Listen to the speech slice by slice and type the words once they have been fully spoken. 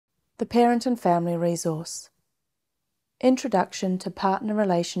The Parent and Family Resource. Introduction to Partner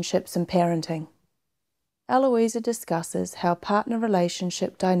Relationships and Parenting. Eloisa discusses how partner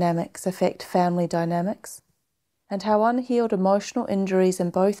relationship dynamics affect family dynamics, and how unhealed emotional injuries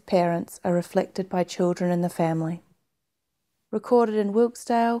in both parents are reflected by children in the family. Recorded in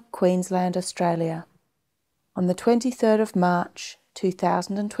Wilkesdale, Queensland, Australia, on the 23rd of March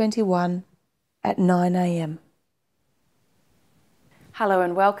 2021 at 9 a.m. Hello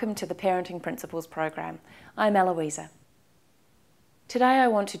and welcome to the Parenting Principles program. I'm Eloisa. Today I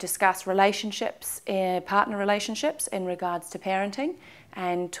want to discuss relationships, partner relationships in regards to parenting,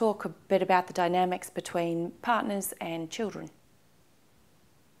 and talk a bit about the dynamics between partners and children.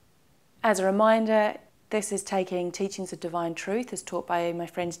 As a reminder, this is taking Teachings of Divine Truth as taught by my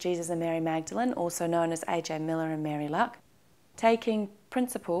friends Jesus and Mary Magdalene, also known as A.J. Miller and Mary Luck, taking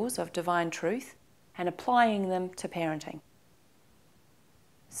principles of divine truth and applying them to parenting.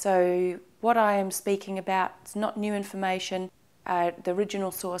 So what I am speaking about is not new information. The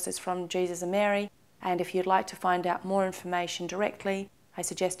original source is from Jesus and Mary, and if you'd like to find out more information directly, I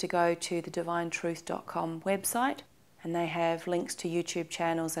suggest to go to the divinetruth.com website, and they have links to YouTube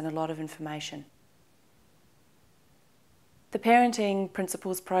channels and a lot of information. The Parenting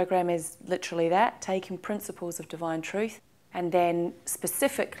Principles program is literally that, taking principles of divine truth and then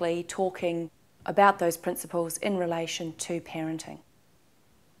specifically talking about those principles in relation to parenting.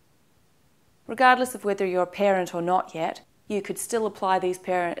 Regardless of whether you're a parent or not yet, you could still apply these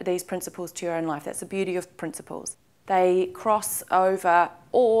principles to your own life. That's the beauty of principles. They cross over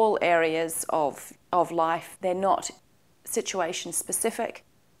all areas of life. They're not situation specific,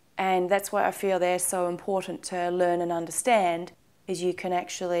 and that's why I feel they're so important to learn and understand, is you can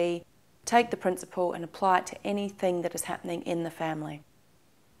actually take the principle and apply it to anything that is happening in the family.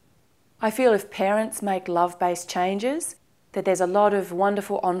 I feel if parents make love-based changes, that there's a lot of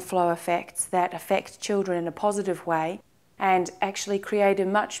wonderful on-flow effects that affect children in a positive way and actually create a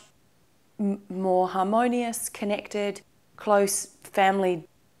much more harmonious, connected, close family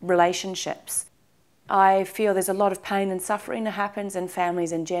relationships. I feel there's a lot of pain and suffering that happens in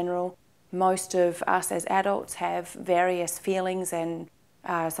families in general. Most of us as adults have various feelings and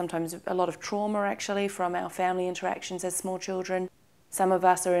sometimes a lot of trauma actually from our family interactions as small children. Some of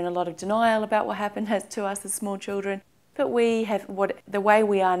us are in a lot of denial about what happened to us as small children. But the way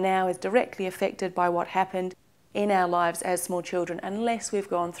we are now is directly affected by what happened in our lives as small children, unless we've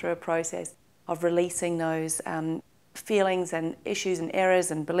gone through a process of releasing those feelings and issues and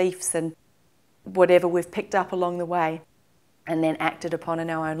errors and beliefs and whatever we've picked up along the way and then acted upon in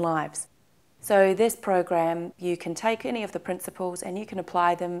our own lives. So this program, you can take any of the principles and you can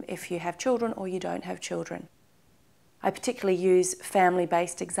apply them if you have children or you don't have children. I particularly use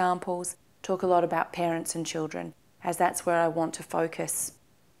family-based examples, talk a lot about parents and children, as that's where I want to focus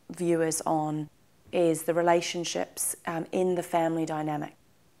viewers on, is the relationships in the family dynamic.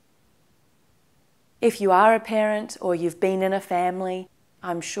 If you are a parent or you've been in a family,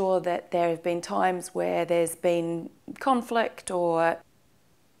 I'm sure that there have been times where there's been conflict or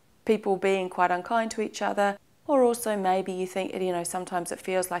people being quite unkind to each other, or also maybe you think, sometimes it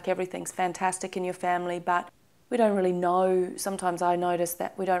feels like everything's fantastic in your family, but we don't really know. Sometimes I notice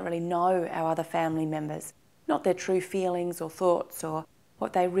that we don't really know our other family members, not their true feelings or thoughts or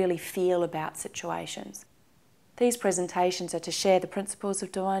what they really feel about situations. These presentations are to share the principles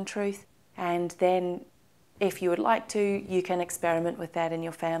of divine truth, and then if you would like to, you can experiment with that in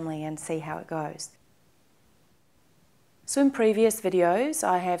your family and see how it goes. So in previous videos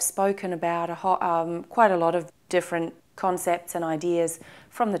I have spoken about quite a lot of different concepts and ideas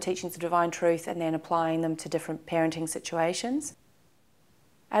from the Teachings of Divine Truth and then applying them to different parenting situations.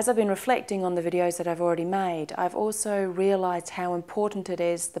 As I've been reflecting on the videos that I've already made, I've also realised how important it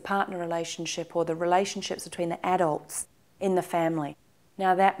is, the partner relationship or the relationships between the adults in the family.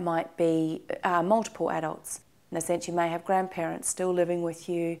 Now that might be multiple adults. In a sense, you may have grandparents still living with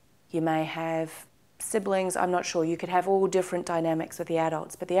you, you may have siblings, I'm not sure. You could have all different dynamics with the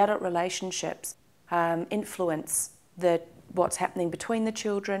adults, but the adult relationships influence what's happening between the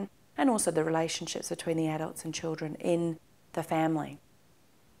children and also the relationships between the adults and children in the family.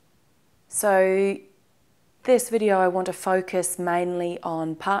 So this video I want to focus mainly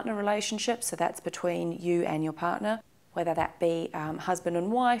on partner relationships, so that's between you and your partner, whether that be husband and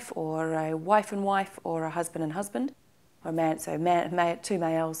wife or a wife and wife or a husband and husband, or two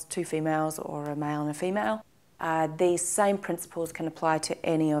males, two females, or a male and a female. These same principles can apply to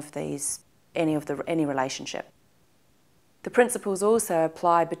any relationship. The principles also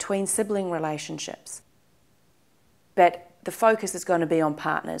apply between sibling relationships, but the focus is going to be on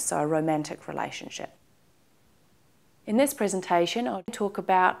partners, so a romantic relationship. In this presentation, I'll talk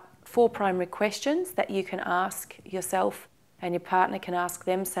about 4 primary questions that you can ask yourself and your partner can ask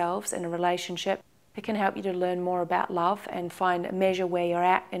themselves in a relationship. It can help you to learn more about love and measure where you're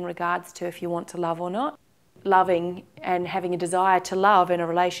at in regards to if you want to love or not. Loving and having a desire to love in a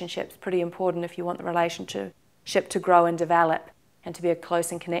relationship is pretty important if you want the relationship to grow and develop and to be a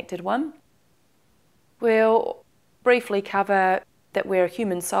close and connected one. We'll briefly cover that we're a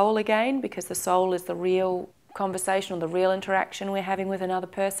human soul again, because the soul is the real conversation or the real interaction we're having with another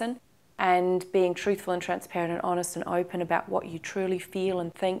person, and being truthful and transparent and honest and open about what you truly feel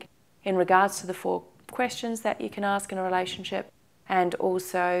and think in regards to the 4 questions that you can ask in a relationship, and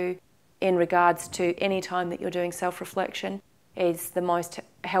also in regards to any time that you're doing self-reflection is the most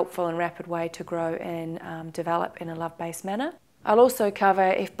helpful and rapid way to grow and develop in a love-based manner. I'll also cover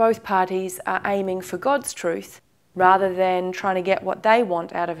if both parties are aiming for God's truth rather than trying to get what they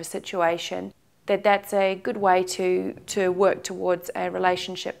want out of a situation, that's a good way to work towards a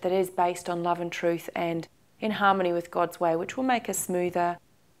relationship that is based on love and truth and in harmony with God's way, which will make a smoother,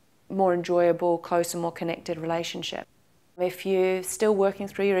 more enjoyable, closer, more connected relationship. If you're still working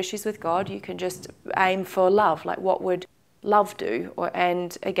through your issues with God, you can just aim for love, like what would love do?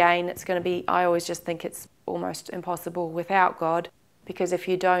 And again, it's going to be, I always just think it's almost impossible without God, because if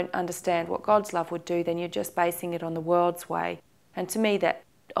you don't understand what God's love would do, then you're just basing it on the world's way. And to me, that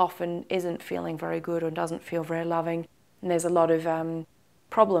often isn't feeling very good or doesn't feel very loving. And there's a lot of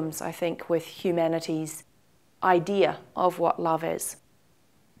problems, I think, with humanity's idea of what love is.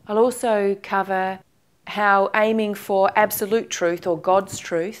 I'll also cover how aiming for absolute truth or God's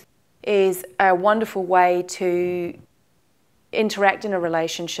truth is a wonderful way to interact in a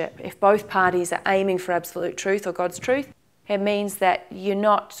relationship. If both parties are aiming for absolute truth or God's truth, it means that you're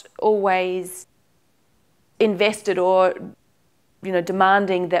not always invested or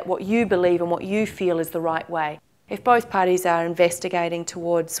demanding that what you believe and what you feel is the right way. If both parties are investigating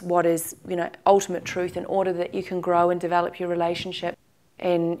towards what is, ultimate truth in order that you can grow and develop your relationship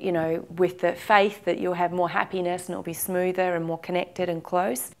and, with the faith that you'll have more happiness and it'll be smoother and more connected and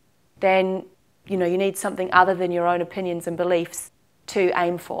close, then, you need something other than your own opinions and beliefs to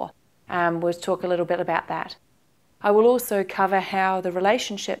aim for. We'll talk a little bit about that. I will also cover how the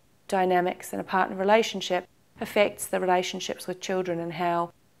relationship dynamics in a partner relationship affects the relationships with children and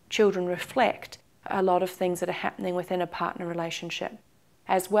how children reflect a lot of things that are happening within a partner relationship,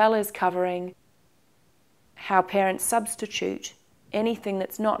 as well as covering how parents substitute anything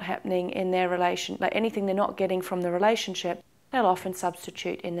that's not happening in their relation, like anything they're not getting from the relationship, they'll often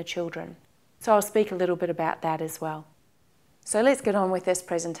substitute in the children. So I'll speak a little bit about that as well. So let's get on with this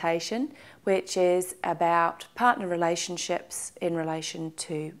presentation, which is about partner relationships in relation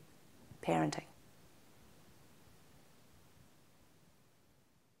to parenting.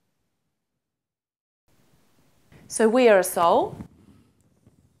 So we are a soul,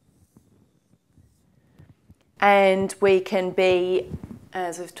 and we can be,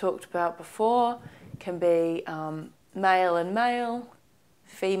 as we've talked about before, can be male and male,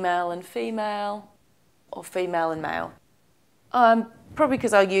 female and female, or female and male. Probably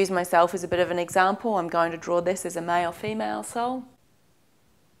because I'll use myself as a bit of an example, I'm going to draw this as a male-female soul.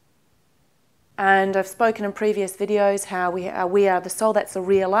 And I've spoken in previous videos how we are the soul, that's the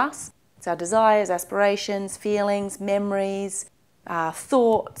real us. It's our desires, aspirations, feelings, memories,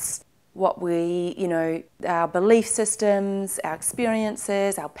 thoughts, what we, our belief systems, our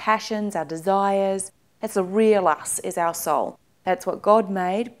experiences, our passions, our desires. That's the real us, is our soul. That's what God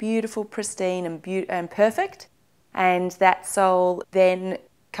made, beautiful, pristine, and perfect. And that soul then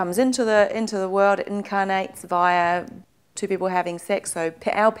comes into the world, it incarnates via 2 people having sex, so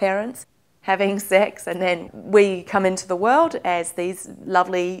our parents having sex, and then we come into the world as these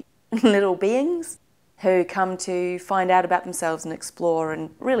lovely little beings who come to find out about themselves and explore and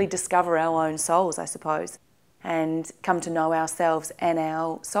really discover our own souls, I suppose, and come to know ourselves and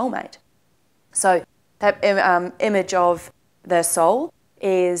our soulmate. So that image of the soul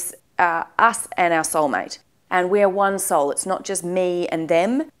is us and our soulmate. And we are one soul. It's not just me and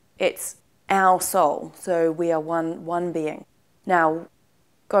them, it's our soul. So we are one being. Now,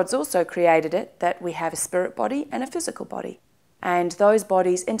 God's also created it that we have a spirit body and a physical body. And those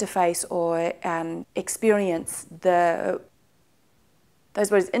bodies interface or experience those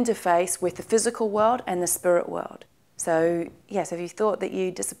bodies interface with the physical world and the spirit world. So yes, have you thought that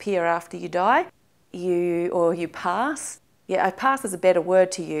you disappear after you die, or you pass? Yeah, pass is a better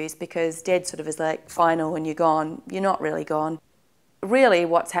word to use because dead sort of is like final and you're gone. You're not really gone. Really,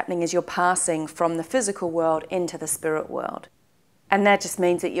 what's happening is you're passing from the physical world into the spirit world. And that just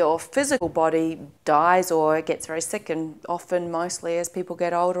means that your physical body dies or gets very sick, and often, mostly as people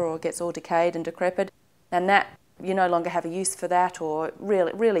get older, or gets all decayed and decrepit. And that you no longer have a use for that, or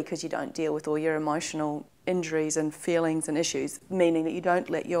really because you don't deal with all your emotional injuries and feelings and issues, meaning that you don't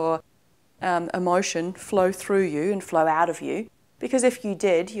let your emotion flow through you and flow out of you. Because if you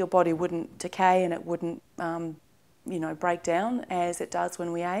did, your body wouldn't decay and it wouldn't, break down as it does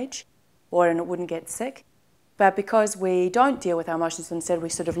when we age, and it wouldn't get sick. But because we don't deal with our emotions, instead we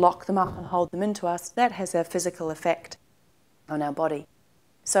sort of lock them up and hold them into us, that has a physical effect on our body.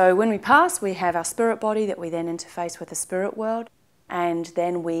 So when we pass, we have our spirit body that we then interface with the spirit world, and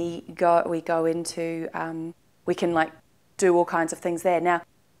then we go into, we can do all kinds of things there. Now,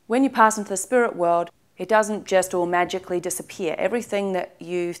 when you pass into the spirit world, it doesn't just all magically disappear. Everything that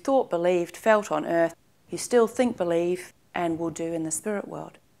you thought, believed, felt on earth, you still think, believe, and will do in the spirit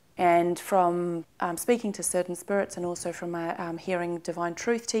world. And from speaking to certain spirits and also from hearing divine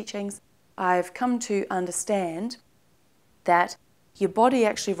truth teachings, I've come to understand that your body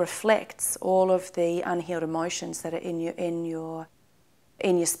actually reflects all of the unhealed emotions that are in your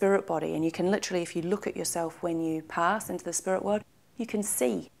spirit body. And you can literally, if you look at yourself when you pass into the spirit world, you can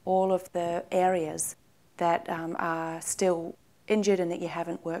see all of the areas that are still injured and that you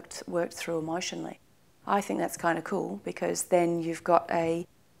haven't worked through emotionally. I think that's kind of cool, because then you've got a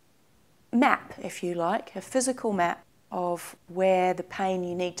map, if you like, a physical map of where the pain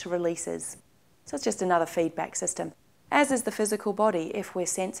you need to release is. So it's just another feedback system, as is the physical body if we're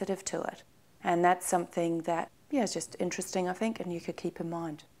sensitive to it. And that's something that, is just interesting, I think, and you could keep in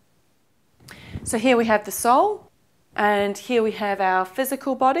mind. So here we have the soul, and here we have our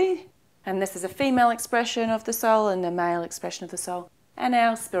physical body, and this is a female expression of the soul and a male expression of the soul, and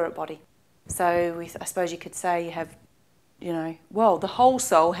our spirit body. So I suppose you could say you have, the whole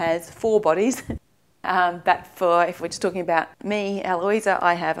soul has 4 bodies. But if we're just talking about me, Eloisa,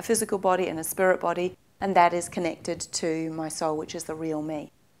 I have a physical body and a spirit body, and that is connected to my soul, which is the real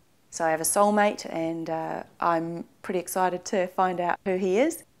me. So I have a soulmate, and I'm pretty excited to find out who he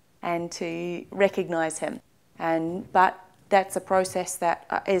is and to recognise him. But that's a process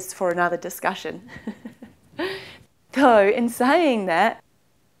that is for another discussion. So in saying that,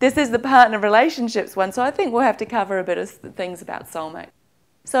 this is the partner relationships one, so I think we'll have to cover a bit of things about soulmate.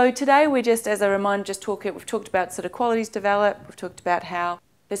 So today we just, as a reminder, we've talked about sort of qualities develop, we've talked about how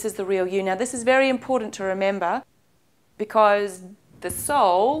this is the real you. Now this is very important to remember, because the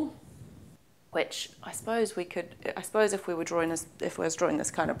soul, which I suppose if we was drawing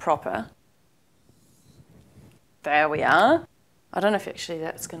this kind of proper, there we are. I don't know if actually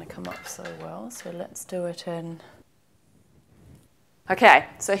that's going to come up so well, so let's do it in... Okay,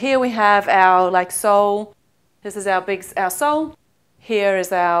 so here we have our soul. This is our soul. Here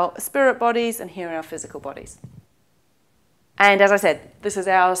is our spirit bodies, and here are our physical bodies. And as I said, this is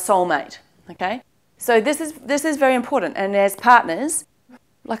our soulmate. Okay, so this is very important. And as partners,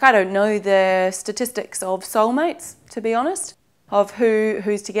 I don't know the statistics of soulmates, to be honest, of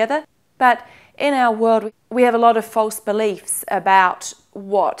who's together. But in our world, we have a lot of false beliefs about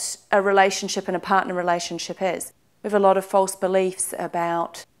what a relationship and a partner relationship is. We have a lot of false beliefs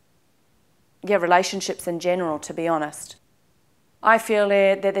about relationships in general, to be honest. I feel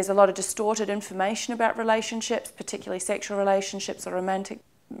that there's a lot of distorted information about relationships, particularly sexual relationships or romantic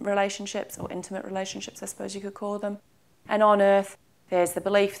relationships or intimate relationships, I suppose you could call them. And on earth, there's the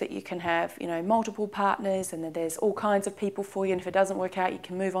belief that you can have, multiple partners, and that there's all kinds of people for you, and if it doesn't work out, you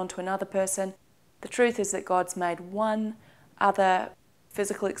can move on to another person. The truth is that God's made one other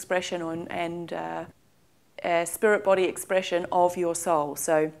physical expression and spirit body expression of your soul.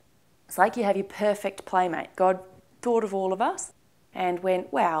 So it's like you have your perfect playmate. God thought of all of us and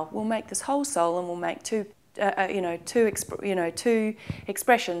went, wow, we'll make this whole soul, and we'll make two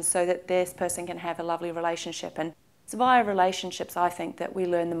expressions so that this person can have a lovely relationship. And it's via relationships, I think, that we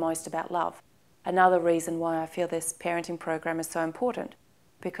learn the most about love. Another reason why I feel this parenting program is so important,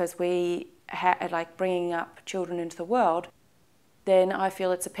 because we bringing up children into the world, then I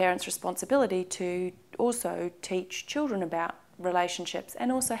feel it's a parent's responsibility to also teach children about relationships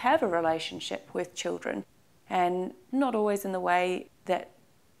and also have a relationship with children, and not always in the way that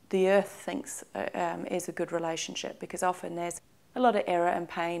the earth thinks is a good relationship, because often there's a lot of error and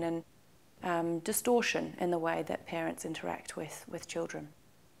pain and distortion in the way that parents interact with children.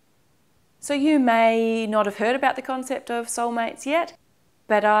 So you may not have heard about the concept of soulmates yet,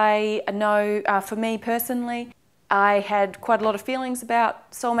 but I know for me personally, I had quite a lot of feelings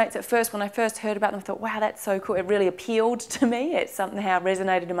about soulmates at first. When I first heard about them, I thought, wow, that's so cool. It really appealed to me. It somehow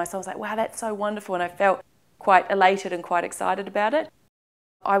resonated in my soul. I was like, wow, that's so wonderful. And I felt quite elated and quite excited about it.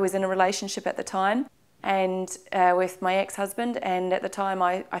 I was in a relationship at the time and with my ex-husband, and at the time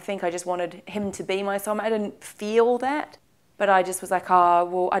I think I just wanted him to be my soulmate. I didn't feel that, But I just was like, oh,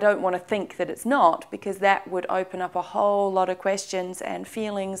 well, I don't want to think that it's not, because that would open up a whole lot of questions and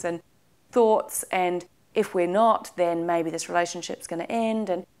feelings and thoughts. And if we're not, then maybe this relationship's going to end.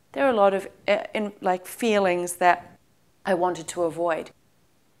 And there are a lot of feelings that I wanted to avoid.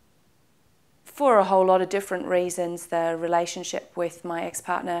 For a whole lot of different reasons, the relationship with my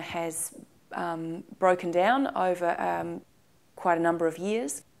ex-partner has broken down over quite a number of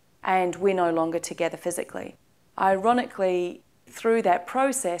years, and we're no longer together physically. Ironically, through that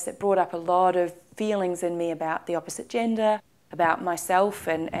process, it brought up a lot of feelings in me about the opposite gender, about myself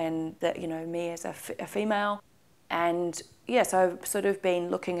and that, me as a female. And yes, I've sort of been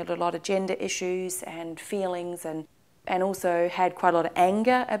looking at a lot of gender issues and feelings, and also had quite a lot of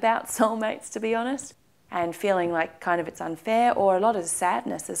anger about soulmates, to be honest, and feeling like kind of it's unfair, or a lot of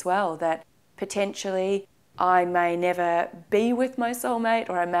sadness as well, that potentially I may never be with my soulmate,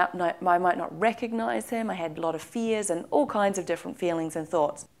 or I might not recognize him. I had a lot of fears and all kinds of different feelings and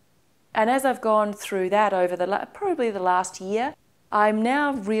thoughts. And as I've gone through that over probably the last year, I'm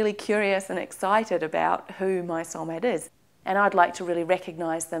now really curious and excited about who my soulmate is. And I'd like to really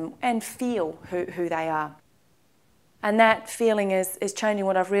recognize them and feel who they are. And that feeling is changing.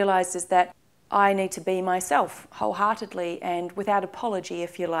 What I've realized is that I need to be myself wholeheartedly and without apology,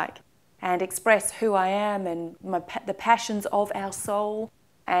 if you like, and express who I am and the passions of our soul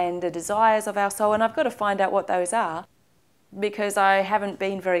and the desires of our soul. And I've got to find out what those are, because I haven't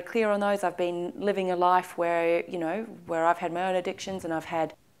been very clear on those. I've been living a life where, where I've had my own addictions, and I've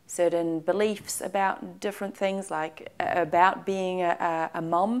had certain beliefs about different things, like about being a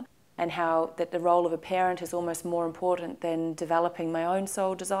mum, and how that the role of a parent is almost more important than developing my own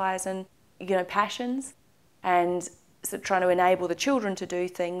soul desires and, passions. And so trying to enable the children to do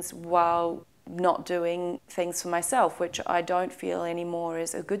things while not doing things for myself, which I don't feel anymore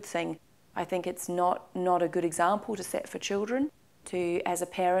is a good thing. I think it's not a good example to set for children, as a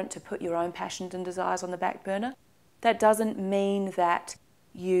parent, to put your own passions and desires on the back burner. That doesn't mean that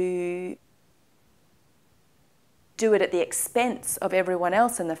you do it at the expense of everyone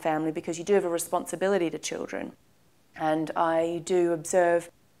else in the family, because you do have a responsibility to children. And I do observe,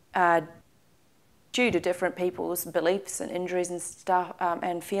 due to different people's beliefs and injuries and stuff,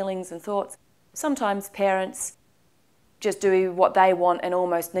 and feelings and thoughts, sometimes parents just do what they want and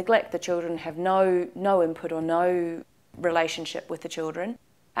almost neglect the children, have no input or no relationship with the children.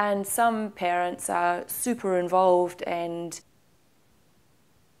 And some parents are super involved and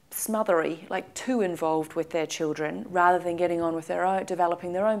smothery, like too involved with their children, rather than getting on with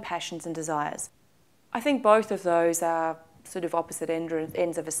developing their own passions and desires. I think both of those are sort of opposite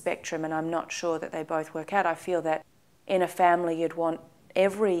ends of a spectrum, and I'm not sure that they both work out. I feel that in a family you'd want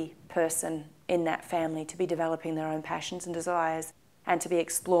every person in that family to be developing their own passions and desires, and to be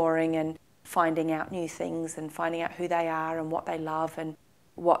exploring and finding out new things and finding out who they are and what they love and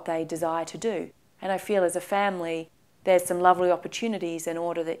what they desire to do. And I feel as a family there's some lovely opportunities in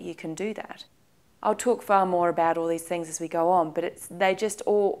order that you can do that. I'll talk far more about all these things as we go on, but they just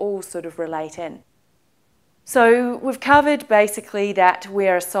all sort of relate in. So we've covered basically that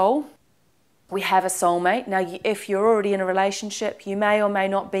we're a soul. We have a soulmate. Now, if you're already in a relationship, you may or may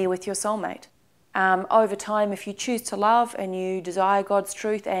not be with your soulmate. Over time, if you choose to love and you desire God's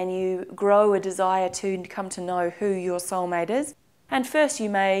truth and you grow a desire to come to know who your soulmate is, and first you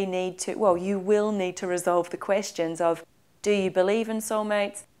will need to resolve the questions of, do you believe in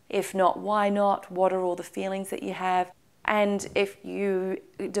soulmates? If not, why not? What are all the feelings that you have? And if you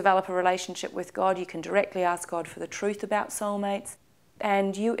develop a relationship with God, you can directly ask God for the truth about soulmates.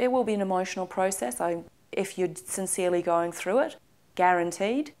 And it will be an emotional process if you're sincerely going through it,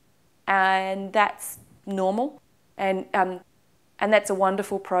 guaranteed. And that's normal. And that's a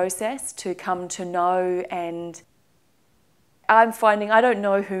wonderful process to come to know. And I'm finding I don't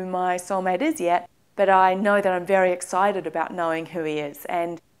know who my soulmate is yet, but I know that I'm very excited about knowing who he is.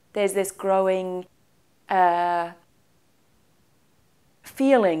 And there's this growing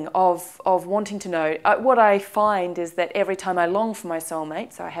feeling of wanting to know. What I find is that every time I long for my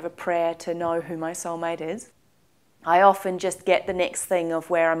soulmate, so I have a prayer to know who my soulmate is, I often just get the next thing of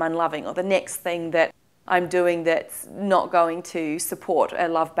where I'm unloving, or the next thing that I'm doing that's not going to support a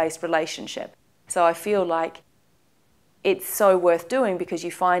love-based relationship. So I feel like it's so worth doing, because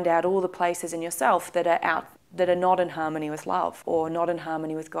you find out all the places in yourself that are not in harmony with love, or not in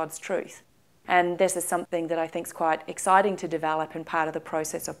harmony with God's truth. And this is something that I think is quite exciting to develop, and part of the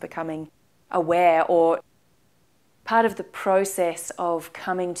process of becoming aware, or part of the process of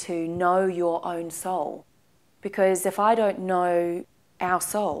coming to know your own soul. Because if I don't know our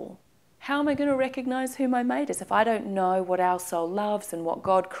soul, how am I going to recognize who my mate is? If I don't know what our soul loves and what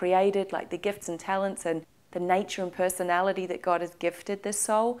God created, like the gifts and talents and the nature and personality that God has gifted this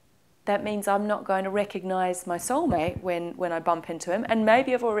soul, that means I'm not going to recognize my soulmate when I bump into him. And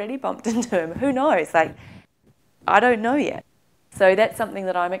maybe I've already bumped into him. Who knows? Like, I don't know yet. So that's something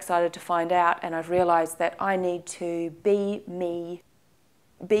that I'm excited to find out. And I've realized that I need to be me,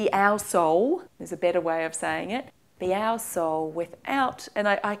 be our soul. There's a better way of saying it. Be our soul without, and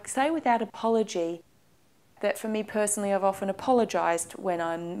I say without apology, that for me personally, I've often apologized when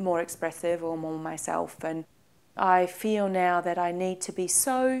I'm more expressive or more myself. And I feel now that I need to be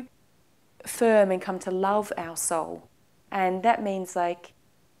so firm and come to love our soul. And that means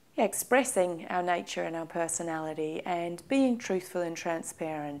expressing our nature and our personality and being truthful and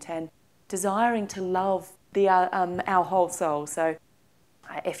transparent and desiring to love our whole soul. So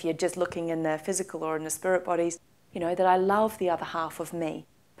if you're just looking in the physical or in the spirit bodies, that I love the other half of me,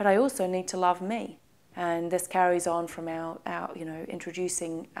 but I also need to love me. And this carries on from our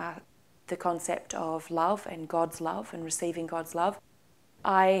introducing the concept of love and God's love and receiving God's love.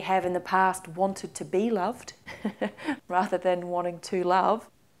 I have in the past wanted to be loved rather than wanting to love.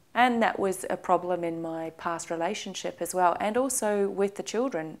 And that was a problem in my past relationship as well, and also with the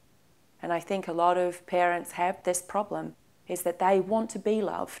children. And I think a lot of parents have this problem, is that they want to be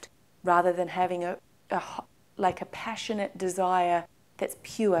loved rather than having a passionate desire that's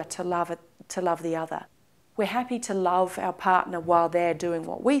pure to love the other. We're happy to love our partner while they're doing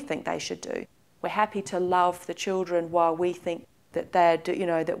what we think they should do. We're happy to love the children while we think that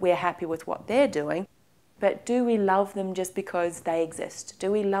that we're happy with what they're doing. But do we love them just because they exist?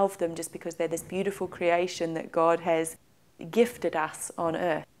 Do we love them just because they're this beautiful creation that God has gifted us on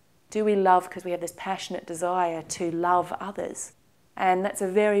earth? Do we love because we have this passionate desire to love others? And that's a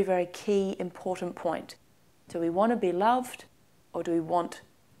very, very key, important point. Do we want to be loved, or do we want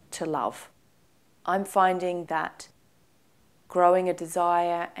to love? I'm finding that growing a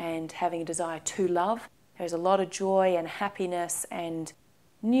desire and having a desire to love, there's a lot of joy and happiness and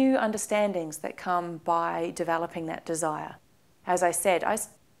new understandings that come by developing that desire. As I said, I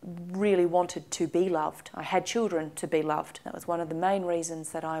really wanted to be loved. I had children to be loved. That was one of the main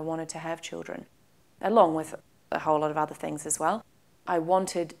reasons that I wanted to have children, along with a whole lot of other things as well. I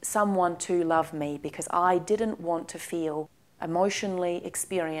wanted someone to love me because I didn't want to emotionally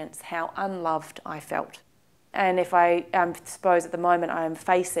experience how unloved I felt. And if I suppose at the moment I am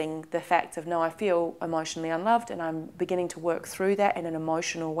facing the fact of, no, I feel emotionally unloved, and I'm beginning to work through that in an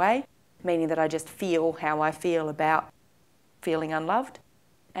emotional way, meaning that I just feel how I feel about feeling unloved.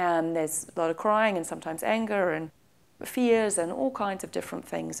 There's a lot of crying and sometimes anger and fears and all kinds of different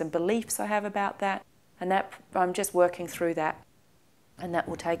things and beliefs I have about that. And that I'm just working through that. And that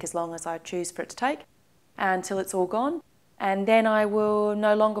will take as long as I choose for it to take until it's all gone. And then I will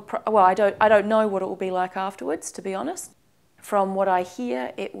no longer, I don't know what it will be like afterwards, to be honest. From what I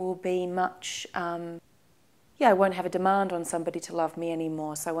hear, it will be much, I won't have a demand on somebody to love me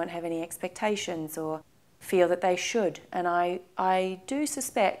anymore, so I won't have any expectations or feel that they should. And I do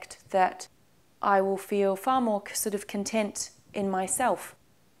suspect that I will feel far more sort of content in myself.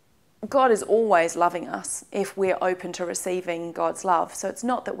 God is always loving us if we're open to receiving God's love. So it's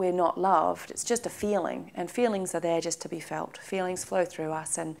not that we're not loved, it's just a feeling. And feelings are there just to be felt. Feelings flow through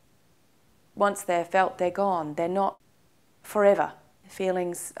us, and once they're felt, they're gone. They're not forever.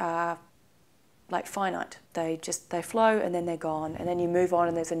 Feelings are like finite. They flow and then they're gone. And then you move on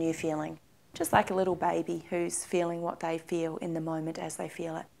and there's a new feeling. Just like a little baby who's feeling what they feel in the moment as they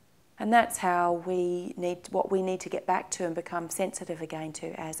feel it. And that's what we need to get back to and become sensitive again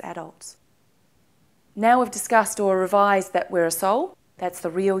to as adults. Now we've discussed or revised that we're a soul. That's the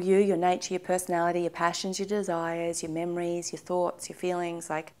real you, your nature, your personality, your passions, your desires, your memories, your thoughts, your feelings,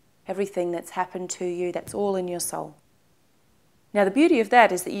 like everything that's happened to you, that's all in your soul. Now the beauty of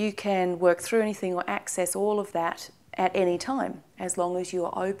that is that you can work through anything or access all of that at any time, as long as you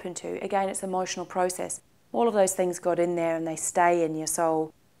are open to. Again, it's an emotional process. All of those things got in there and they stay in your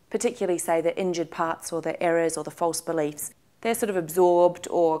soul. Particularly, say, the injured parts or the errors or the false beliefs. They're sort of absorbed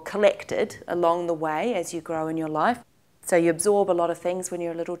or collected along the way as you grow in your life. So you absorb a lot of things when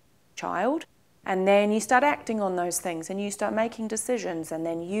you're a little child, and then you start acting on those things, and you start making decisions, and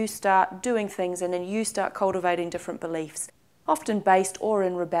then you start doing things, and then you start cultivating different beliefs, often based or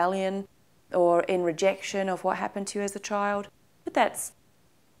in rebellion or in rejection of what happened to you as a child. But that's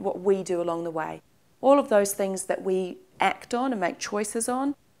what we do along the way. All of those things that we act on and make choices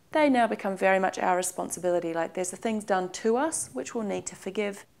on, they now become very much our responsibility. Like there's the things done to us which we'll need to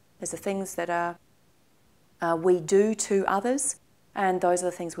forgive. There's the things that we do to others, and those are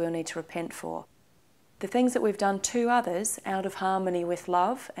the things we'll need to repent for. The things that we've done to others out of harmony with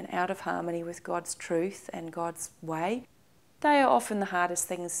love and out of harmony with God's truth and God's way, they are often the hardest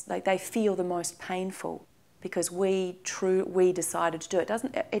things. Like they feel the most painful. because we decided to do it.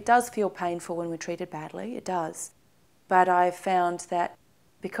 It does feel painful when we're treated badly, it does. But I've found that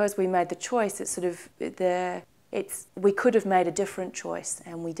because we made the choice, we could have made a different choice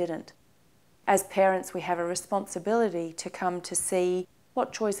and we didn't. As parents, we have a responsibility to come to see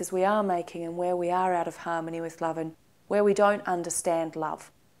what choices we are making and where we are out of harmony with love and where we don't understand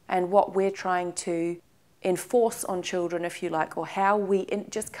love and what we're trying to enforce on children, if you like, or how we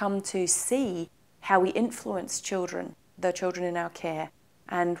just come to see how we influence children, the children in our care,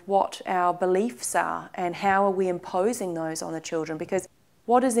 and what our beliefs are and how are we imposing those on the children. Because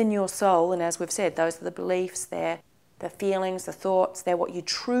what is in your soul, and as we've said, those are the beliefs, they're the feelings, the thoughts, they're what you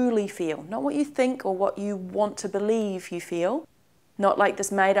truly feel, not what you think or what you want to believe you feel, not like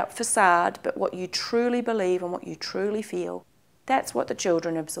this made-up facade, but what you truly believe and what you truly feel. That's what the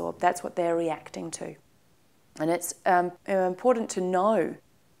children absorb, that's what they're reacting to. And it's important to know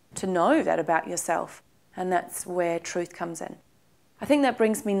that about yourself, and that's where truth comes in. I think that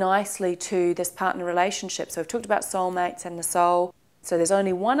brings me nicely to this partner relationship. So we've talked about soulmates and the soul. So there's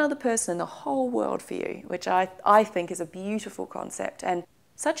only one other person in the whole world for you, which I think is a beautiful concept and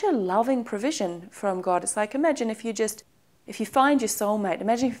such a loving provision from God. It's like, imagine if you find your soulmate,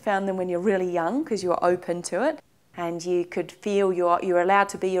 imagine if you found them when you're really young because you were open to it and you could feel you're allowed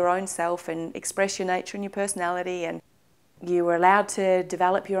to be your own self and express your nature and your personality, and you were allowed to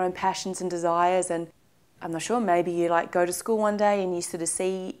develop your own passions and desires. And I'm not sure, maybe you go to school one day and you sort of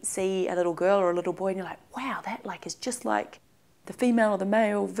see a little girl or a little boy and you're like, wow, that is just like the female or the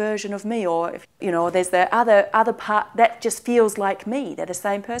male version of me, or there's the other part that just feels like me. They're the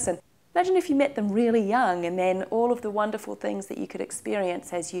same person. Imagine if you met them really young, and then all of the wonderful things that you could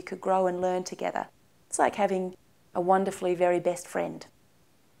experience as you could grow and learn together. It's like having a wonderfully very best friend.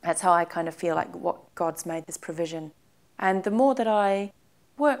 That's how I kind of feel like what God's made this provision. And the more that I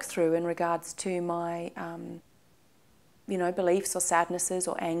work through in regards to my beliefs or sadnesses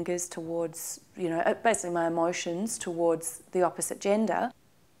or angers towards, basically my emotions towards the opposite gender,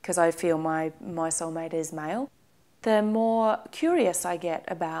 because I feel my soulmate is male, the more curious I get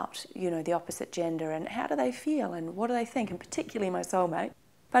about, the opposite gender and how do they feel and what do they think, and particularly my soulmate.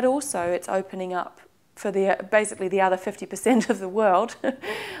 But also it's opening up for basically the other 50% of the world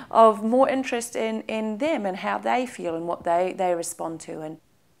of more interest in them and how they feel and what they respond to. And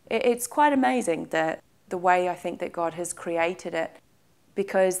it's quite amazing that the way I think that God has created it,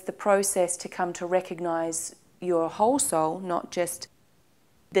 because the process to come to recognize your whole soul, not just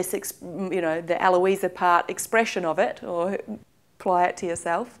this, the Eloisa part expression of it, or apply it to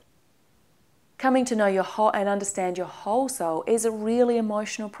yourself. Coming to know your whole and understand your whole soul is a really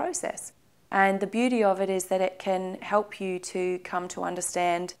emotional process. And the beauty of it is that it can help you to come to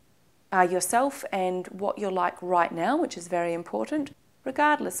understand yourself and what you're like right now, which is very important,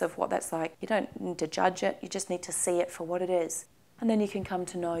 regardless of what that's like. You don't need to judge it, you just need to see it for what it is. And then you can come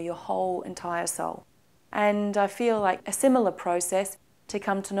to know your whole entire soul. And I feel like a similar process to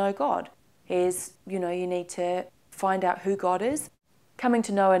come to know God is, you need to find out who God is. Coming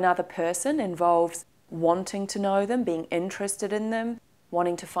to know another person involves wanting to know them, being interested in them,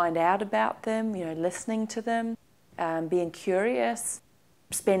 wanting to find out about them, listening to them, being curious,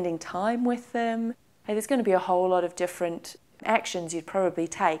 spending time with them. And there's going to be a whole lot of different actions you'd probably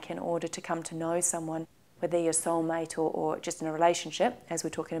take in order to come to know someone, whether you're soulmate or just in a relationship. As we're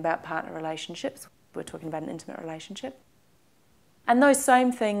talking about partner relationships, we're talking about an intimate relationship. And those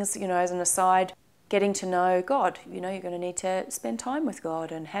same things, as an aside, getting to know God. You're going to need to spend time with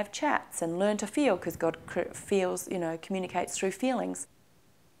God and have chats and learn to feel, because God feels, communicates through feelings.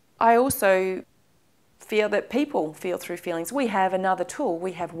 I also feel that people feel through feelings. We have another tool.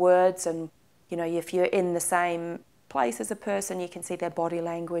 We have words, and, if you're in the same place as a person, you can see their body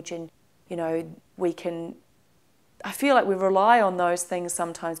language, and, I feel like we rely on those things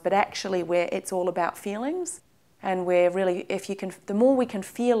sometimes, but actually it's all about feelings. And we're really, the more we can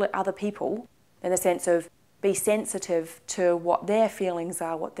feel other people, in the sense of be sensitive to what their feelings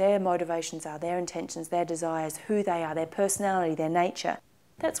are, what their motivations are, their intentions, their desires, who they are, their personality, their nature,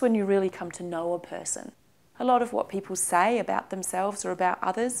 that's when you really come to know a person. A lot of what people say about themselves or about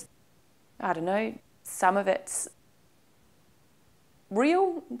others, I don't know, some of it's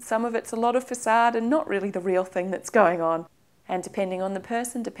real, some of it's a lot of facade and not really the real thing that's going on. And depending on the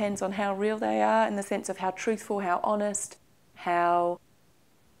person, depends on how real they are, in the sense of how truthful, how honest, how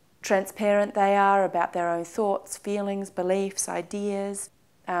transparent they are about their own thoughts, feelings, beliefs, ideas,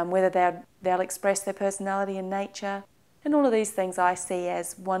 whether they'll express their personality and nature. And all of these things I see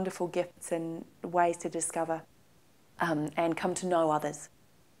as wonderful gifts and ways to discover and come to know others.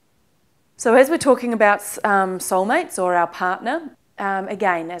 So as we're talking about soulmates or our partner,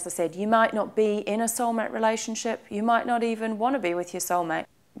 again, as I said, you might not be in a soulmate relationship. You might not even want to be with your soulmate.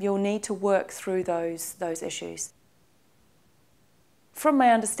 You'll need to work through those issues. From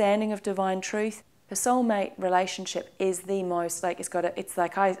my understanding of divine truth, the soulmate relationship is the most, like, it's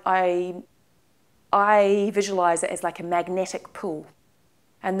like I visualize it as like a magnetic pull.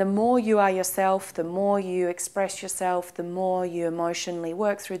 And the more you are yourself, the more you express yourself, the more you emotionally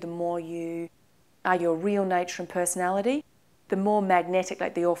work through, the more you are your real nature and personality, the more magnetic,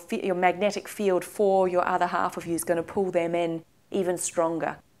 like your magnetic field for your other half of you is going to pull them in even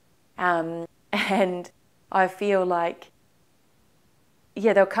stronger. And I feel like,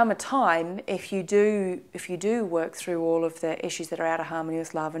 yeah, there'll come a time if you do work through all of the issues that are out of harmony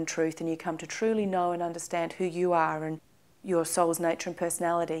with love and truth, and you come to truly know and understand who you are and your soul's nature and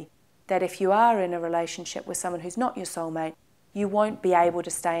personality, that if you are in a relationship with someone who's not your soulmate, you won't be able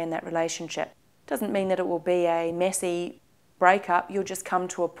to stay in that relationship. Doesn't mean that it will be a messy breakup. You'll just come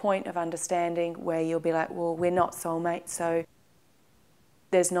to a point of understanding where you'll be like, well, we're not soulmates, so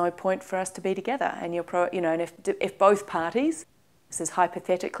there's no point for us to be together. And and if both parties, this is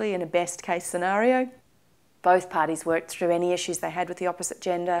hypothetically in a best case scenario, both parties worked through any issues they had with the opposite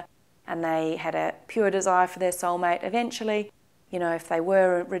gender and they had a pure desire for their soulmate, eventually, if they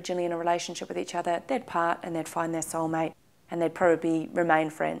were originally in a relationship with each other, they'd part and they'd find their soulmate and they'd probably remain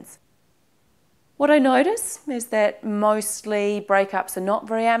friends. What I notice is that mostly breakups are not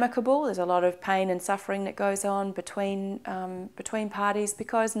very amicable. There's a lot of pain and suffering that goes on between parties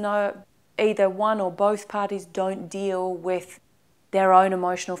because either one or both parties don't deal with their own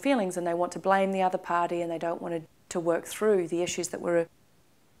emotional feelings and they want to blame the other party and they don't want to work through the issues that were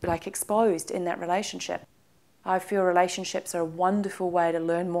exposed in that relationship. I feel relationships are a wonderful way to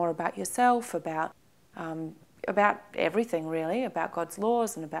learn more about yourself, about everything really, about God's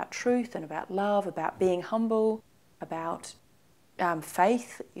laws and about truth and about love, about being humble, about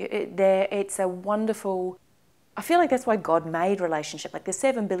faith. It's a wonderful, I feel like that's why God made relationship. Like there's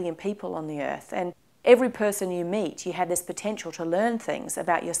 7 billion people on the earth and every person you meet, you have this potential to learn things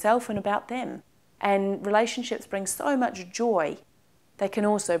about yourself and about them. And relationships bring so much joy. They can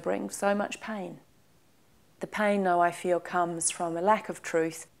also bring so much pain. The pain, though, I feel comes from a lack of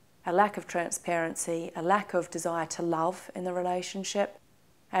truth, a lack of transparency, a lack of desire to love in the relationship.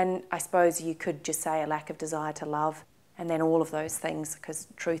 And I suppose you could just say a lack of desire to love and then all of those things, because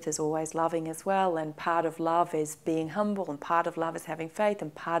truth is always loving as well. And part of love is being humble, and part of love is having faith,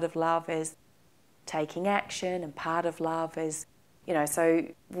 and part of love is taking action, and part of love is, so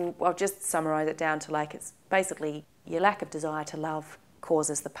I'll just summarize it down to it's basically your lack of desire to love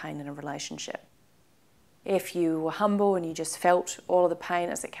causes the pain in a relationship. If you were humble and you just felt all of the pain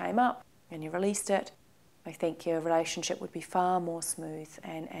as it came up and you released it, I think your relationship would be far more smooth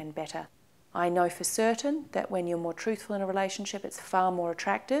and better. I know for certain that when you're more truthful in a relationship, it's far more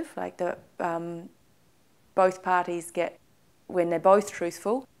attractive. Both parties when they're both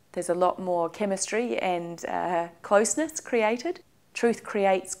truthful, there's a lot more chemistry and closeness created. Truth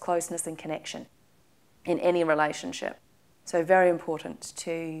creates closeness and connection in any relationship. So very important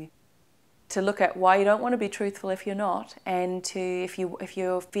to look at why you don't want to be truthful if you're not, and if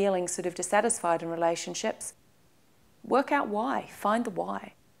you're feeling sort of dissatisfied in relationships, work out why. Find the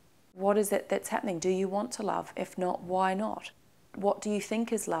why. What is it that's happening? Do you want to love? If not, why not? What do you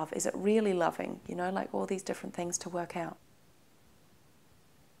think is love? Is it really loving? All these different things to work out.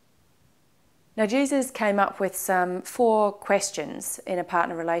 Now, Jesus came up with some 4 questions in a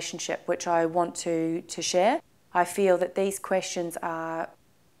partner relationship, which I want to share. I feel that these questions are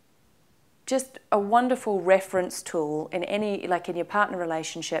just a wonderful reference tool in in your partner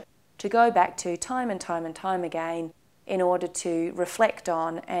relationship to go back to time and time and time again in order to reflect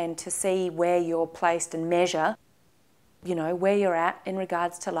on and to see where you're placed and measure, where you're at in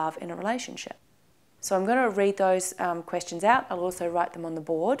regards to love in a relationship. So I'm going to read those questions out. I'll also write them on the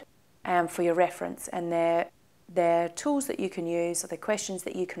board for your reference, and they're tools that you can use, or they're questions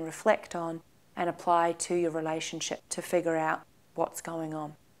that you can reflect on and apply to your relationship to figure out what's going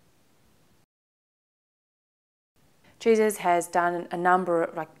on. Jesus has done a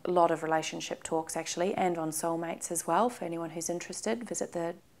lot of relationship talks actually, and on soulmates as well. For anyone who's interested, visit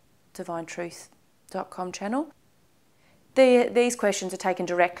the divinetruth.com channel. These questions are taken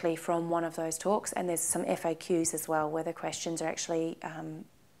directly from one of those talks, and there's some FAQs as well where the questions are actually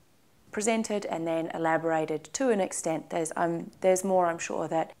presented and then elaborated to an extent. There's more, I'm sure,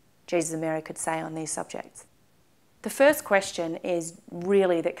 that Jesus and Mary could say on these subjects. The first question is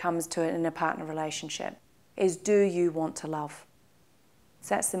really that comes to it in a partner relationship is, do you want to love? It's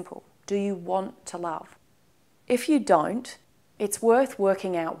that simple. Do you want to love? If you don't, it's worth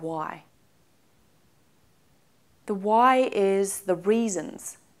working out why. The why is the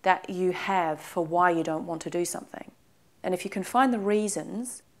reasons that you have for why you don't want to do something. And if you can find the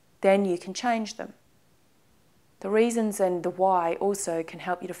reasons, then you can change them. The reasons and the why also can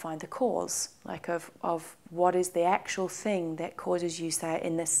help you to find the cause, like of what is the actual thing that causes you, say,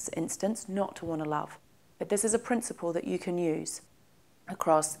 in this instance, not to want to love. But this is a principle that you can use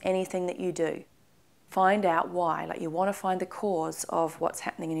across anything that you do. Find out why, like you want to find the cause of what's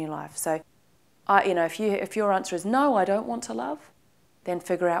happening in your life. So, if your answer is no, I don't want to love, then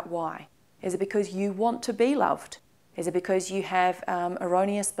figure out why. Is it because you want to be loved? Is it because you have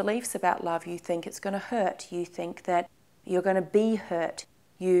erroneous beliefs about love? You think it's going to hurt. You think that you're going to be hurt.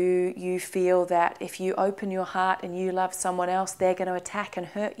 You feel that if you open your heart and you love someone else, they're going to attack and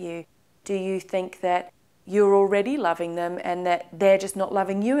hurt you. Do you think that you're already loving them and that they're just not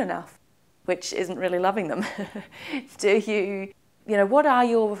loving you enough, which isn't really loving them? What are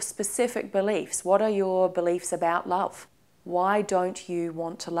your specific beliefs? What are your beliefs about love? Why don't you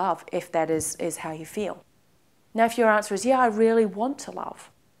want to love if that is how you feel? Now, if your answer is, yeah, I really want to love,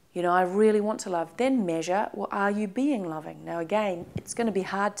 I really want to love, then measure, well, are you being loving? Now, again, it's going to be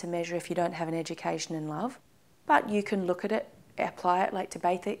hard to measure if you don't have an education in love, but you can look at it, apply it like to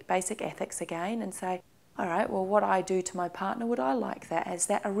basic ethics again and say, all right, well, what I do to my partner, would I like that? Is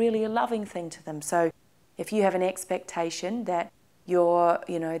that really a loving thing to them? So if you have an expectation that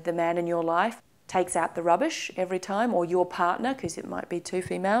the man in your life takes out the rubbish every time, or your partner, because it might be two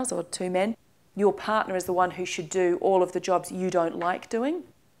females or two men, your partner is the one who should do all of the jobs you don't like doing,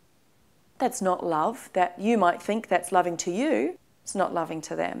 that's not love. That you might think that's loving to you, it's not loving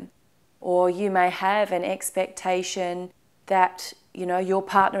to them. Or you may have an expectation that, your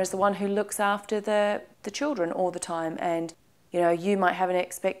partner is the one who looks after the children all the time, and, you might have an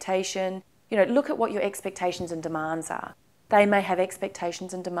expectation, look at what your expectations and demands are. They may have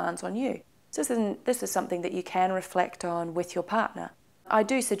expectations and demands on you. So this is something that you can reflect on with your partner. I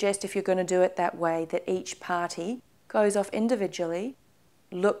do suggest, if you're going to do it that way, that each party goes off individually,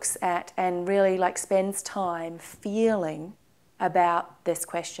 looks at and really spends time feeling about this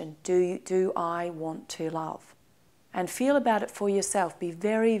question. Do I want to love? And feel about it for yourself. Be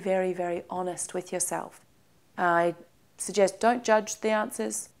very, very, very honest with yourself. I suggest don't judge the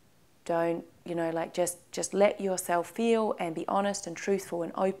answers. Don't, just let yourself feel and be honest and truthful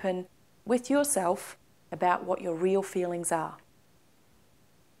and open with yourself about what your real feelings are.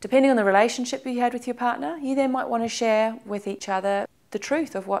 Depending on the relationship you had with your partner, you then might want to share with each other the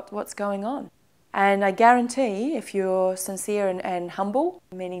truth of what's going on. And I guarantee, if you're sincere and humble,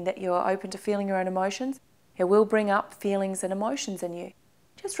 meaning that you're open to feeling your own emotions, it will bring up feelings and emotions in you.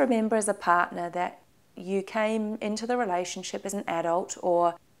 Just remember as a partner that you came into the relationship as an adult,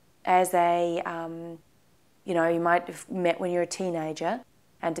 or as you might have met when you're a teenager,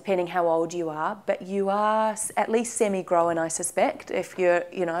 and depending how old you are, but you are at least semi-grown, I suspect, if you're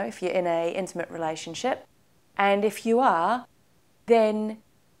in an intimate relationship. And if you are, then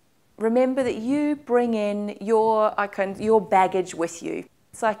remember that you bring in your baggage with you.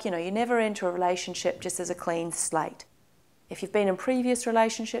 It's like, you never enter a relationship just as a clean slate. If you've been in previous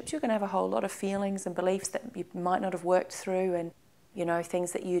relationships, you're going to have a whole lot of feelings and beliefs that you might not have worked through, and,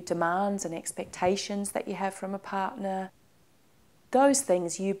 things that demands and expectations that you have from a partner. Those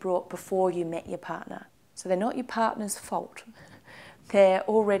things you brought before you met your partner. So they're not your partner's fault. They're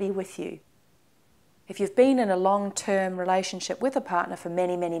already with you. If you've been in a long-term relationship with a partner for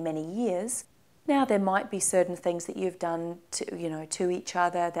many, many, many years, now there might be certain things that you've done to each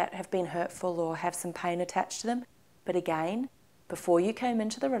other that have been hurtful or have some pain attached to them. But again, before you came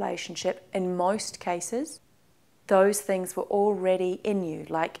into the relationship, in most cases, those things were already in you.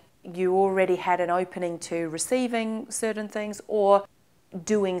 Like, you already had an opening to receiving certain things or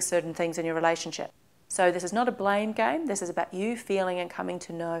doing certain things in your relationship. So this is not a blame game. This is about you feeling and coming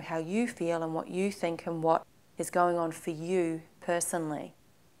to know how you feel and what you think and what is going on for you personally.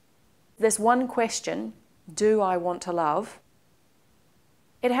 This one question, do I want to love?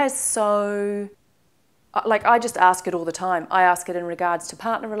 It has I just ask it all the time. I ask it in regards to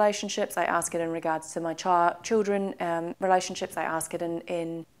partner relationships. I ask it in regards to my children relationships. I ask it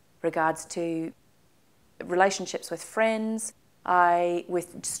in regards to relationships with friends,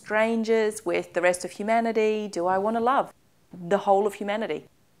 with strangers, with the rest of humanity. Do I want to love the whole of humanity?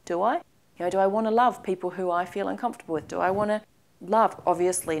 Do I? Do I want to love people who I feel uncomfortable with? Do I want to love?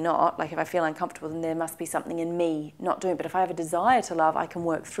 Obviously not. If I feel uncomfortable, then there must be something in me not doing. But if I have a desire to love, I can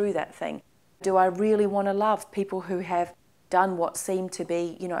work through that thing. Do I really want to love people who have done what seem to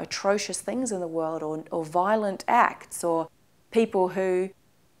be, atrocious things in the world, or violent acts, or people who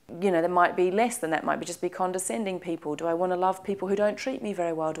there might be less than that, might be just be condescending people. Do I want to love people who don't treat me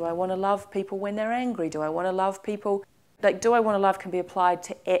very well? Do I want to love people when they're angry? Do I want to love people, do I want to love can be applied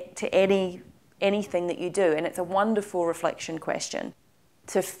to anything that you do, and it's a wonderful reflection question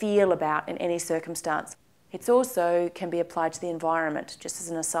to feel about in any circumstance. It's also can be applied to the environment, just as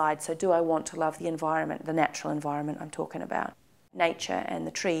an aside. So do I want to love the environment, the natural environment I'm talking about? Nature and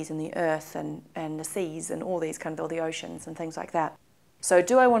the trees and the earth and the seas and all these all the oceans and things like that. So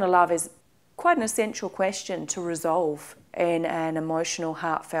do I want to love is quite an essential question to resolve in an emotional,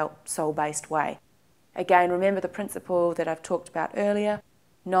 heartfelt, soul-based way. Again, remember the principle that I've talked about earlier,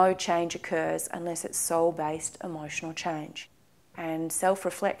 no change occurs unless it's soul-based emotional change. And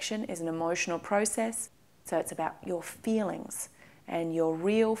self-reflection is an emotional process, so it's about your feelings and your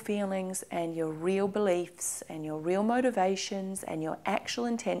real feelings and your real beliefs and your real motivations and your actual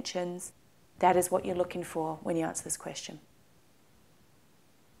intentions. That is what you're looking for when you answer this question.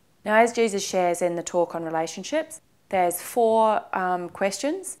 Now, as Jesus shares in the talk on relationships, there's 4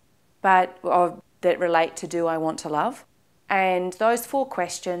 questions that relate to do I want to love. And those 4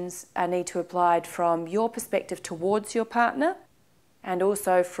 questions need to be applied from your perspective towards your partner and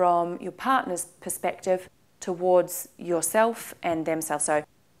also from your partner's perspective towards yourself and themselves. So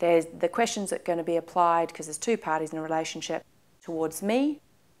there's the questions that are going to be applied, because there's 2 parties in a relationship, towards me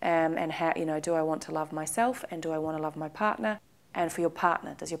and how, do I want to love myself and do I want to love my partner? And for your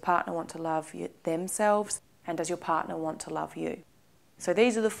partner, does your partner want to love themselves and does your partner want to love you? So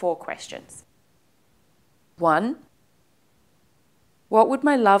these are the 4 questions. 1, what would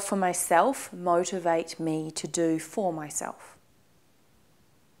my love for myself motivate me to do for myself?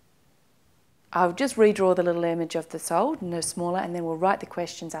 I'll just redraw the little image of the soul, no smaller, and then we'll write the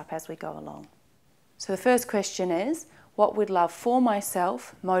questions up as we go along. So the first question is, what would love for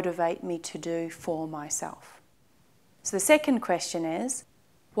myself motivate me to do for myself? So the second question is,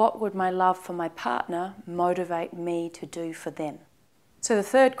 what would my love for my partner motivate me to do for them? So the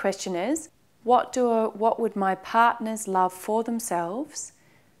third question is, what would my partner's love for themselves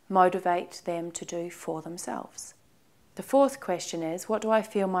motivate them to do for themselves? The fourth question is, what do I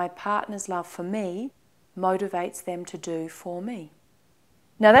feel my partner's love for me motivates them to do for me?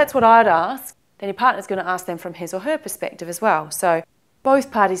 Now that's what I'd ask. Then your partner's going to ask them from his or her perspective as well. So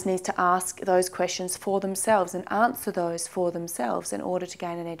both parties need to ask those questions for themselves and answer those for themselves in order to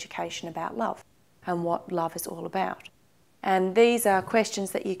gain an education about love and what love is all about. And these are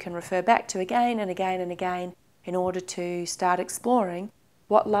questions that you can refer back to again and again and again in order to start exploring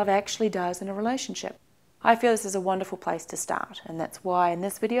what love actually does in a relationship. I feel this is a wonderful place to start, and that's why in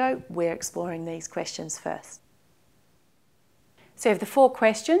this video we're exploring these questions first. So you have the 4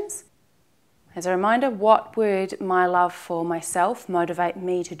 questions. As a reminder, what would my love for myself motivate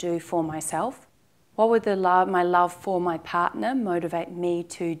me to do for myself? What would my love for my partner motivate me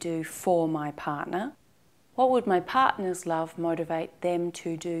to do for my partner? What would my partner's love motivate them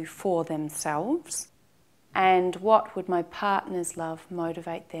to do for themselves? And what would my partner's love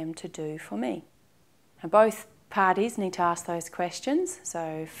motivate them to do for me? And both parties need to ask those questions. So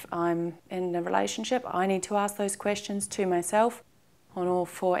if I'm in a relationship, I need to ask those questions to myself on all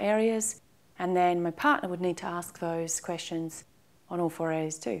 4 areas. And then my partner would need to ask those questions on all 4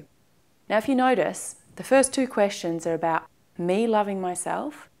 areas too. Now if you notice, the first 2 questions are about me loving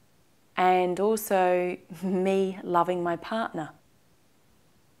myself and also me loving my partner.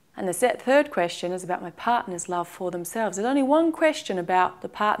 And the third question is about my partner's love for themselves. There's only 1 question about the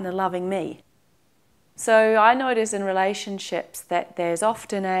partner loving me. So I notice in relationships that there's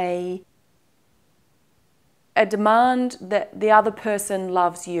often a demand that the other person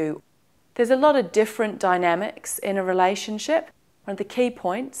loves you. There's a lot of different dynamics in a relationship. One of the key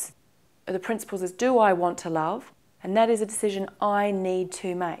points of the principles is, do I want to love? And that is a decision I need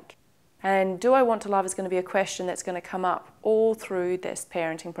to make. And do I want to love is going to be a question that's going to come up all through this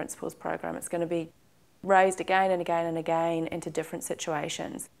Parenting Principles program. It's going to be raised again and again and again into different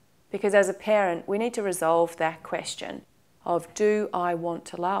situations. Because as a parent, we need to resolve that question of, do I want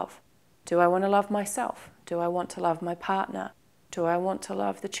to love? Do I want to love myself? Do I want to love my partner? Do I want to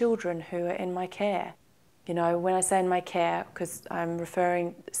love the children who are in my care? When I say in my care, because I'm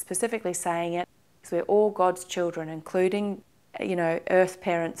specifically saying it, because we're all God's children, including, earth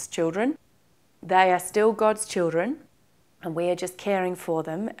parents' children. They are still God's children, and we are just caring for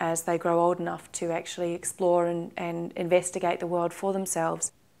them as they grow old enough to actually explore and investigate the world for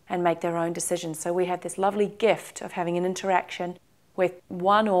themselves and make their own decisions. So we have this lovely gift of having an interaction with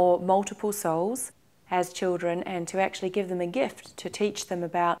one or multiple souls as children, and to actually give them a gift to teach them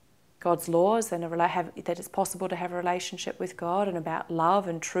about God's laws and that it's possible to have a relationship with God, and about love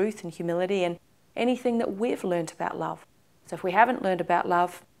and truth and humility and anything that we've learned about love. So if we haven't learned about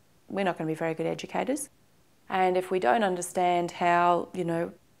love, we're not going to be very good educators. And if we don't understand how,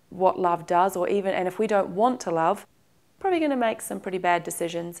 what love does, and if we don't want to love, probably going to make some pretty bad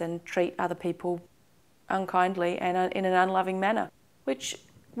decisions and treat other people unkindly and in an unloving manner, which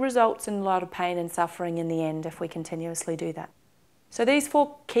results in a lot of pain and suffering in the end if we continuously do that. So these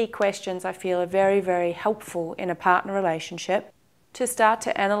 4 key questions I feel are very, very helpful in a partner relationship to start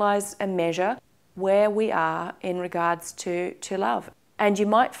to analyse and measure where we are in regards to love. And you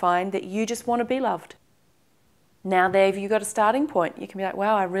might find that you just want to be loved. Now there you've got a starting point. You can be like,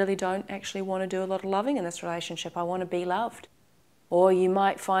 wow, I really don't actually want to do a lot of loving in this relationship. I want to be loved. Or you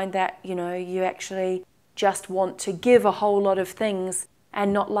might find that, you actually just want to give a whole lot of things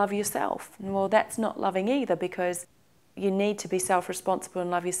and not love yourself. Well, that's not loving either, because you need to be self-responsible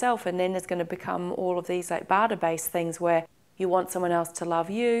and love yourself, and then there's going to become all of these like barter-based things where you want someone else to love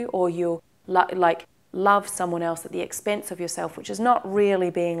you, or you love someone else at the expense of yourself, which is not really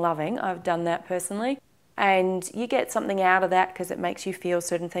being loving. I've done that personally. And you get something out of that because it makes you feel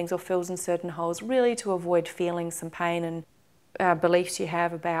certain things or fills in certain holes, really to avoid feeling some pain and beliefs you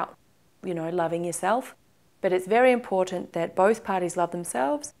have about, loving yourself. But it's very important that both parties love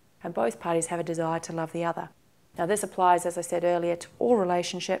themselves and both parties have a desire to love the other. Now this applies, as I said earlier, to all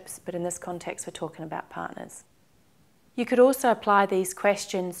relationships, but in this context we're talking about partners. You could also apply these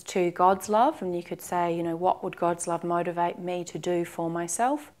questions to God's love, and you could say, what would God's love motivate me to do for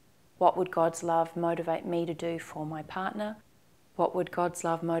myself? What would God's love motivate me to do for my partner? What would God's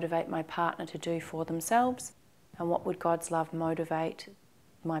love motivate my partner to do for themselves? And what would God's love motivate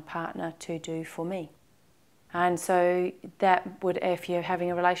my partner to do for me? And so that would, if you're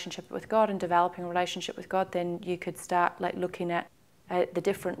having a relationship with God and developing a relationship with God, then you could start looking at the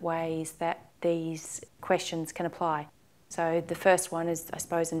different ways that these questions can apply. So the first one is, I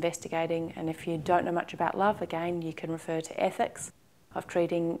suppose, investigating. And if you don't know much about love, again, you can refer to ethics of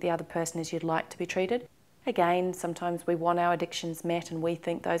treating the other person as you'd like to be treated. Again, sometimes we want our addictions met and we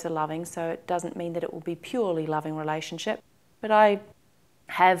think those are loving, so it doesn't mean that it will be purely loving relationship. But I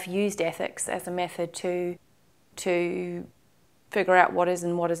have used ethics as a method to figure out what is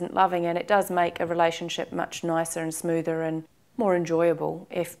and what isn't loving, and it does make a relationship much nicer and smoother and more enjoyable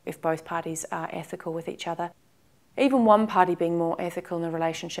if both parties are ethical with each other. Even one party being more ethical in a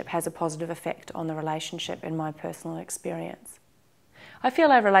relationship has a positive effect on the relationship in my personal experience. I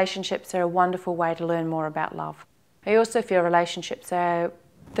feel our relationships are a wonderful way to learn more about love. I also feel relationships are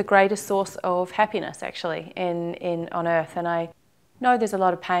the greatest source of happiness actually on earth, and I know there's a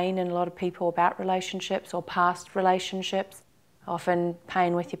lot of pain in a lot of people about relationships or past relationships, often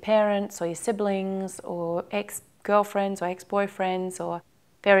pain with your parents or your siblings or ex-girlfriends or ex-boyfriends or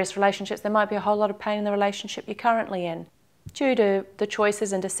various relationships. There might be a whole lot of pain in the relationship you're currently in due to the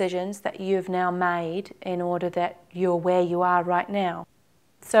choices and decisions that you've now made in order that you're where you are right now.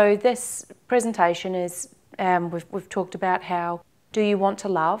 So this presentation is, we've talked about how do you want to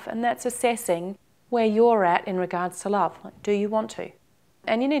love, and that's assessing where you're at in regards to love. Do you want to?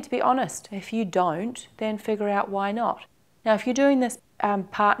 And you need to be honest. If you don't, then figure out why not. Now, if you're doing this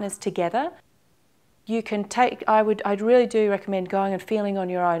partners together, you can I'd really do recommend going and feeling on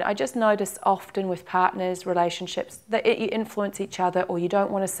your own. I just notice often with partners, relationships, that you influence each other, or you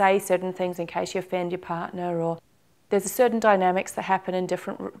don't want to say certain things in case you offend your partner, or there's certain dynamics that happen in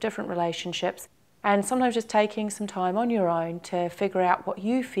different relationships. And sometimes just taking some time on your own to figure out what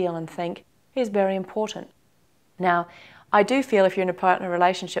you feel and think is very important. Now, I do feel if you're in a partner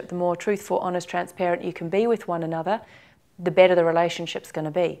relationship, the more truthful, honest, transparent you can be with one another, the better the relationship's going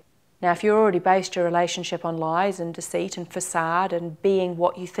to be. Now, if you're already based your relationship on lies and deceit and facade and being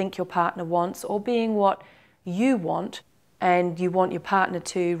what you think your partner wants or being what you want, and you want your partner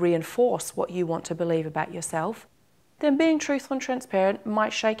to reinforce what you want to believe about yourself, then being truthful and transparent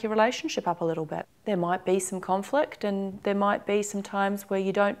might shake your relationship up a little bit. There might be some conflict, and there might be some times where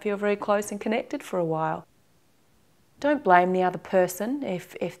you don't feel very close and connected for a while. Don't blame the other person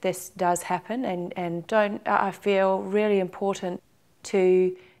if this does happen, and I feel really important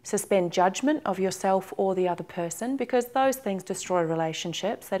to suspend judgment of yourself or the other person, because those things destroy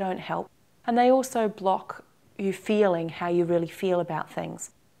relationships. They don't help, and they also block you feeling how you really feel about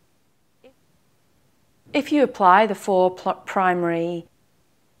things. If you apply the 4 primary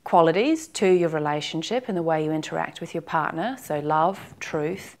qualities to your relationship and the way you interact with your partner, so love,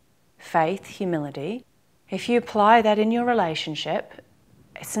 truth, faith, humility, if you apply that in your relationship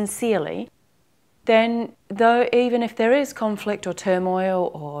sincerely, then even if there is conflict or turmoil,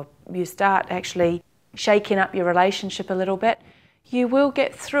 or you start actually shaking up your relationship a little bit, you will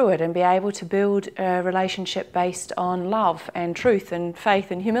get through it and be able to build a relationship based on love and truth and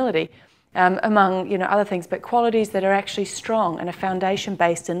faith and humility. among other things, but qualities that are actually strong and a foundation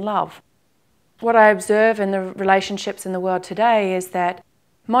based in love. What I observe in the relationships in the world today is that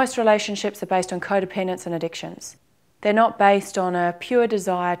most relationships are based on codependence and addictions. They're not based on a pure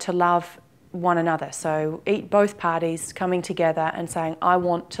desire to love one another. So both parties coming together and saying, I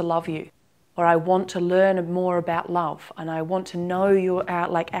want to love you, or I want to learn more about love, and I want to know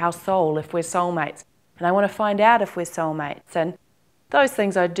our soul if we're soulmates, and I want to find out if we're soulmates. And those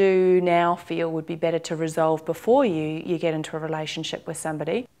things I do now feel would be better to resolve before you get into a relationship with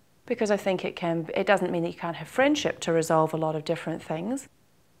somebody, because I think it doesn't mean that you can't have friendship to resolve a lot of different things.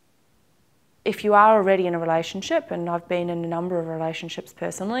 If you are already in a relationship, and I've been in a number of relationships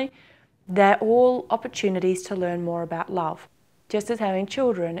personally, they're all opportunities to learn more about love. Just as having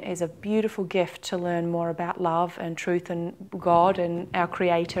children is a beautiful gift to learn more about love and truth and God and our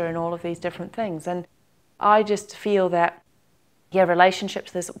Creator and all of these different things. And I just feel that,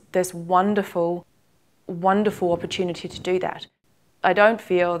 relationships, this wonderful, wonderful opportunity to do that. I don't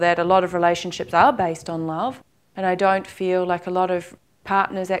feel that a lot of relationships are based on love, and I don't feel like a lot of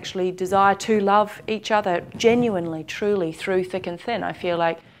partners actually desire to love each other genuinely, truly, through thick and thin. I feel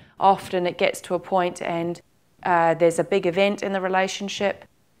like often it gets to a point and there's a big event in the relationship,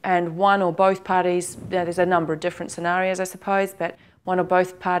 and one or both parties, there's a number of different scenarios I suppose, but one or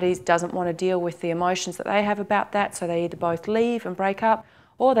both parties doesn't want to deal with the emotions that they have about that, so they either both leave and break up,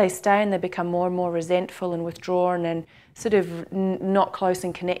 or they stay and they become more and more resentful and withdrawn and sort of not close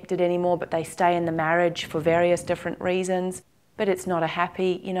and connected anymore, but they stay in the marriage for various different reasons, but it's not a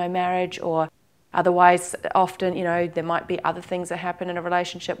happy, marriage. Or otherwise, often, there might be other things that happen in a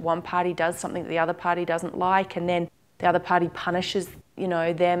relationship. One party does something that the other party doesn't like, and then the other party punishes,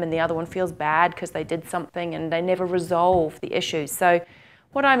 them, and the other one feels bad because they did something, and they never resolve the issues. So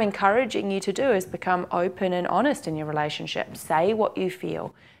what I'm encouraging you to do is become open and honest in your relationship. Say what you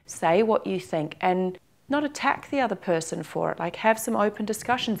feel, say what you think, and not attack the other person for it. Like, have some open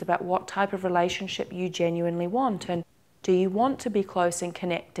discussions about what type of relationship you genuinely want, and do you want to be close and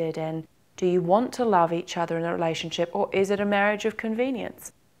connected, and do you want to love each other in a relationship, or is it a marriage of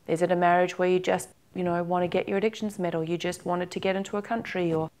convenience? Is it a marriage where you just, want to get your addictions met, or you just wanted to get into a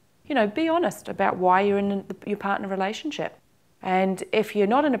country, or, be honest about why you're in your partner relationship. And if you're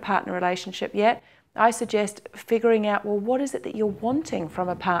not in a partner relationship yet, I suggest figuring out, well, what is it that you're wanting from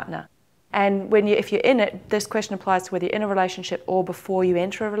a partner? And if you're in it, this question applies to whether you're in a relationship or before you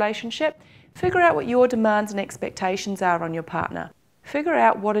enter a relationship. Figure out what your demands and expectations are on your partner. Figure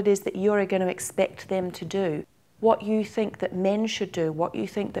out what it is that you're going to expect them to do, what you think that men should do, what you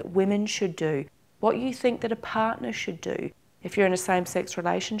think that women should do, what you think that a partner should do if you're in a same-sex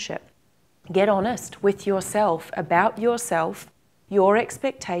relationship. Get honest with yourself about yourself, your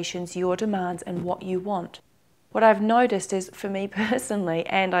expectations, your demands, and what you want. What I've noticed is, for me personally,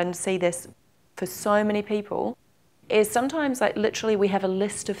 and I see this for so many people, is sometimes, like, literally we have a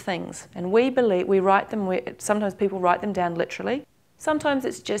list of things, and we write them, sometimes people write them down literally. Sometimes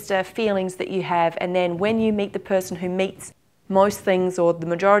it's just feelings that you have, and then when you meet the person who meets most things or the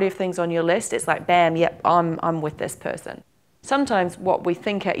majority of things on your list, it's like, bam, yep, I'm with this person. Sometimes what we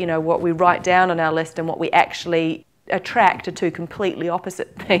think, what we write down on our list and what we actually attract are two completely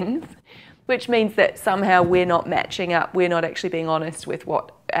opposite things, which means that somehow we're not matching up. We're not actually being honest with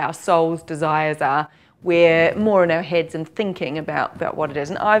what our soul's desires are. We're more in our heads and thinking about what it is.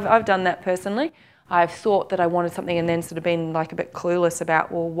 And I've done that personally. I've thought that I wanted something and then sort of been like a bit clueless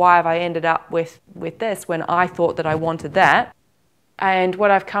about, well, why have I ended up with this when I thought that I wanted that? And what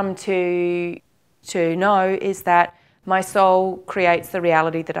I've come to know is that my soul creates the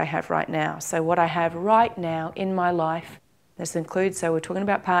reality that I have right now. So what I have right now in my life, this includes, so we're talking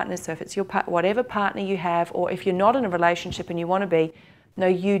about partners, so if it's whatever partner you have, or if you're not in a relationship and you want to be, no,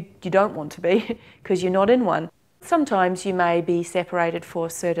 you don't want to be because you're not in one. Sometimes you may be separated for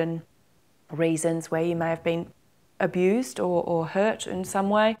certain reasons where you may have been abused or hurt in some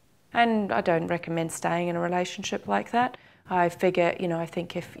way, and I don't recommend staying in a relationship like that. I figure, I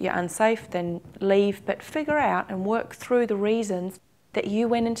think if you're unsafe, then leave, but figure out and work through the reasons that you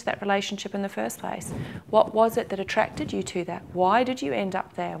went into that relationship in the first place. What was it that attracted you to that? Why did you end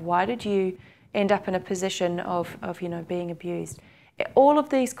up there? Why did you end up in a position of being abused? All of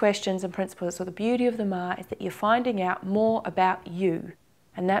these questions and principles, so the beauty of them is that you're finding out more about you.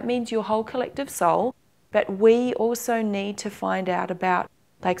 And that means your whole collective soul, but we also need to find out about,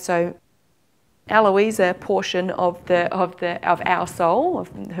 Eloisa portion of our soul, of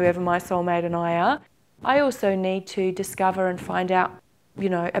whoever my soulmate and I are. I also need to discover and find out,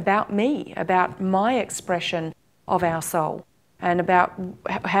 about me, about my expression of our soul, and about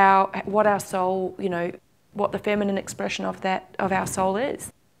what our soul, what the feminine expression of our soul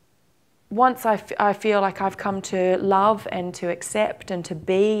is. once I feel like I've come to love and to accept and to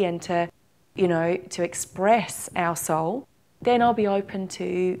be and to, to express our soul, then I'll be open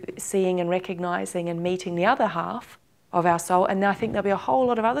to seeing and recognizing and meeting the other half of our soul. And I think there'll be a whole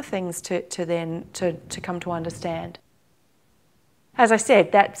lot of other things to come to understand. As I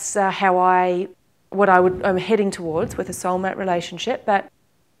said, that's I'm heading towards with a soulmate relationship, but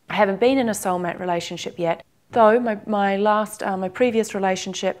I haven't been in a soulmate relationship yet. Though my previous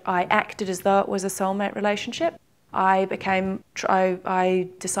relationship, I acted as though it was a soulmate relationship. I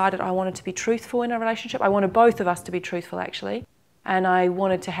decided I wanted to be truthful in a relationship. I wanted both of us to be truthful, actually, and I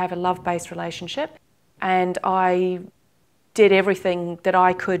wanted to have a love-based relationship. And I did everything that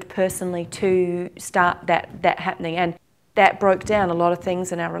I could personally to start that happening, and that broke down a lot of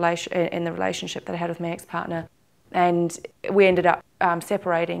things in the relationship that I had with my ex-partner. And we ended up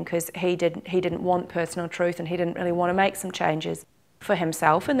separating because he didn't want personal truth, and he didn't really want to make some changes for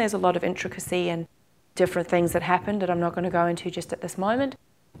himself. And there's a lot of intricacy and different things that happened that I'm not going to go into just at this moment.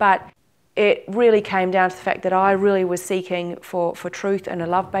 But it really came down to the fact that I really was seeking for truth in a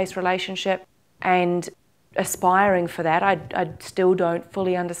love-based relationship and aspiring for that. I still don't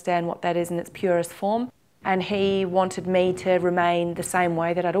fully understand what that is in its purest form. And he wanted me to remain the same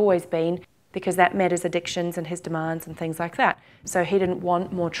way that I'd always been, because that met his addictions and his demands and things like that. So he didn't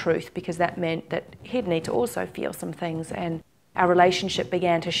want more truth, because that meant that he'd need to also feel some things, and our relationship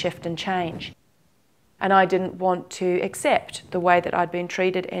began to shift and change. And I didn't want to accept the way that I'd been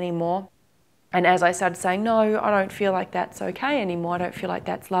treated anymore. And as I started saying, no, I don't feel like that's okay anymore, I don't feel like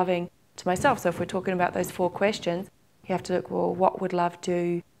that's loving to myself. So if we're talking about those 4 questions, you have to look, well, what would love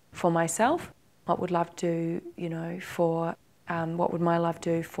do for myself? What would love do, what would my love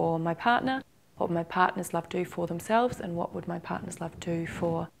do for my partner? What would my partner's love do for themselves? And what would my partner's love do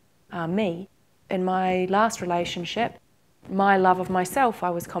for me? In my last relationship, my love of myself,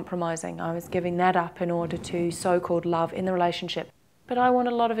 I was compromising. I was giving that up in order to so-called love in the relationship. But I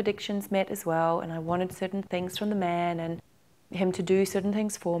wanted a lot of addictions met as well, and I wanted certain things from the man and him to do certain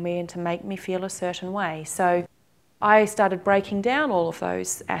things for me and to make me feel a certain way. So I started breaking down all of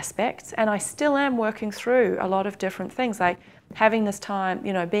those aspects, and I still am working through a lot of different things, like having this time,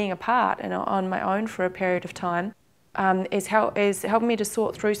 being apart and on my own for a period of time is helping me to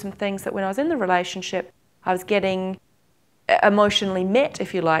sort through some things that when I was in the relationship, I was getting emotionally met,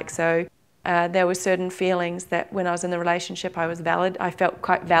 if you like. So there were certain feelings that when I was in the relationship, I felt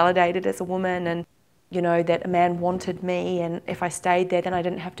quite validated as a woman, and that a man wanted me, and if I stayed there, then I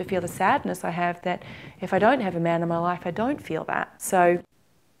didn't have to feel the sadness I have that if I don't have a man in my life, I don't feel that. So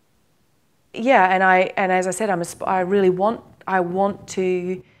yeah, and as I said, I want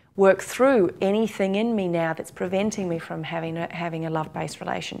to work through anything in me now that's preventing me from having a love-based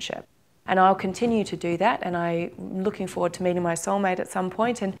relationship. And I'll continue to do that, and I'm looking forward to meeting my soulmate at some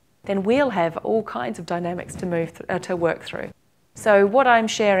point, and then we'll have all kinds of dynamics to work through. So what I'm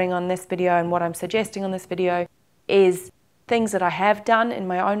sharing on this video and what I'm suggesting on this video is things that I have done in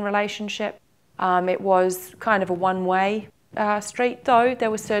my own relationship. It was kind of a one-way street, though.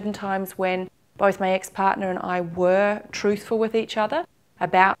 There were certain times when both my ex-partner and I were truthful with each other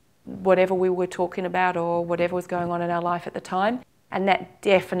about whatever we were talking about or whatever was going on in our life at the time. And that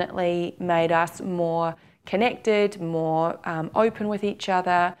definitely made us more connected, more open with each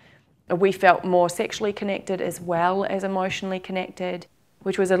other. We felt more sexually connected as well as emotionally connected,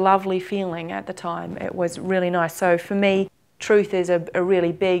 which was a lovely feeling at the time. It was really nice. So for me, truth is a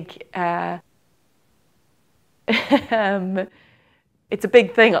really big, it's a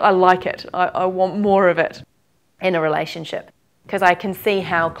big thing. I like it. I want more of it in a relationship, because I can see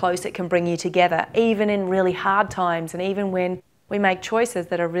how close it can bring you together, even in really hard times, and even when we make choices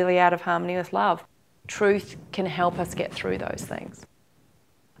that are really out of harmony with love. Truth can help us get through those things.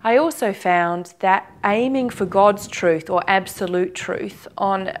 I also found that aiming for God's truth or absolute truth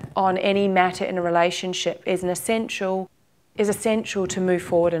on any matter in a relationship is essential to move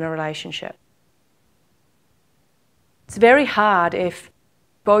forward in a relationship. It's very hard if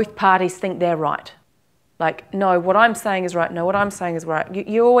both parties think they're right. Like, no, what I'm saying is right, no, what I'm saying is right.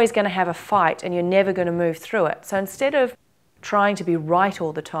 You're always going to have a fight, and you're never going to move through it. So instead of trying to be right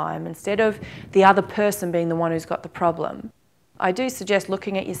all the time, instead of the other person being the one who's got the problem, I do suggest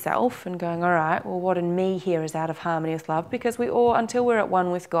looking at yourself and going, all right, well, what in me here is out of harmony with love? Because we all, until we're at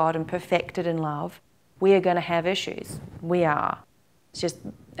one with God and perfected in love, we are going to have issues. We are. It's just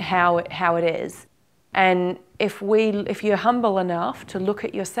how it is. And if you're humble enough to look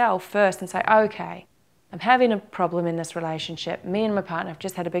at yourself first and say, okay, I'm having a problem in this relationship. Me and my partner have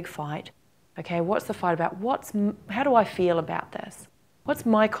just had a big fight. Okay, what's the fight about? How do I feel about this? What's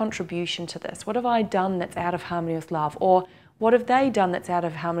my contribution to this? What have I done that's out of harmony with love? Or What have they done that's out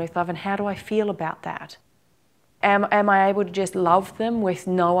of harmony with love, and how do I feel about that? Am I able to just love them with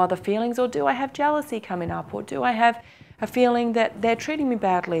no other feelings, or do I have jealousy coming up, or do I have a feeling that they're treating me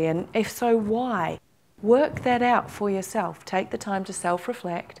badly, and if so, why? Work that out for yourself. Take the time to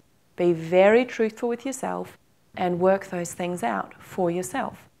self-reflect, be very truthful with yourself, and work those things out for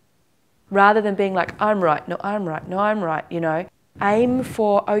yourself. Rather than being like, I'm right, no, I'm right, no, I'm right, you know. Aim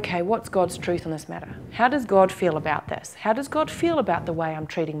for, okay, what's God's truth on this matter? How does God feel about this? How does God feel about the way I'm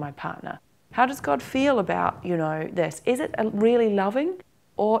treating my partner? How does God feel about, you know, this? Is it really loving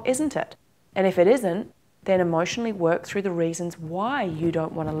or isn't it? And if it isn't, then emotionally work through the reasons why you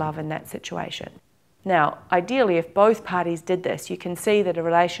don't want to love in that situation. Now, ideally, if both parties did this, you can see that a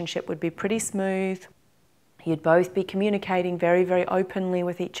relationship would be pretty smooth. You'd both be communicating very, very openly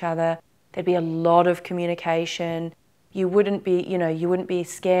with each other. There'd be a lot of communication. You wouldn't be, you know, you wouldn't be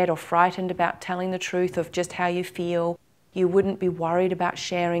scared or frightened about telling the truth of just how you feel. You wouldn't be worried about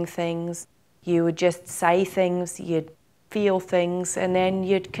sharing things. You would just say things, you'd feel things, and then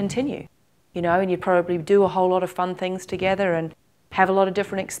you'd continue, you know, and you'd probably do a whole lot of fun things together and have a lot of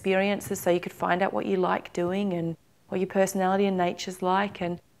different experiences so you could find out what you like doing and what your personality and nature's like,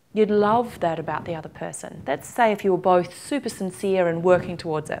 and you'd love that about the other person. Let's say if you were both super sincere and working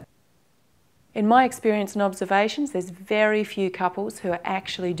towards it. In my experience and observations, there's very few couples who are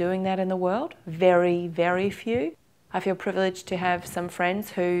actually doing that in the world. Very, very few. I feel privileged to have some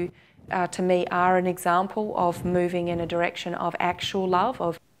friends who, to me, are an example of moving in a direction of actual love,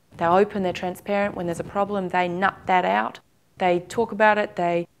 of they're open, they're transparent. When there's a problem, they nut that out. They talk about it.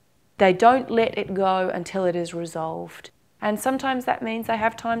 They don't let it go until it is resolved. And sometimes that means they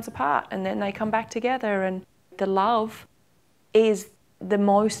have times apart and then they come back together, and the love is the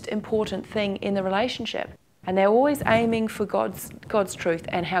most important thing in the relationship. And they're always aiming for God's truth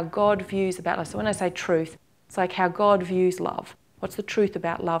and how God views about love. So when I say truth, it's like how God views love. What's the truth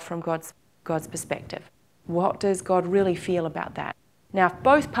about love from God's perspective? What does God really feel about that? Now, if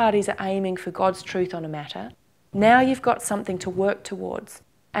both parties are aiming for God's truth on a matter, now you've got something to work towards.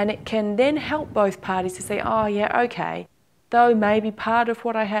 And it can then help both parties to say, oh yeah, okay, though maybe part of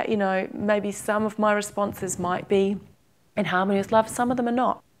what I have, you know, maybe some of my responses might be in harmony with love, some of them are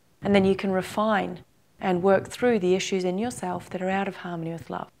not. And then you can refine and work through the issues in yourself that are out of harmony with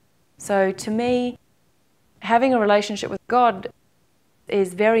love. So to me, having a relationship with God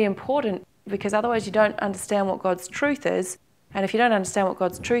is very important, because otherwise you don't understand what God's truth is. And if you don't understand what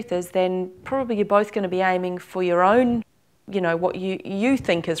God's truth is, then probably you're both going to be aiming for your own, you know, what you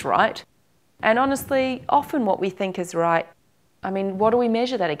think is right. And honestly, often what we think is right, I mean, what do we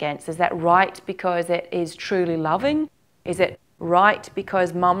measure that against? Is that right because it is truly loving? Is it right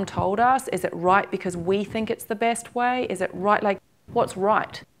because mum told us? Is it right because we think it's the best way? Is it right? Like, what's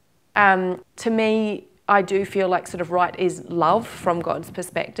right? To me, I do feel like sort of right is love from God's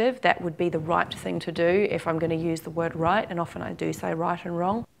perspective. That would be the right thing to do if I'm going to use the word right. And often I do say right and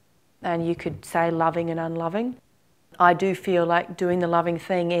wrong. And you could say loving and unloving. I do feel like doing the loving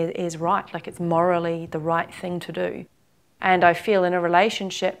thing is right. Like, it's morally the right thing to do. And I feel in a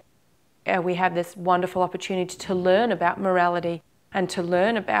relationship, we have this wonderful opportunity to learn about morality and to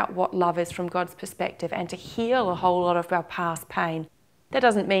learn about what love is from God's perspective, and to heal a whole lot of our past pain. That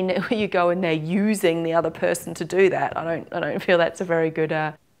doesn't mean that you go in there using the other person to do that. I don't feel that's a very good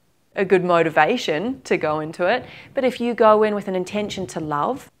a good motivation to go into it. But if you go in with an intention to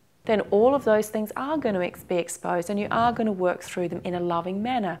love, then all of those things are going to be exposed, and you are going to work through them in a loving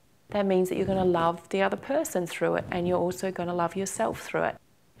manner. That means that you're going to love the other person through it, and you're also going to love yourself through it.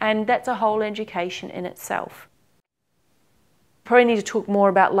 And that's a whole education in itself. Probably need to talk more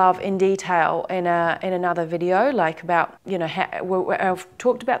about love in detail in another video, like about, you know, I've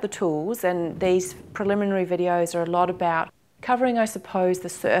talked about the tools, and these preliminary videos are a lot about covering, I suppose, the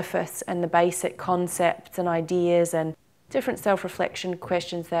surface and the basic concepts and ideas and different self-reflection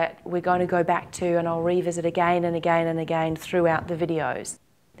questions that we're going to go back to, and I'll revisit again and again and again throughout the videos.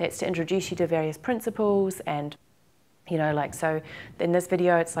 That's to introduce you to various principles, and, you know, like, so in this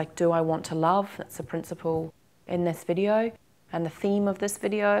video it's like, do I want to love? That's the principle in this video. And the theme of this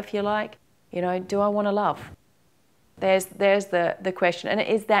video, if you like, you know, do I want to love? There's the question, and it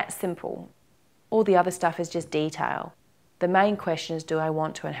is that simple. All the other stuff is just detail. The main question is, do I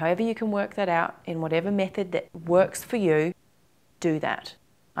want to? And however you can work that out in whatever method that works for you, do that.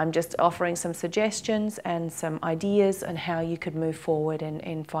 I'm just offering some suggestions and some ideas on how you could move forward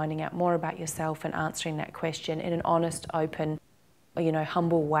in finding out more about yourself and answering that question in an honest, open, you know,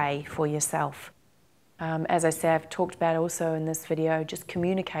 humble way for yourself. As I say, I've talked about also in this video, just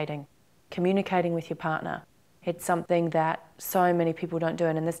communicating with your partner. It's something that so many people don't do,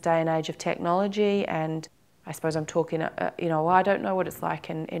 and in this day and age of technology and I suppose I'm talking, I don't know what it's like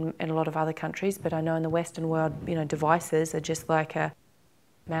in a lot of other countries, but I know in the Western world, devices are just like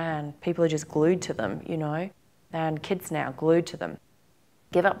people are just glued to them, and kids now glued to them.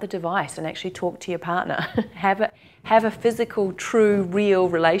 Give up the device and actually talk to your partner. Have a physical, true, real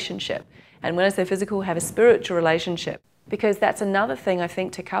relationship. And when I say physical, have a spiritual relationship. Because that's another thing I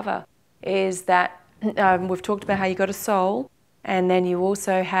think to cover, is that we've talked about how you got a soul, and then you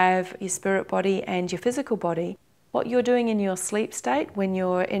also have your spirit body and your physical body. What you're doing in your sleep state, when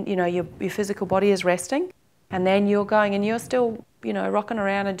you're in, your physical body is resting, and then you're going and you're still, rocking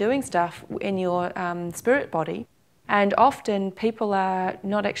around and doing stuff in your spirit body. And often people are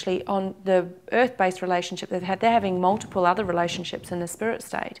not actually on the earth-based relationship they've had, they're having multiple other relationships in the spirit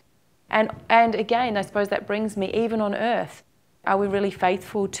state. And again, I suppose that brings me, even on earth, are we really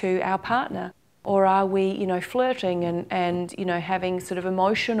faithful to our partner? Or are we, flirting and having sort of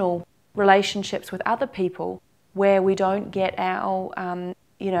emotional relationships with other people where we don't get our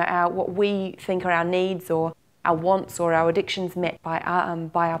what we think are our needs or our wants or our addictions met by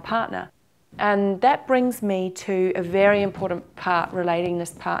our partner? And that brings me to a very important part relating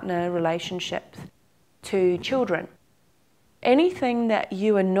this partner relationships to children. Anything that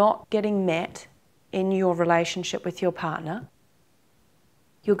you are not getting met in your relationship with your partner,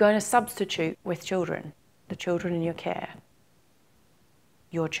 you're going to substitute with children, the children in your care.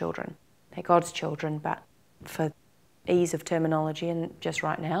 Your children. They're God's children, but for ease of terminology and just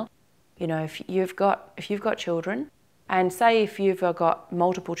right now, if you've got children, and say if you've got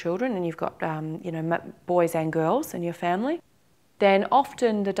multiple children and you've got boys and girls in your family, then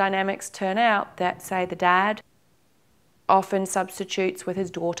often the dynamics turn out that, say, the dad often substitutes with his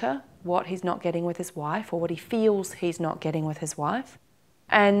daughter what he's not getting with his wife, or what he feels he's not getting with his wife.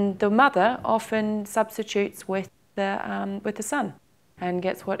 And the mother often substitutes with the son and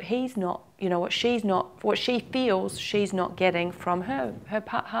gets what he's not, what she feels she's not getting from her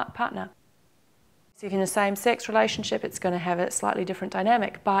partner. So if you're in a same-sex relationship, it's going to have a slightly different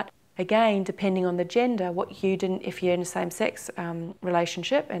dynamic. But again, depending on the gender, if you're in a same-sex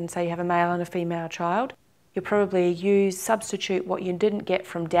relationship, and say you have a male and a female child, you'll probably substitute what you didn't get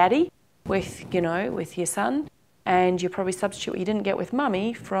from daddy with your son, and you probably substitute what you didn't get with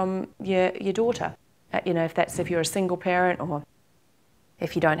mummy from your daughter. If you're a single parent, or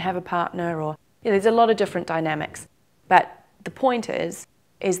if you don't have a partner, or there's a lot of different dynamics. But the point is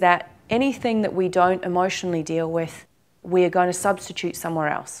that anything that we don't emotionally deal with, we're going to substitute somewhere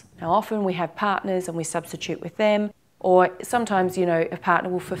else. Now, often we have partners and we substitute with them, or sometimes, a partner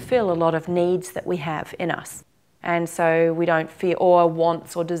will fulfill a lot of needs that we have in us. And so we don't feel, or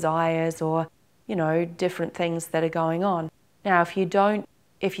wants or desires, or, different things that are going on. Now, if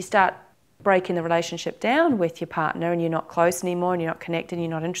you start breaking the relationship down with your partner and you're not close anymore and you're not connected, and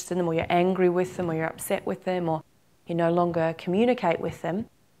you're not interested in them, or you're angry with them, or you're upset with them, or you no longer communicate with them,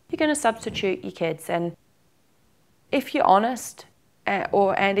 you're going to substitute your kids. And if you're honest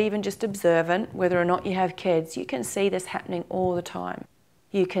and even just observant, whether or not you have kids, you can see this happening all the time.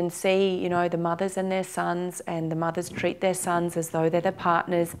 You can see, the mothers and their sons, and the mothers treat their sons as though they're their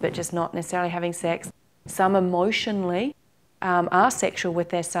partners, but just not necessarily having sex. Some emotionally are sexual with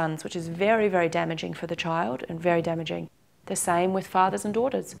their sons, which is very, very damaging for the child and very damaging. The same with fathers and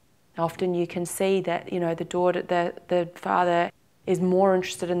daughters. Often you can see that, the father is more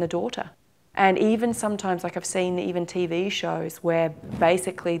interested in the daughter. And even sometimes, like I've seen even TV shows where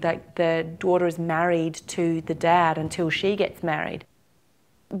basically the daughter is married to the dad until she gets married.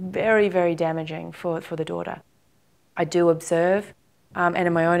 Very, very damaging for the daughter. I do observe, and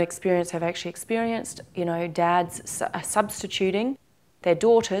in my own experience have actually experienced, dads substituting their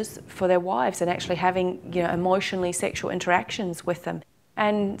daughters for their wives and actually having, emotionally sexual interactions with them.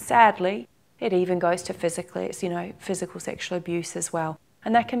 And sadly, it even goes to physical sexual abuse as well.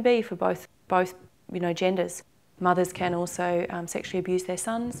 And that can be for both genders. Mothers can also sexually abuse their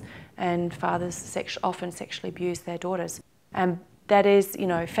sons, and fathers often sexually abuse their daughters. And that is,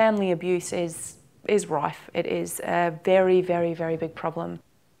 family abuse is rife. It is a very, very, very big problem.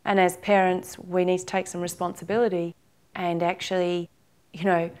 And as parents, we need to take some responsibility and actually,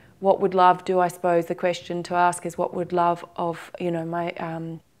 what would love do? I suppose the question to ask is, what would love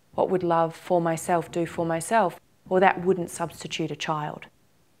what would love for myself do for myself? Well, that wouldn't substitute a child.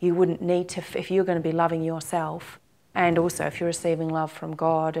 You wouldn't need to, if you're going to be loving yourself, and also if you're receiving love from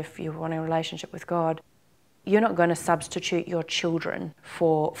God, if you want a relationship with God, you're not going to substitute your children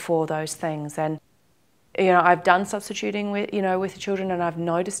for those things. And I've done substituting with children, and I've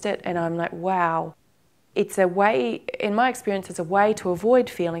noticed it, and I'm like, wow, it's a way, in my experience, it's a way to avoid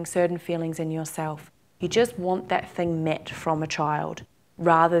feeling certain feelings in yourself. You just want that thing met from a child,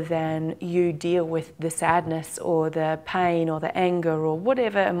 rather than you deal with the sadness or the pain or the anger or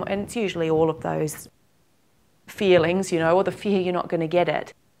whatever, and it's usually all of those feelings, or the fear you're not going to get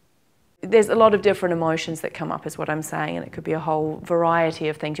it. There's a lot of different emotions that come up is what I'm saying, and it could be a whole variety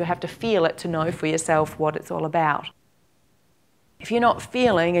of things. You have to feel it to know for yourself what it's all about. If you're not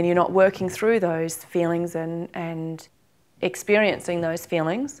feeling and you're not working through those feelings and experiencing those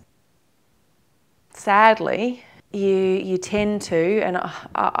feelings, sadly, you tend to, and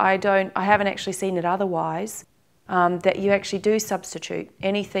I haven't actually seen it otherwise, that you actually do substitute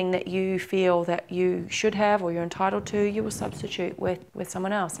anything that you feel that you should have or you're entitled to, you will substitute with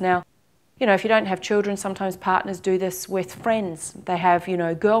someone else. Now, if you don't have children, sometimes partners do this with friends. They have,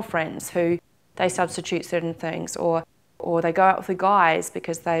 girlfriends who they substitute certain things, or they go out with the guys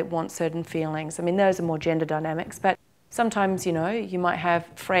because they want certain feelings. I mean, those are more gender dynamics, but sometimes, you might have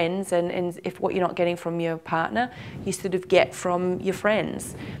friends, and if what you're not getting from your partner, you sort of get from your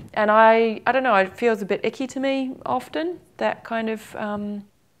friends. And I don't know, it feels a bit icky to me often, that kind of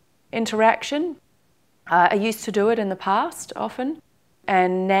interaction. I used to do it in the past often,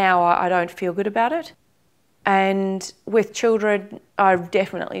 and now I don't feel good about it. And with children, I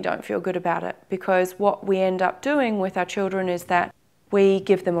definitely don't feel good about it, because what we end up doing with our children is that we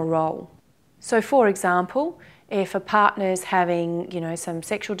give them a role. So for example, if a partner's having, some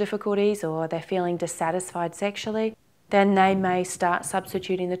sexual difficulties or they're feeling dissatisfied sexually, then they may start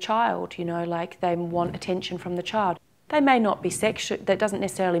substituting the child, like they want attention from the child. They may not be sexual, that doesn't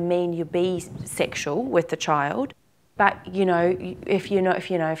necessarily mean you be sexual with the child, but, if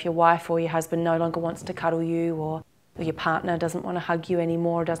your wife or your husband no longer wants to cuddle you, or your partner doesn't want to hug you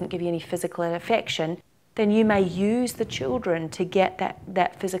anymore, or doesn't give you any physical affection, then you may use the children to get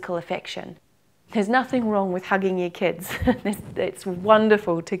that physical affection. There's nothing wrong with hugging your kids. It's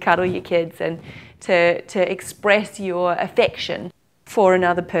wonderful to cuddle your kids and to express your affection for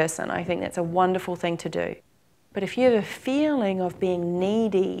another person. I think that's a wonderful thing to do. But if you have a feeling of being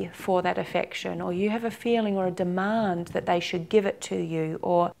needy for that affection, or you have a feeling or a demand that they should give it to you,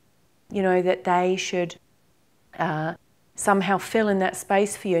 or that they should somehow fill in that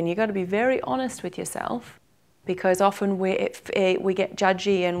space for you, and you've got to be very honest with yourself, because often we get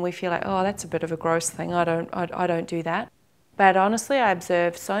judgy and we feel like, oh, that's a bit of a gross thing, I don't do that. But honestly, I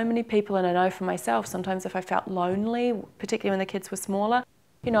observe so many people, and I know for myself, sometimes if I felt lonely, particularly when the kids were smaller,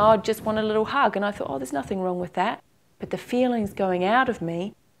 I'd just want a little hug, and I thought, oh, there's nothing wrong with that. But the feelings going out of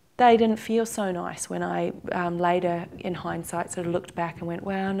me, they didn't feel so nice when I later, in hindsight, sort of looked back and went,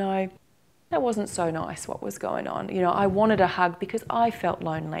 wow, no, that wasn't so nice what was going on. I wanted a hug because I felt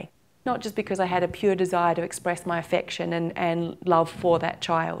lonely, not just because I had a pure desire to express my affection and love for that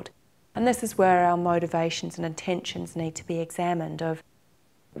child. And this is where our motivations and intentions need to be examined, of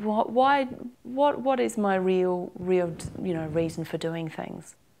what is my real reason for doing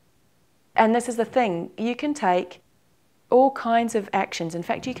things. And this is the thing, you can take all kinds of actions. In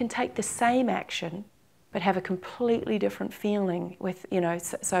fact, you can take the same action but have a completely different feeling with,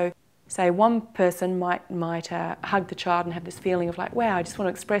 so say one person might hug the child and have this feeling of like, wow, I just want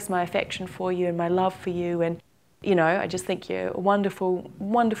to express my affection for you and my love for you, and I just think you're a wonderful,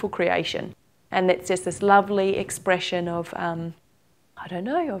 wonderful creation. And it's just this lovely expression of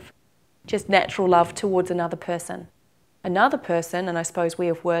of just natural love towards another person. Another person, and I suppose we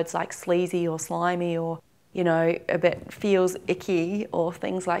have words like sleazy or slimy or, a bit feels icky or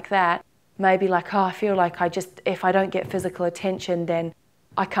things like that, maybe like, oh, I feel like if I don't get physical attention, then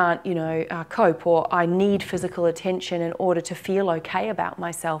I can't, cope, or I need physical attention in order to feel okay about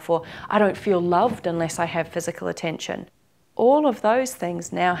myself, or I don't feel loved unless I have physical attention. All of those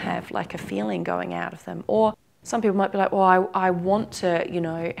things now have like a feeling going out of them. Or some people might be like, well, I want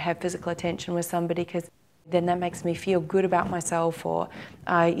to, have physical attention with somebody because then that makes me feel good about myself, or,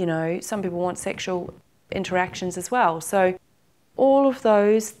 some people want sexual interactions as well. So all of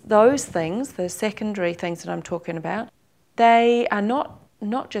those things, the secondary things that I'm talking about, they are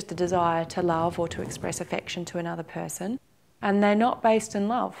not just a desire to love or to express affection to another person, and they're not based in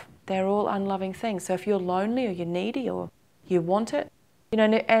love. They're all unloving things. So if you're lonely or you're needy or you want it,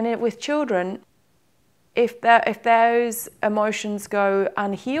 with children, if those emotions go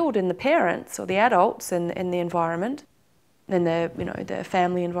unhealed in the parents or the adults in the environment, in the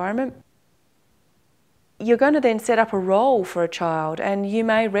family environment, you're going to then set up a role for a child, and you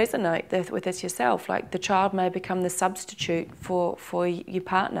may resonate with this yourself. Like the child may become the substitute for your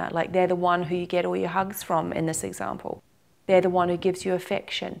partner. Like they're the one who you get all your hugs from in this example. They're the one who gives you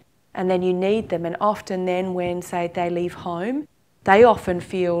affection, and then you need them. And often then when, say, they leave home, they often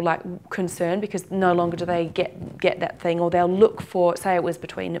feel like concerned because no longer do they get that thing, or they'll look for, say it was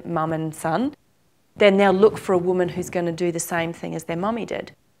between mum and son, then they'll look for a woman who's going to do the same thing as their mummy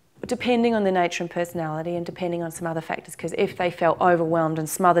did, depending on their nature and personality and depending on some other factors, because if they felt overwhelmed and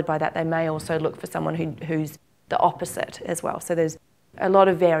smothered by that, they may also look for someone who's the opposite as well. So there's a lot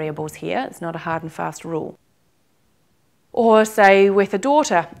of variables here. It's not a hard and fast rule. Or say with a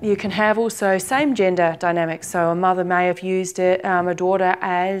daughter, you can have also same gender dynamics. So a mother may have used a daughter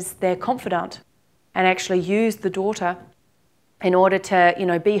as their confidant and actually used the daughter in order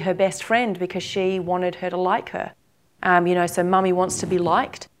to, be her best friend because she wanted her to like her. So mummy wants to be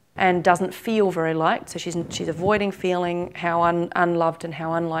liked and doesn't feel very liked, so she's avoiding feeling how unloved and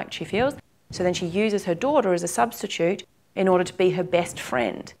how unliked she feels. So then she uses her daughter as a substitute in order to be her best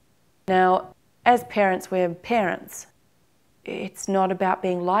friend. Now, as parents, we're parents. It's not about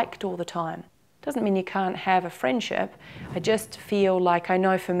being liked all the time. Doesn't mean you can't have a friendship. I just feel like, I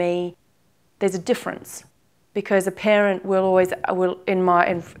know for me, there's a difference. Because a parent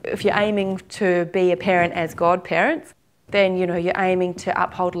if you're aiming to be a parent as godparents, then you're aiming to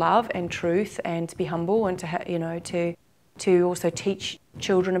uphold love and truth and to be humble and to also teach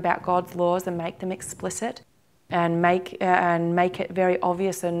children about God's laws and make them explicit and make it very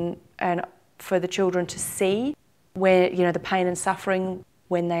obvious and for the children to see where the pain and suffering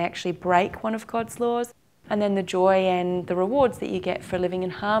when they actually break one of God's laws, and then the joy and the rewards that you get for living in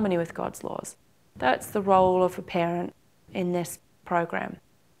harmony with God's laws. That's the role of a parent in this program.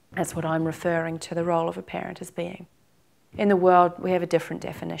 That's what I'm referring to the role of a parent as being. In the world, we have a different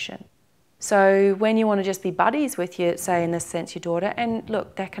definition. So when you want to just be buddies with your, say in this sense, your daughter, and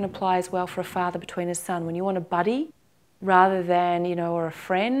look, that can apply as well for a father between his son. When you want a buddy rather than, or a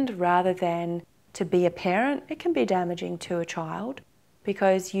friend rather than to be a parent, it can be damaging to a child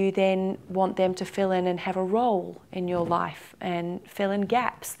because you then want them to fill in and have a role in your life and fill in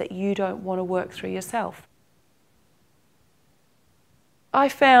gaps that you don't want to work through yourself. I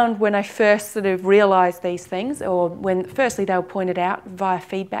found when I first sort of realised these things, or when firstly they were pointed out via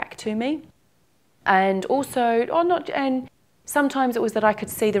feedback to me, and also, and sometimes it was that I could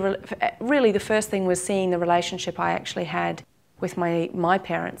see really the first thing was seeing the relationship I actually had with my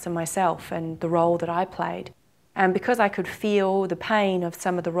parents and myself and the role that I played. And because I could feel the pain of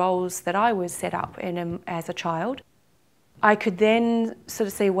some of the roles that I was set up in as a child, I could then sort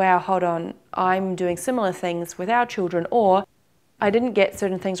of see, wow, hold on, I'm doing similar things with our children, or I didn't get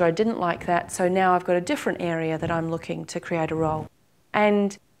certain things or I didn't like that, so now I've got a different area that I'm looking to create a role.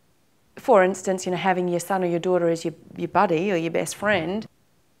 And for instance, having your son or your daughter as your buddy or your best friend,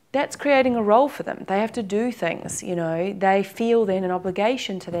 that's creating a role for them. They have to do things, they feel then an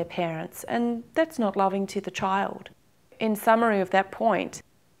obligation to their parents, and that's not loving to the child. In summary of that point,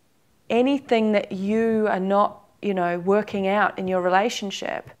 anything that you are not, working out in your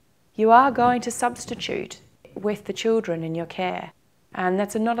relationship, you are going to substitute with the children in your care. And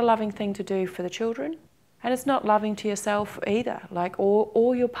that's not a loving thing to do for the children, and it's not loving to yourself either,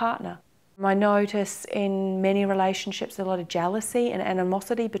 or your partner. I notice in many relationships a lot of jealousy and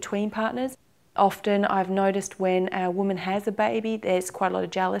animosity between partners. Often I've noticed when a woman has a baby, there's quite a lot of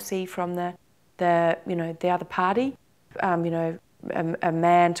jealousy from the other party, a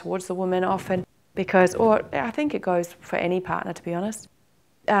man towards the woman often, or I think it goes for any partner, to be honest.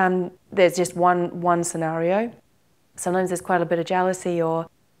 There's just one scenario. Sometimes there's quite a bit of jealousy, or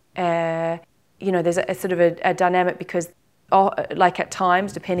there's a sort of a dynamic because, like at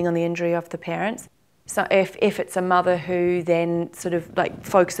times, depending on the injury of the parents. So if it's a mother who then sort of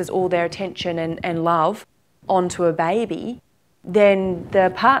focuses all their attention and love onto a baby, then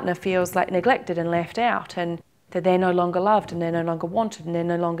the partner feels neglected and left out, and that they're no longer loved and they're no longer wanted and they're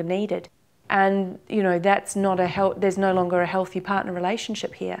no longer needed. And that's not there's no longer a healthy partner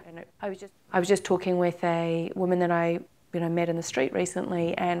relationship here. I was just talking with a woman that I met in the street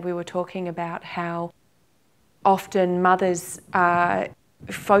recently, and we were talking about how often mothers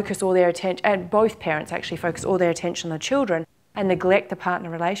focus all their attention, and both parents actually focus all their attention on the children and neglect the partner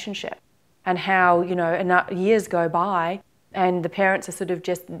relationship. And how, years go by and the parents are sort of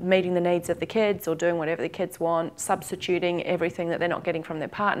just meeting the needs of the kids or doing whatever the kids want, substituting everything that they're not getting from their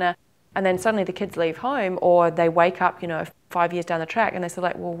partner. And then suddenly the kids leave home, or they wake up, 5 years down the track, and they're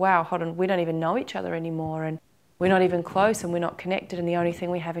sort of well, wow, hold on, we don't even know each other anymore, and we're not even close, and we're not connected, and the only thing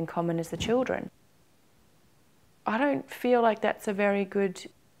we have in common is the children. I don't feel like that's a very good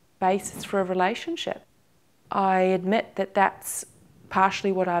basis for a relationship. I admit that that's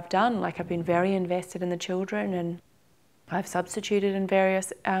partially what I've done. I've been very invested in the children, and I've substituted in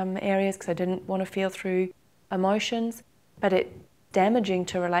various areas because I didn't want to feel through emotions, but it's damaging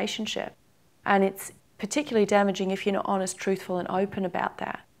to relationship. And it's particularly damaging if you're not honest, truthful, and open about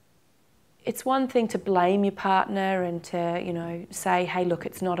that. It's one thing to blame your partner and to, say, hey, look,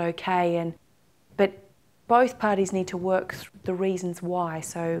 it's not okay, but both parties need to work through the reasons why.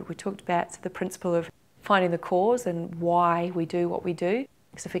 So we talked about the principle of finding the cause and why we do what we do.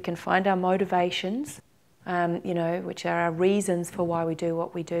 Because if we can find our motivations, which are our reasons for why we do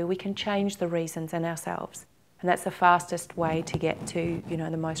what we do, we can change the reasons in ourselves. And that's the fastest way to get to,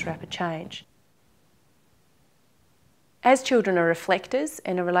 the most rapid change. As children are reflectors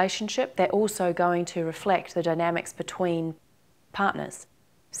in a relationship, they're also going to reflect the dynamics between partners.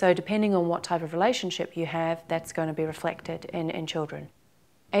 So depending on what type of relationship you have, that's going to be reflected in children.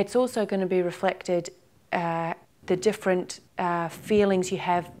 It's also going to be reflected the different feelings you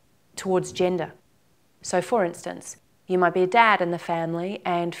have towards gender. So for instance, you might be a dad in the family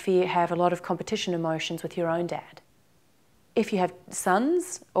and have a lot of competition emotions with your own dad. If you have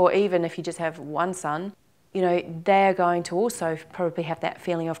sons, or even if you just have one son, they're going to also probably have that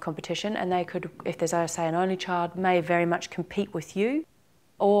feeling of competition, and they could, if there's, say, an only child, may very much compete with you.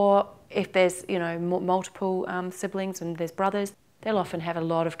 Or if there's, multiple siblings and there's brothers, they'll often have a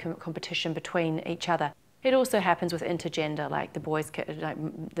lot of competition between each other. It also happens with intergender, like the boys,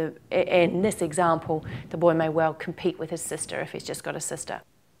 in this example, the boy may well compete with his sister if he's just got a sister.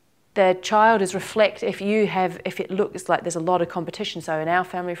 The child is if it looks like there's a lot of competition. So in our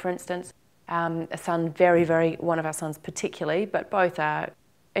family, for instance, a son, one of our sons particularly, but both are,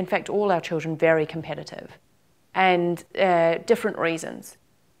 in fact, all our children very competitive, and different reasons.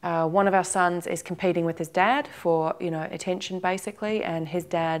 One of our sons is competing with his dad for, attention basically, and his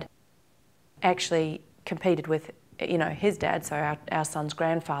dad actually competed with, his dad, so our son's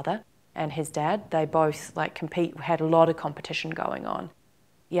grandfather and his dad. They both had a lot of competition going on.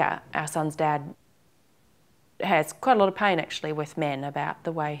 Yeah, our son's dad has quite a lot of pain actually with men about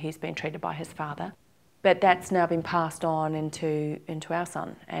the way he's been treated by his father. But that's now been passed on into our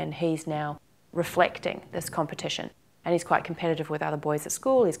son, and he's now reflecting this competition. And he's quite competitive with other boys at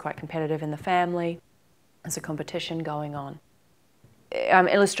school, he's quite competitive in the family. There's a competition going on. I'm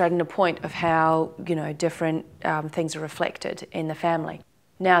illustrating the point of how, different things are reflected in the family.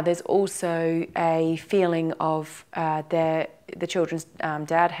 Now, there's also a feeling of the children's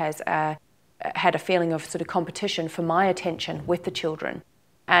dad has had a feeling of sort of competition for my attention with the children.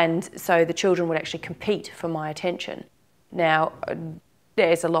 And so the children would actually compete for my attention. Now,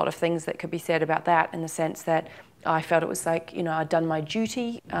 there's a lot of things that could be said about that, in the sense that I felt it was like, I'd done my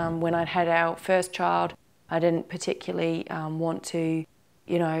duty when I'd had our first child. I didn't particularly want to,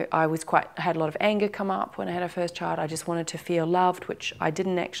 I had a lot of anger come up when I had our first child. I just wanted to feel loved, which I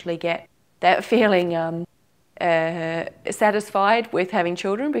didn't actually get that feeling satisfied with having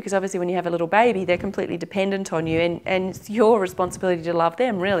children, because obviously when you have a little baby, they're completely dependent on you, and it's your responsibility to love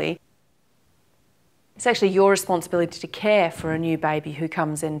them, really. It's actually your responsibility to care for a new baby who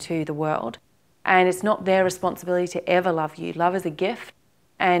comes into the world, and it's not their responsibility to ever love you. Love is a gift,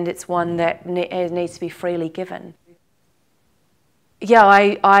 and it's one that needs to be freely given. Yeah,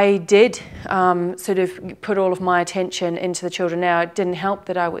 I did sort of put all of my attention into the children. Now, it didn't help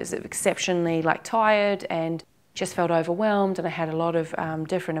that I was exceptionally tired and just felt overwhelmed, and I had a lot of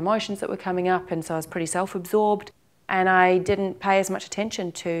different emotions that were coming up, and so I was pretty self-absorbed, and I didn't pay as much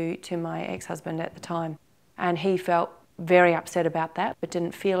attention to my ex-husband at the time, and he felt very upset about that, but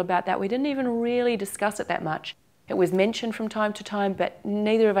didn't feel about that. We didn't even really discuss it that much. It was mentioned from time to time, but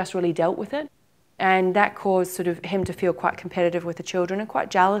neither of us really dealt with it. And that caused sort of him to feel quite competitive with the children and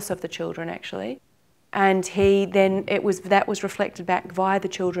quite jealous of the children, actually. And that was reflected back via the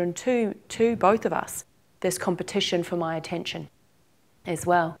children to both of us, this competition for my attention as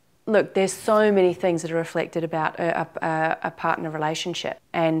well. Look, there's so many things that are reflected about a partner relationship.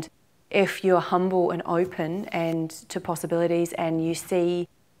 And if you're humble and open to possibilities, and you see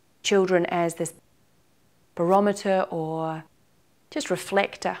children as this barometer or just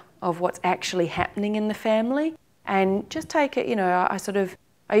reflector of what's actually happening in the family, and just take it,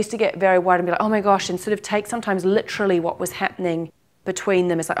 I used to get very worried and be like, oh my gosh, and sort of take sometimes literally what was happening between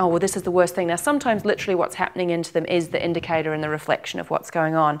them. It's like, oh, well, this is the worst thing. Now, sometimes literally what's happening into them is the indicator and the reflection of what's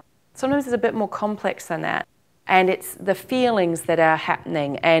going on. Sometimes it's a bit more complex than that. And it's the feelings that are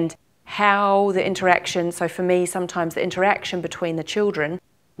happening and how the interaction, so for me, sometimes the interaction between the children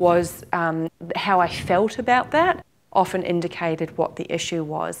was how I felt about that, often indicated what the issue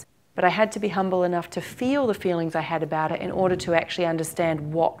was. But I had to be humble enough to feel the feelings I had about it in order to actually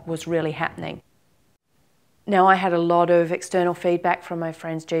understand what was really happening. Now, I had a lot of external feedback from my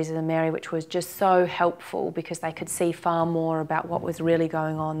friends Jesus and Mary, which was just so helpful, because they could see far more about what was really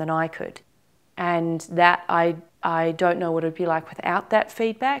going on than I could. And that I don't know what it would be like without that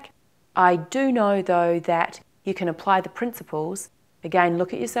feedback. I do know, though, that you can apply the principles. Again,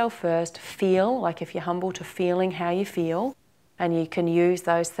 look at yourself first, feel, like if you're humble to feeling how you feel, and you can use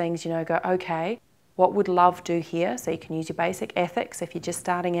those things, go, okay, what would love do here? So you can use your basic ethics if you're just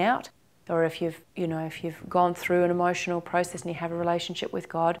starting out, or if you've gone through an emotional process and you have a relationship with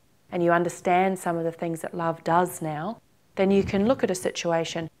God and you understand some of the things that love does now, then you can look at a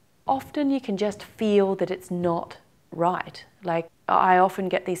situation. Often you can just feel that it's not right. Like, I often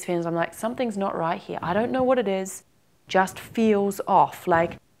get these feelings, I'm like, something's not right here. I don't know what it is, just feels off.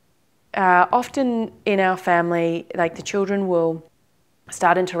 Like, often in our family, like the children will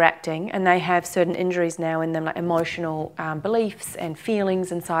start interacting and they have certain injuries now in them, like emotional beliefs and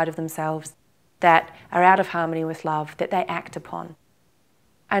feelings inside of themselves that are out of harmony with love, that they act upon.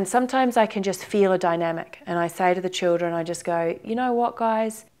 And sometimes I can just feel a dynamic, and I say to the children, I just go, you know what,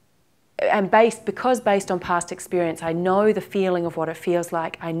 guys? And based on past experience, I know the feeling of what it feels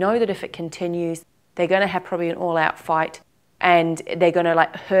like. I know that if it continues, they're going to have probably an all-out fight, and they're going to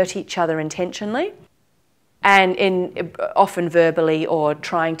like hurt each other intentionally, and often verbally, or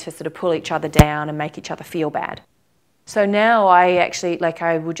trying to sort of pull each other down and make each other feel bad. So now I actually,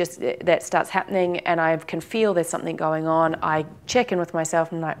 that starts happening and I can feel there's something going on. I check in with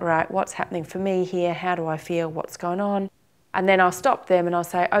myself and I'm like, right, what's happening for me here? How do I feel? What's going on? And then I'll stop them and I'll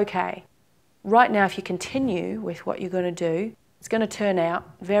say, okay, right now if you continue with what you're going to do, it's going to turn out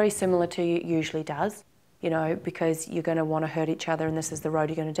very similar to it usually does, because you're going to want to hurt each other and this is the road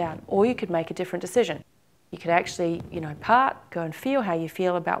you're going to down. Or you could make a different decision. You could actually, part, go and feel how you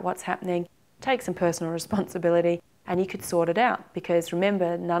feel about what's happening, take some personal responsibility, and you could sort it out, because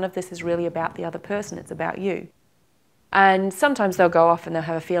remember, none of this is really about the other person, it's about you. And sometimes they'll go off and they'll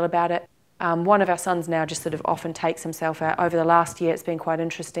have a feel about it. One of our sons now just sort of often takes himself out. Over the last year, it's been quite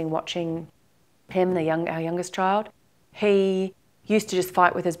interesting watching him, our youngest child. He used to just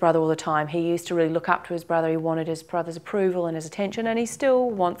fight with his brother all the time. He used to really look up to his brother. He wanted his brother's approval and his attention, and he still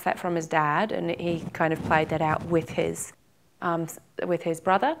wants that from his dad, and he kind of played that out with his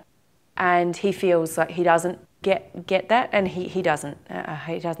brother. And he feels like he doesn't get that, and he doesn't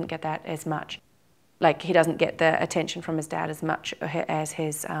get that as much. Like, he doesn't get the attention from his dad as much as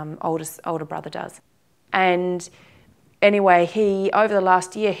his older brother does. And anyway, over the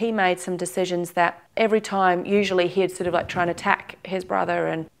last year, he made some decisions that every time, usually he'd sort of like try and attack his brother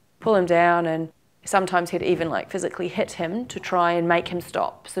and pull him down, and sometimes he'd even like physically hit him to try and make him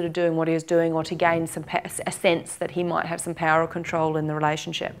stop sort of doing what he was doing, or to gain a sense that he might have some power or control in the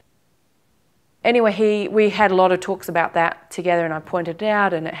relationship. Anyway, we had a lot of talks about that together, and I pointed it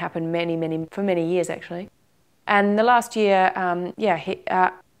out, and it happened for many years actually. And the last year,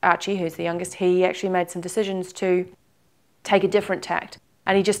 Archie, who's the youngest, he actually made some decisions to take a different tact,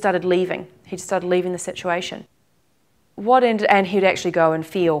 and he just started leaving. He just started leaving the situation. And he'd actually go and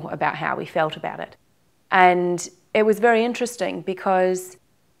feel about how he felt about it. And it was very interesting, because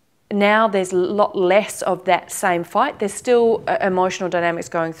now there's a lot less of that same fight. There's still emotional dynamics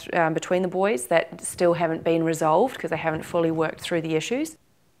going between the boys that still haven't been resolved because they haven't fully worked through the issues.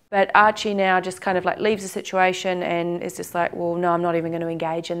 But Archie now just kind of like leaves the situation and is just like, well, no, I'm not even going to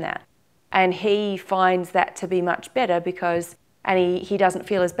engage in that. And he finds that to be much better, and he doesn't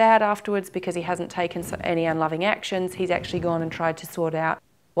feel as bad afterwards because he hasn't taken any unloving actions. He's actually gone and tried to sort out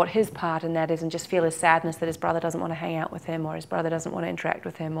what his part in that is, and just feel his sadness that his brother doesn't want to hang out with him, or his brother doesn't want to interact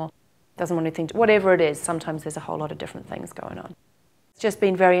with him, or doesn't want anything to, whatever it is. Sometimes there's a whole lot of different things going on. It's just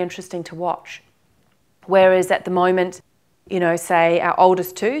been very interesting to watch. Whereas at the moment, say our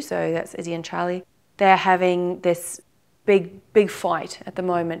oldest two, so that's Izzy and Charlie, they're having this big fight at the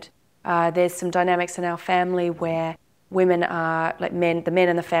moment. There's some dynamics in our family where women are, the men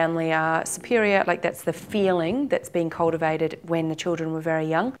in the family are superior, like that's the feeling that's being cultivated when the children were very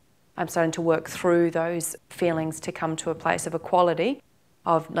young. I'm starting to work through those feelings to come to a place of equality,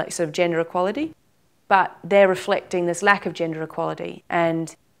 of like sort of gender equality, but they're reflecting this lack of gender equality.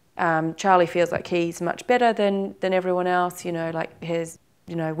 And Charlie feels like he's much better than everyone else, like his,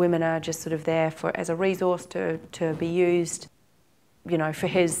 women are just sort of there as a resource to be used, for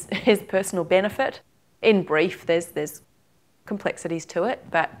his personal benefit. In brief, there's complexities to it,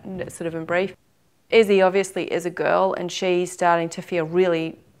 but sort of in brief. Izzy obviously is a girl, and she's starting to feel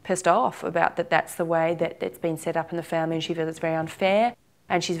really pissed off about that's the way that it's been set up in the family, and she feels it's very unfair,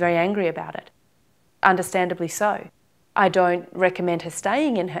 and she's very angry about it. Understandably so. I don't recommend her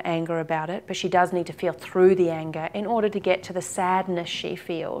staying in her anger about it, but she does need to feel through the anger in order to get to the sadness she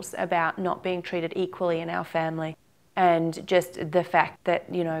feels about not being treated equally in our family, and just the fact that,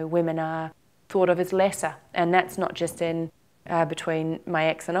 women are thought of as lesser. And that's not just between my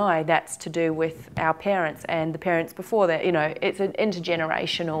ex and I, that's to do with our parents and the parents before that. It's an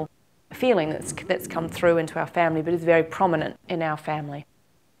intergenerational feeling that's come through into our family, but is very prominent in our family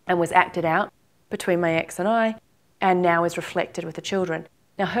and was acted out between my ex and I, and now is reflected with the children.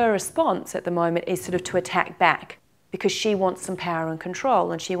 Now her response at the moment is sort of to attack back, because she wants some power and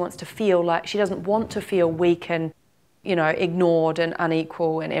control, and she wants to feel like, she doesn't want to feel weak and, you know, ignored and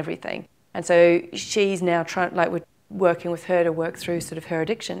unequal and everything. And so she's now trying, like, we're working with her to work through sort of her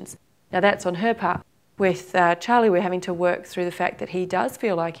addictions. Now that's on her part. With Charlie, we're having to work through the fact that he does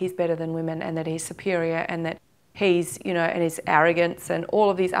feel like he's better than women, and that he's superior, and that he's, you know, and his arrogance and all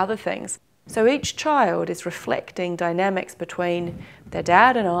of these other things. So each child is reflecting dynamics between their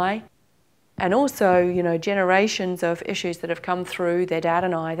dad and I, and also, you know, generations of issues that have come through their dad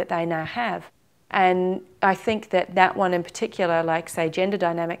and I that they now have. And I think that that one in particular, like say gender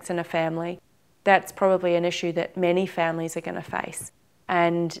dynamics in a family, that's probably an issue that many families are going to face.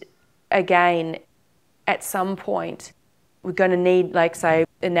 And again, at some point, we're going to need, like say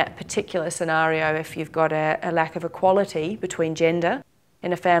in that particular scenario, if you've got a lack of equality between gender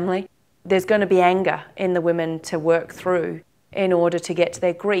in a family, there's going to be anger in the women to work through in order to get to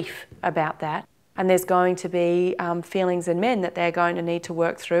their grief about that. And there's going to be feelings in men that they're going to need to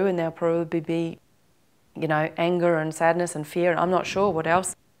work through, and there'll probably be, you know, anger and sadness and fear, and I'm not sure what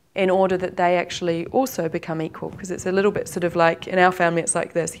else, in order that they actually also become equal. Because it's a little bit sort of like, in our family it's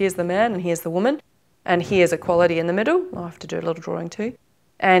like this: here's the man and here's the woman, and here's equality in the middle. I'll have to do a little drawing too.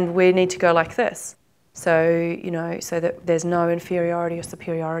 And we need to go like this. So, you know, so that there's no inferiority or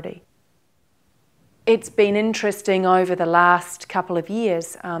superiority. It's been interesting over the last couple of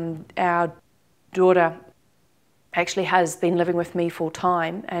years. Our daughter actually has been living with me full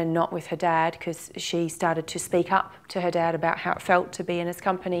time and not with her dad, because she started to speak up to her dad about how it felt to be in his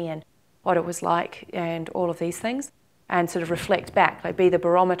company and what it was like and all of these things, and sort of reflect back, like be the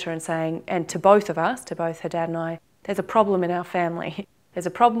barometer and saying, and to both of us, to both her dad and I, there's a problem in our family. There's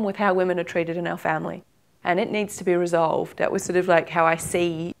a problem with how women are treated in our family, and it needs to be resolved. That was sort of like how I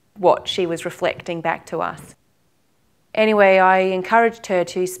see what she was reflecting back to us. Anyway, I encouraged her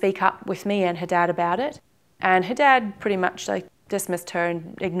to speak up with me and her dad about it, and her dad pretty much like dismissed her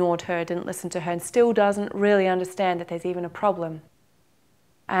and ignored her, didn't listen to her, and still doesn't really understand that there's even a problem.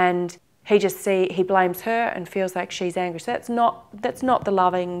 And he blames her and feels like she's angry. So that's not the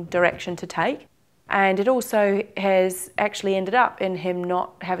loving direction to take. And it also has actually ended up in him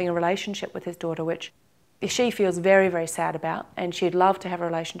not having a relationship with his daughter, which she feels very, very sad about, and she'd love to have a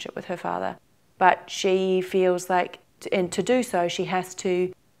relationship with her father. But she feels like, and to do so, she has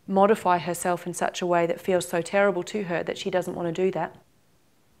to modify herself in such a way that feels so terrible to her that she doesn't want to do that.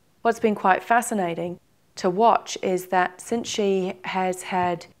 What's been quite fascinating to watch is that since she has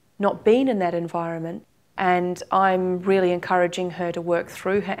not been in that environment, and I'm really encouraging her to work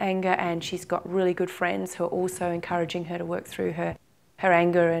through her anger, and she's got really good friends who are also encouraging her to work through her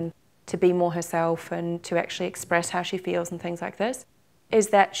anger and to be more herself and to actually express how she feels and things like this, is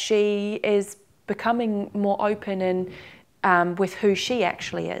that she is becoming more open and with who she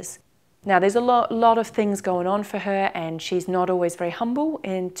actually is. Now there's a lot of things going on for her, and she's not always very humble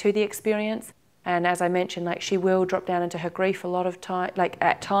into the experience. And as I mentioned, like she will drop down into her grief a lot of time, like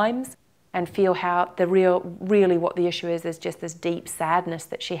at times, and feel how really what the issue is just this deep sadness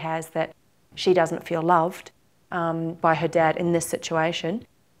that she has, that she doesn't feel loved by her dad in this situation.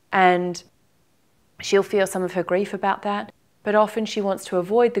 And she'll feel some of her grief about that, but often she wants to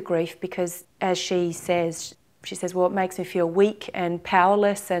avoid the grief because, as she says, well, it makes me feel weak and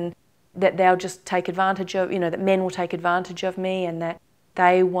powerless, and that they'll just take advantage of, you know, that men will take advantage of me, and that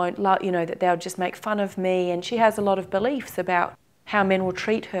they won't love, you know, that they'll just make fun of me. And she has a lot of beliefs about how men will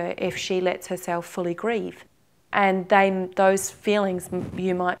treat her if she lets herself fully grieve. And those feelings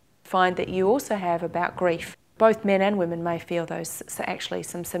you might find that you also have about grief. Both men and women may feel those, actually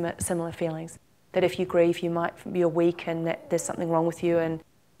some similar feelings. That if you grieve, you're weak, and that there's something wrong with you, and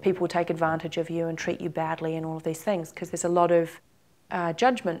people will take advantage of you and treat you badly and all of these things, because there's a lot of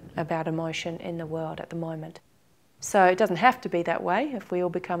judgment about emotion in the world at the moment. So it doesn't have to be that way. If we all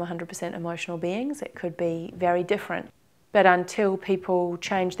become 100% emotional beings, it could be very different. But until people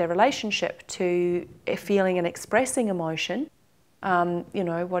change their relationship to feeling and expressing emotion, you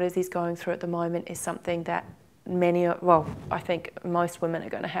know, what he's going through at the moment is something that I think most women are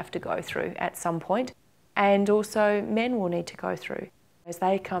going to have to go through at some point, and also men will need to go through as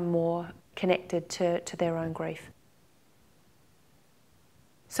they become more connected to their own grief.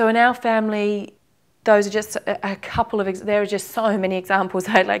 So in our family, those are just a couple of, there are just so many examples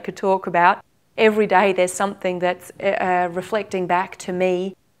I could talk about. Every day there's something that's reflecting back to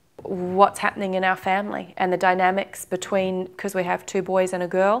me what's happening in our family, and the dynamics between, because we have 2 boys and a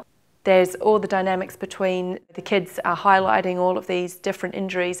girl, there's all the dynamics between the kids are highlighting all of these different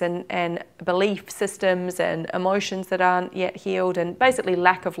injuries and belief systems and emotions that aren't yet healed, and basically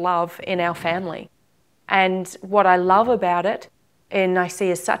lack of love in our family. And what I love about it and I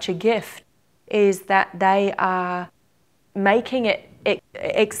see as such a gift, is that they are making it,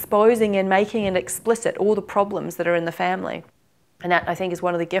 exposing and making it explicit, all the problems that are in the family. And that, I think, is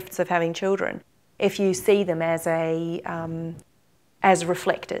one of the gifts of having children, if you see them as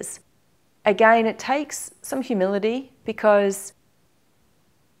reflectors. Again, it takes some humility, because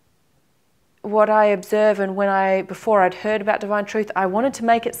what I observe, and before I'd heard about divine truth, I wanted to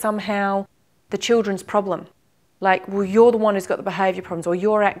make it somehow the children's problem. Like, well, you're the one who's got the behaviour problems, or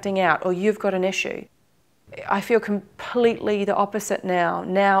you're acting out, or you've got an issue. I feel completely the opposite now.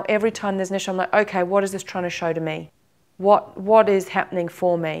 Now, every time there's an issue, I'm like, okay, what is this trying to show to me? What is happening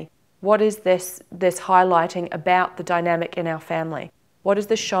for me? What is this highlighting about the dynamic in our family? What is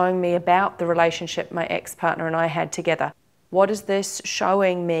this showing me about the relationship my ex-partner and I had together? What is this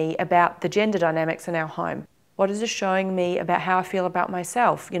showing me about the gender dynamics in our home? What is this showing me about how I feel about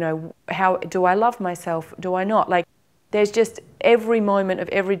myself? You know, how do I love myself? Do I not? Like, there's just every moment of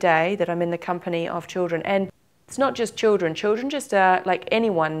every day that I'm in the company of children. And it's not just children. Children just are, like,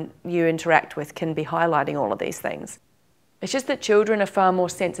 anyone you interact with can be highlighting all of these things. It's just that children are far more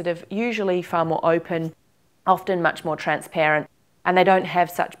sensitive, usually far more open, often much more transparent, and they don't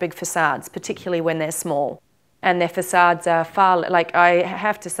have such big facades, particularly when they're small. And their facades are far, like, I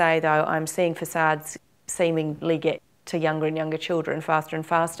have to say though, I'm seeing facades seemingly get to younger and younger children faster and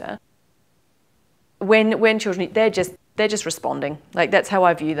faster. When children, they're just responding. Like, that's how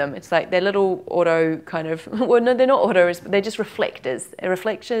I view them. It's like they're little auto kind of, well, no, they're not auto, they're just reflectors. A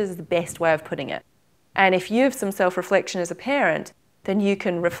reflector is the best way of putting it. And if you have some self-reflection as a parent, then you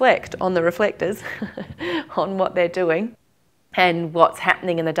can reflect on the reflectors, on what they're doing and what's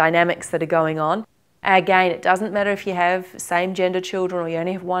happening in the dynamics that are going on. Again, it doesn't matter if you have same-gender children or you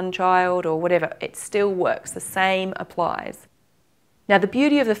only have one child or whatever, it still works. The same applies. Now, the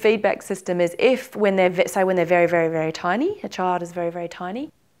beauty of the feedback system is when they're very, very, very tiny, a child is very, very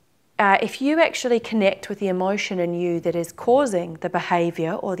tiny, if you actually connect with the emotion in you that is causing the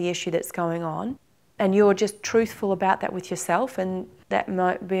behaviour or the issue that's going on, and you're just truthful about that with yourself, and that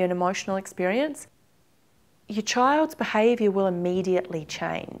might be an emotional experience, your child's behaviour will immediately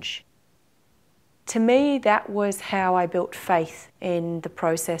change. To me, that was how I built faith in the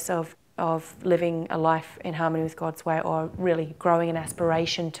process of living a life in harmony with God's way, or really growing an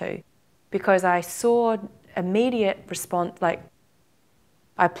aspiration to, because I saw immediate response. Like,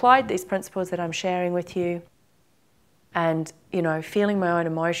 I applied these principles that I'm sharing with you, and, you know, feeling my own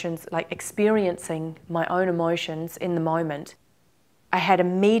emotions, like experiencing my own emotions in the moment. I had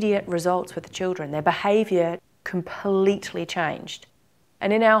immediate results with the children. Their behaviour completely changed.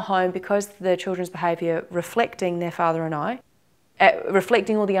 And in our home, because the children's behaviour reflecting their father and I,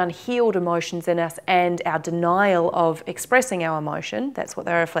 reflecting all the unhealed emotions in us and our denial of expressing our emotion, that's what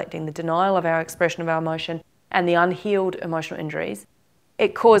they're reflecting, the denial of our expression of our emotion and the unhealed emotional injuries,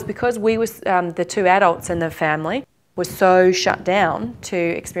 it caused, because we were, the two adults in the family were so shut down to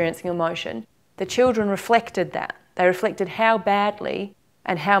experiencing emotion, the children reflected that. They reflected how badly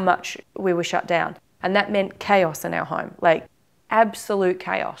and how much we were shut down. And that meant chaos in our home, like absolute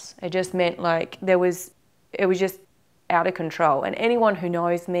chaos. It just meant like it was just out of control. And anyone who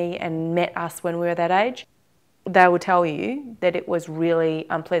knows me and met us when we were that age, they will tell you that it was really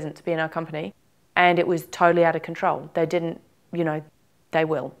unpleasant to be in our company, and it was totally out of control. They didn't, you know, they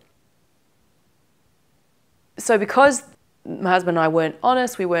will. So because my husband and I weren't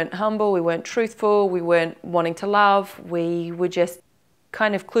honest, we weren't humble, we weren't truthful, we weren't wanting to love, we were just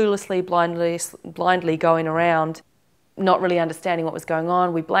kind of cluelessly, blindly going around, not really understanding what was going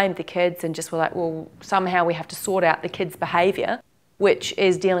on. We blamed the kids and just were like, well, somehow we have to sort out the kids' behaviour, which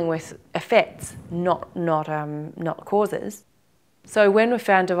is dealing with effects, not causes. So when we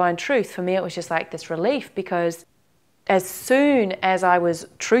found divine truth, for me it was just like this relief, because as soon as I was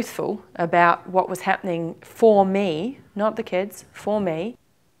truthful about what was happening for me, not the kids, for me,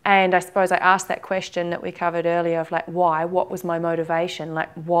 and I suppose I asked that question that we covered earlier of like, why? What was my motivation?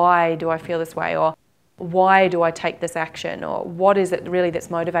 Like, why do I feel this way? Or why do I take this action? Or what is it really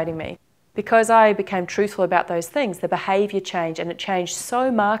that's motivating me? Because I became truthful about those things, the behaviour changed, and it changed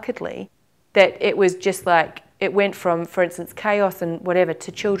so markedly that it was just like, it went from, for instance, chaos and whatever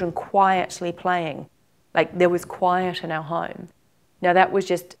to children quietly playing. Like, there was quiet in our home. Now that was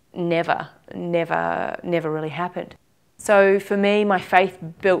just never really happened. So for me, my faith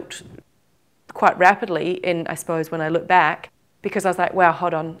built quite rapidly in, I suppose, when I look back, because I was like, wow,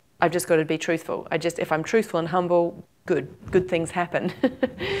 hold on, I've just got to be truthful. If I'm truthful and humble, good things happen.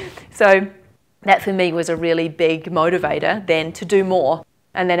 So that for me was a really big motivator then to do more.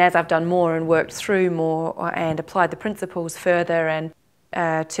 And then as I've done more and worked through more and applied the principles further and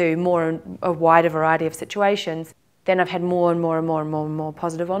to a wider variety of situations, then I've had more and more and more and more and more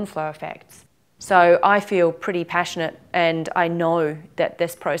positive on-flow effects. So I feel pretty passionate, and I know that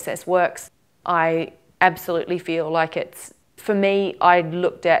this process works. I absolutely feel like it's, for me, I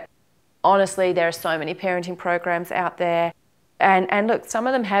looked at, honestly, there are so many parenting programs out there, and look, some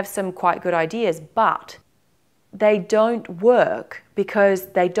of them have some quite good ideas, but they don't work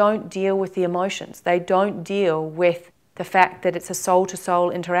because they don't deal with the emotions. They don't deal with the fact that it's a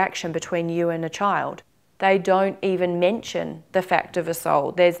soul-to-soul interaction between you and a child. They don't even mention the fact of a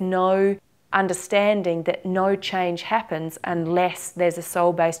soul. There's no understanding that no change happens unless there's a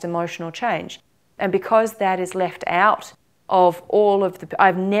soul-based emotional change. And because that is left out of all of the...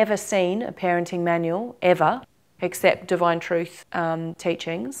 I've never seen a parenting manual ever, except Divine Truth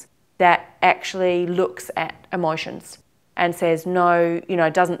teachings, that actually looks at emotions and says no,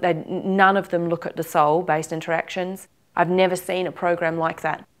 none of them look at the soul-based interactions. I've never seen a program like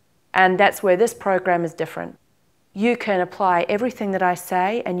that. And that's where this program is different. You can apply everything that I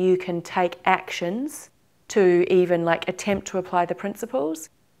say, and you can take actions to even attempt to apply the principles.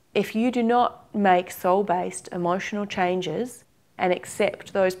 If you do not make soul-based emotional changes and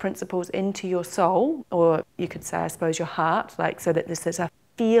accept those principles into your soul, or you could say, I suppose, your heart, so that this is a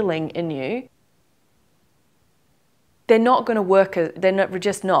feeling in you, they're not going to work. They're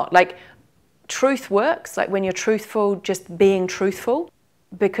just not. Truth works, when you're truthful, just being truthful,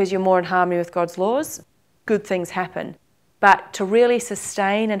 because you're more in harmony with God's laws, good things happen. But to really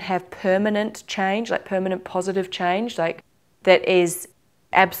sustain and have permanent change, permanent positive change, that is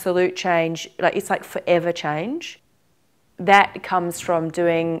absolute change, it's forever change, that comes from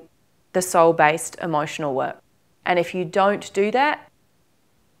doing the soul-based emotional work. And if you don't do that,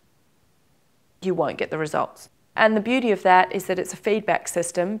 you won't get the results. And the beauty of that is that it's a feedback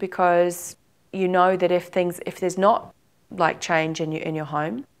system, because you know that if there's not change in your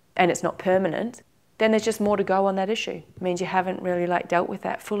home and it's not permanent, then there's just more to go on that issue. It means you haven't really dealt with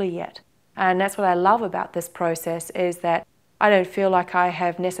that fully yet. And that's what I love about this process, is that I don't feel like I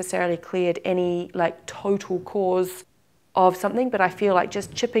have necessarily cleared any total cause of something, but I feel like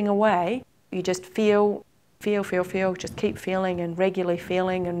just chipping away, you just feel, just keep feeling and regularly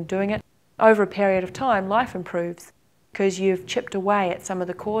feeling and doing it. Over a period of time, life improves, because you've chipped away at some of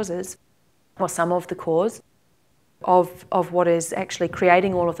the causes, or some of the cause of what is actually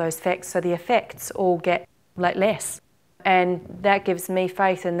creating all of those effects, so the effects all get less. And that gives me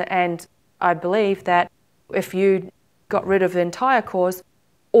faith, and I believe that if you got rid of the entire cause,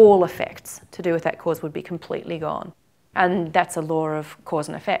 all effects to do with that cause would be completely gone. And that's a law of cause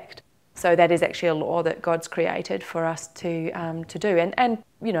and effect. So that is actually a law that God's created for us to do. And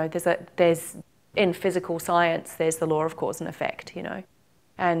there's in physical science, there's the law of cause and effect,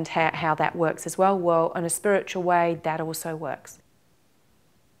 and how that works as well. Well, in a spiritual way, that also works.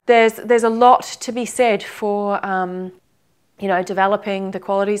 There's a lot to be said for developing the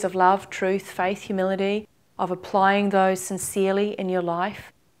qualities of love, truth, faith, humility, of applying those sincerely in your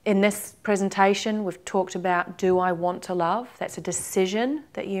life. In this presentation, we've talked about, do I want to love? That's a decision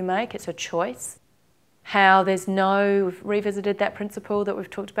that you make, it's a choice. How we've revisited that principle that we've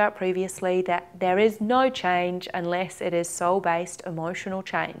talked about previously, that there is no change unless it is soul-based emotional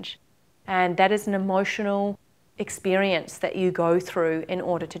change. And that is an emotional experience that you go through in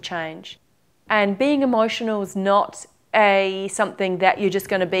order to change. And being emotional is not something that you're just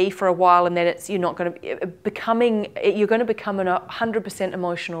going to be for a while, and then you're going to become an 100%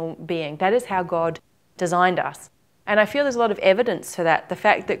 emotional being. That is how God designed us. And I feel there's a lot of evidence to that. The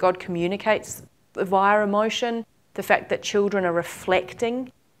fact that God communicates via emotion, the fact that children are reflecting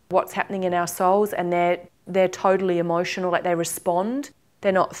what's happening in our souls, and they're totally emotional, they respond.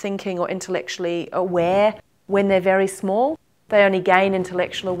 They're not thinking or intellectually aware when they're very small. They only gain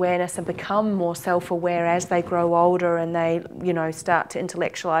intellectual awareness and become more self-aware as they grow older, and they, start to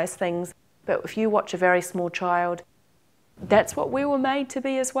intellectualize things. But if you watch a very small child, that's what we were made to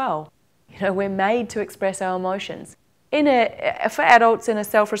be as well. We're made to express our emotions. For adults, in a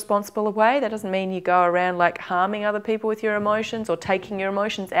self-responsible way. That doesn't mean you go around harming other people with your emotions, or taking your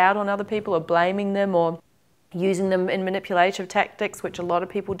emotions out on other people, or blaming them, or using them in manipulative tactics, which a lot of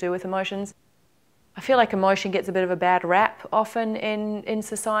people do with emotions. I feel like emotion gets a bit of a bad rap often in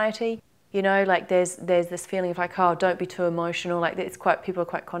society. There's this feeling of oh, don't be too emotional. People are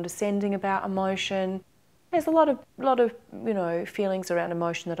quite condescending about emotion. There's a lot of feelings around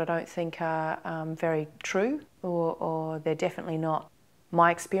emotion that I don't think are very true, or they're definitely not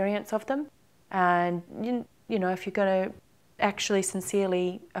my experience of them. And if you're going to actually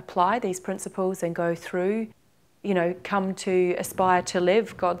sincerely apply these principles and go through, come to aspire to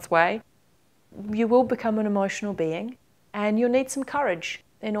live God's way, you will become an emotional being, and you'll need some courage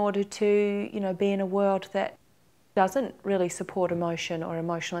in order to be in a world that doesn't really support emotion or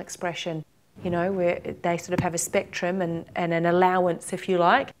emotional expression, where they sort of have a spectrum and an allowance, if you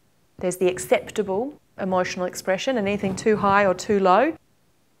like. There's the acceptable emotional expression, and anything too high or too low,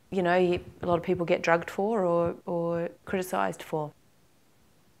 a lot of people get drugged for or criticised for.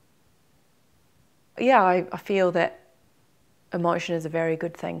 Yeah, I feel that emotion is a very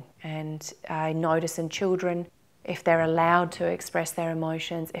good thing, and I notice in children, if they're allowed to express their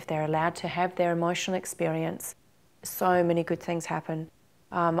emotions, if they're allowed to have their emotional experience, so many good things happen.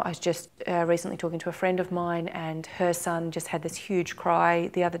 I was just recently talking to a friend of mine, and her son just had this huge cry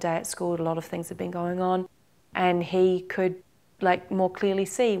the other day at school. A lot of things had been going on, and he could more clearly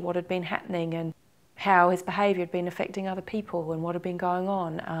see what had been happening and how his behaviour had been affecting other people and what had been going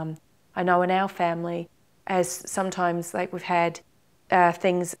on. I know in our family, as sometimes we've had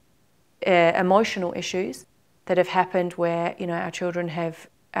things, emotional issues that have happened where our children have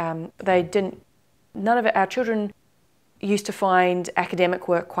none of our children used to find academic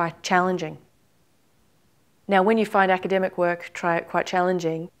work quite challenging. Now, when you find academic work quite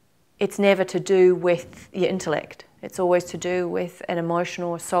challenging, it's never to do with your intellect. It's always to do with an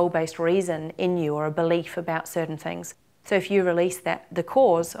emotional or soul-based reason in you or a belief about certain things. So if you release the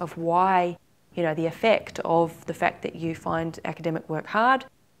cause of why, the effect of the fact that you find academic work hard,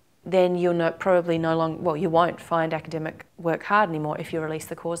 then you'll probably no longer, you won't find academic work hard anymore if you release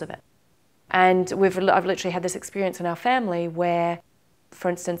the cause of it. And I've literally had this experience in our family where, for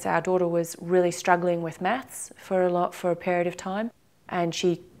instance, our daughter was really struggling with maths for a period of time, and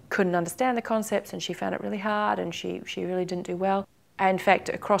she couldn't understand the concepts and she found it really hard, and she really didn't do well. In fact,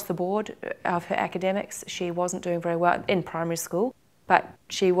 across the board of her academics, she wasn't doing very well in primary school, but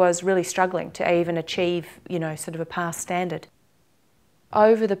she was really struggling to even achieve, sort of a pass standard.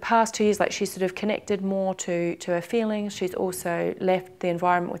 Over the past 2 years, she's sort of connected more to her feelings. She's also left the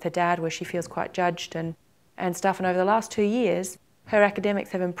environment with her dad where she feels quite judged and stuff. And over the last 2 years, her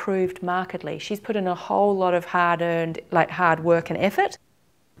academics have improved markedly. She's put in a whole lot of hard-earned, hard work and effort,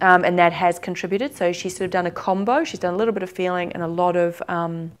 and that has contributed. So she's sort of done a combo. She's done a little bit of feeling and a lot of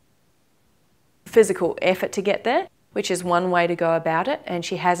physical effort to get there, which is one way to go about it. And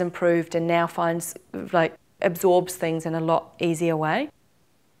she has improved and now finds, absorbs things in a lot easier way.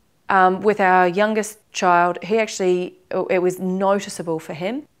 With our youngest child, it was noticeable for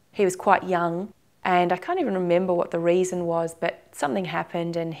him. He was quite young, and I can't even remember what the reason was, but something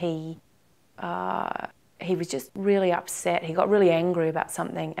happened and he was just really upset. He got really angry about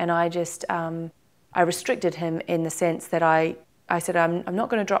something, and I restricted him in the sense that I said, I'm not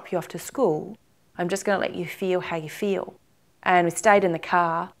going to drop you off to school. I'm just going to let you feel how you feel. And we stayed in the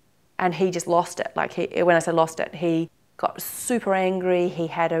car, and he just lost it. When I say lost it, he got super angry, he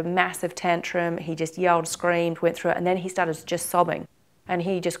had a massive tantrum, he just yelled, screamed, went through it, and then he started just sobbing. And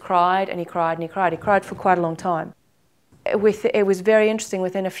he just cried and he cried and he cried. He cried for quite a long time. It was very interesting.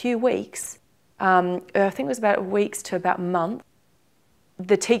 Within a few weeks, I think it was about weeks to about a month,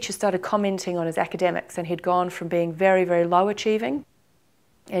 the teacher started commenting on his academics, and he'd gone from being very, very low achieving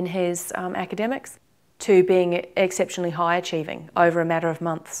in his academics to being exceptionally high achieving over a matter of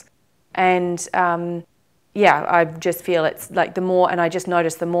months. And I just feel it's the more, and I just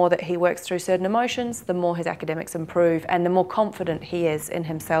noticed the more that he works through certain emotions, the more his academics improve and the more confident he is in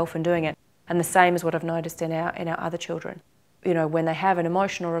himself and doing it. And the same is what I've noticed in our other children. When they have an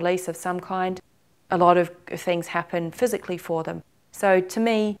emotional release of some kind, a lot of things happen physically for them. So to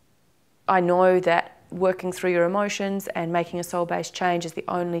me, I know that working through your emotions and making a soul-based change is the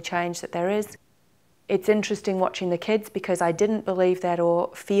only change that there is. It's interesting watching the kids because I didn't believe that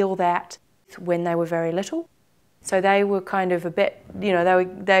or feel that when they were very little. So they were kind of a bit, they were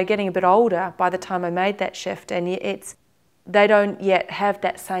getting a bit older by the time I made that shift, and they don't yet have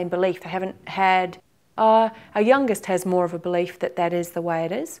that same belief. They haven't had, our youngest has more of a belief that is the way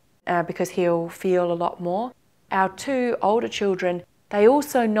it is, because he'll feel a lot more. Our two older children, they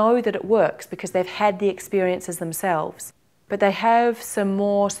also know that it works because they've had the experiences themselves, but they have some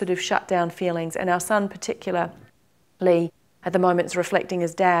more sort of shut down feelings, and our son particularly at the moment is reflecting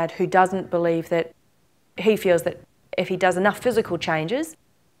his dad, who doesn't believe that, he feels that if he does enough physical changes,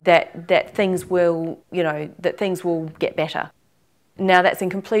 that things will get better. Now that's in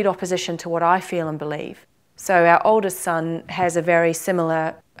complete opposition to what I feel and believe. So our oldest son has a very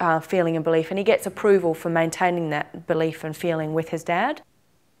similar feeling and belief, and he gets approval for maintaining that belief and feeling with his dad.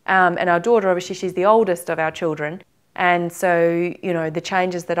 And our daughter, obviously, she's the oldest of our children. And so, the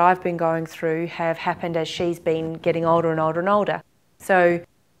changes that I've been going through have happened as she's been getting older and older and older. So,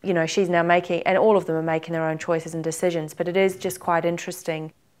 she's now making, and all of them are making their own choices and decisions, but it is just quite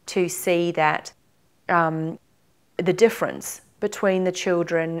interesting to see that the difference between the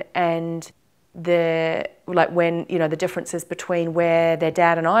children and when, the differences between where their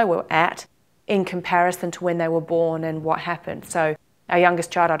dad and I were at in comparison to when they were born and what happened. So our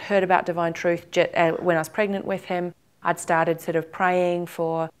youngest child, I'd heard about Divine Truth when I was pregnant with him. I'd started sort of praying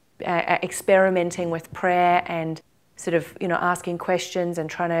for, experimenting with prayer and sort of, asking questions and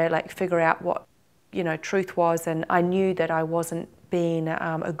trying to figure out what, truth was. And I knew that I wasn't being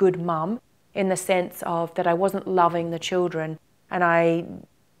a good mum, in the sense of that I wasn't loving the children, and I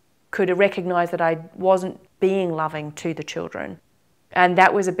could recognise that I wasn't being loving to the children. And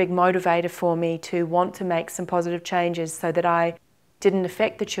that was a big motivator for me to want to make some positive changes so that I didn't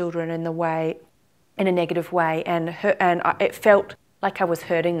affect the children in a negative way. And it felt like I was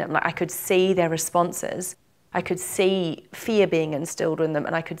hurting them. Like I could see their responses. I could see fear being instilled in them,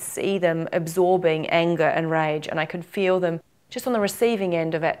 and I could see them absorbing anger and rage, and I could feel them just on the receiving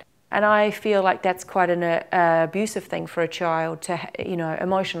end of it. And I feel like that's quite an abusive thing for a child, to,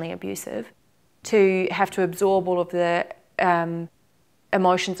 emotionally abusive, to have to absorb all of the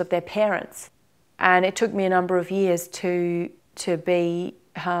emotions of their parents. And it took me a number of years to be,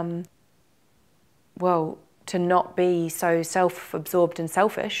 to not be so self-absorbed and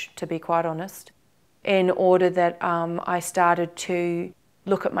selfish, to be quite honest, in order that I started to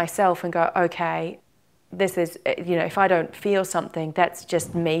look at myself and go, okay, this is, if I don't feel something, that's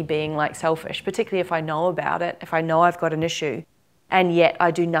just me being selfish, particularly if I know about it, if I know I've got an issue and yet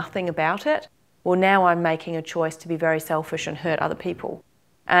I do nothing about it. Well, now I'm making a choice to be very selfish and hurt other people.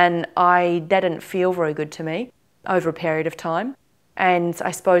 And that didn't feel very good to me over a period of time. And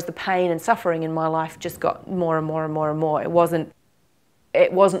I suppose the pain and suffering in my life just got more and more and more and more. It wasn't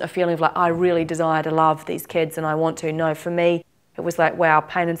a feeling of I really desire to love these kids and I want to. No, for me, it was wow,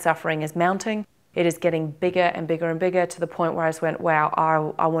 pain and suffering is mounting. It is getting bigger and bigger and bigger, to the point where I just went, wow,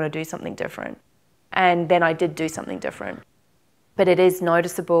 I want to do something different. And then I did do something different. But it is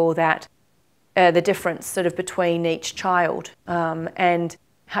noticeable that the difference sort of between each child. And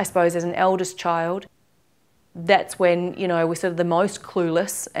I suppose as an eldest child, that's when, we're sort of the most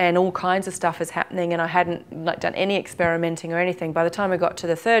clueless and all kinds of stuff is happening, and I hadn't done any experimenting or anything. By the time I got to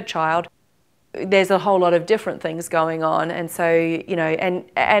the third child, there's a whole lot of different things going on. And so,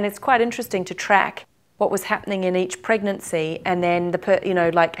 and it's quite interesting to track what was happening in each pregnancy, and then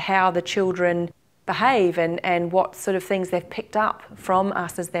how the children behave and what sort of things they've picked up from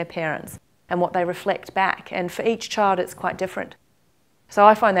us as their parents and what they reflect back. And for each child, it's quite different. So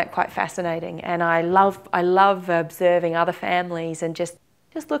I find that quite fascinating, and I love observing other families and just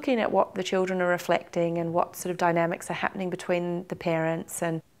looking at what the children are reflecting and what sort of dynamics are happening between the parents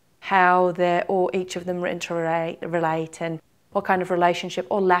and how each of them relate and what kind of relationship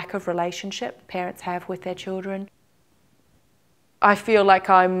or lack of relationship parents have with their children. I feel like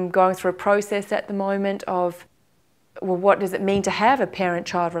I'm going through a process at the moment of, well, what does it mean to have a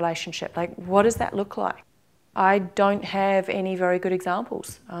parent-child relationship? What does that look like? I don't have any very good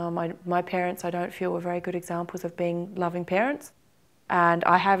examples. My parents, I don't feel, were very good examples of being loving parents. And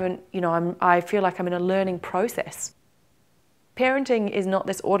I haven't, I feel like I'm in a learning process. Parenting is not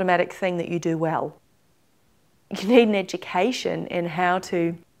this automatic thing that you do well. You need an education in how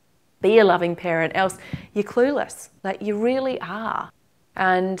to be a loving parent, else you're clueless. You really are.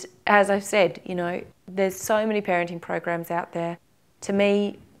 And as I've said, there's so many parenting programs out there. To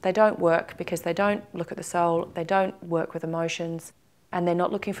me, they don't work because they don't look at the soul, they don't work with emotions, and they're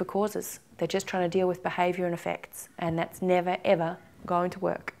not looking for causes. They're just trying to deal with behaviour and effects, and that's never, ever going to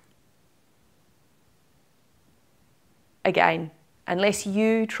work. Again, unless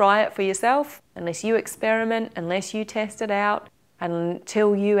you try it for yourself, unless you experiment, unless you test it out,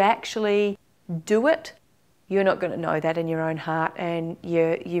 until you actually do it, you're not going to know that in your own heart. And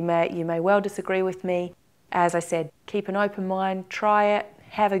you may well disagree with me. As I said, keep an open mind, try it,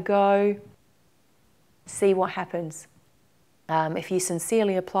 have a go, see what happens. If you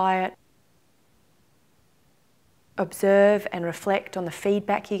sincerely apply it, observe and reflect on the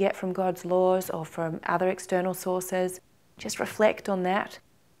feedback you get from God's laws or from other external sources. Just reflect on that.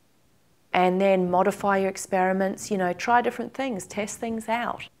 And then modify your experiments, try different things, test things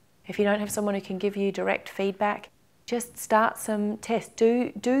out. If you don't have someone who can give you direct feedback, just start some tests.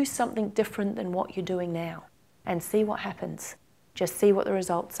 Do something different than what you're doing now and see what happens. Just see what the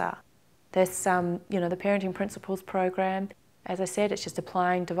results are. There's the Parenting Principles program. As I said, it's just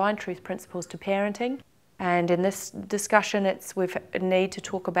applying Divine Truth principles to parenting. And in this discussion, we need to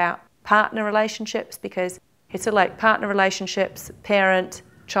talk about partner relationships, because it's like partner relationships, parent,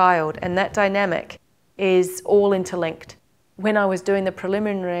 child, and that dynamic is all interlinked. When I was doing the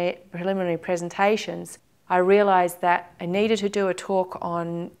preliminary presentations, I realised that I needed to do a talk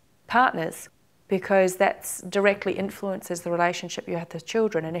on partners, because that directly influences the relationship you have with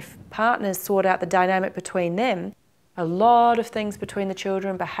children. And if partners sort out the dynamic between them, a lot of things between the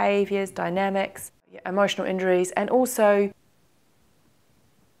children, behaviours, dynamics, emotional injuries, and also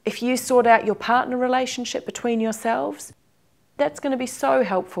if you sort out your partner relationship between yourselves, that's going to be so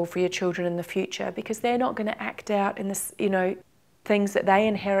helpful for your children in the future, because they're not going to act out in this, things that they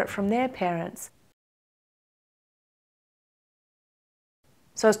inherit from their parents.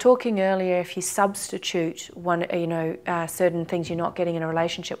 So I was talking earlier, if you substitute certain things you're not getting in a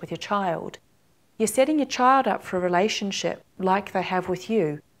relationship with your child, you're setting your child up for a relationship like they have with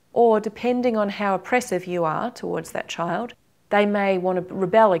you, or depending on how oppressive you are towards that child, they may want to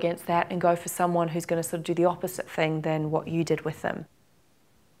rebel against that and go for someone who's going to sort of do the opposite thing than what you did with them.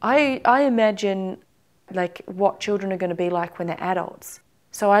 I imagine like what children are going to be like when they're adults.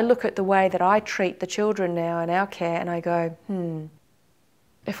 So I look at the way that I treat the children now in our care and I go,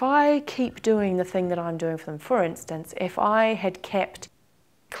 if I keep doing the thing that I'm doing for them, for instance, if I had kept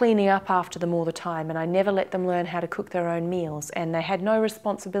cleaning up after them all the time and I never let them learn how to cook their own meals and they had no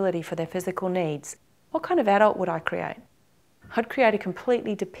responsibility for their physical needs, what kind of adult would I create? I'd create a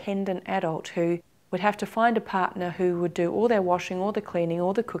completely dependent adult who would have to find a partner who would do all their washing, all the cleaning,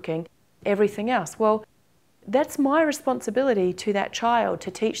 all the cooking, everything else. Well, that's my responsibility to that child,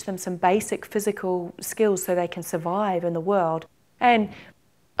 to teach them some basic physical skills so they can survive in the world. And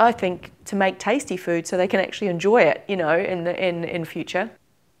I think to make tasty food so they can actually enjoy it, in future.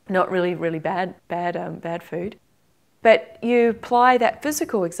 Not really bad food. But you apply that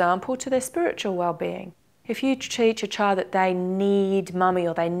physical example to their spiritual well-being. If you teach a child that they need mummy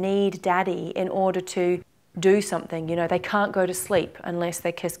or they need daddy in order to do something, they can't go to sleep unless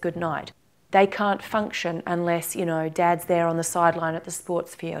they kiss goodnight. They can't function unless, dad's there on the sideline at the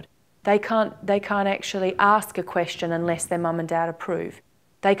sports field. They can't actually ask a question unless their mum and dad approve.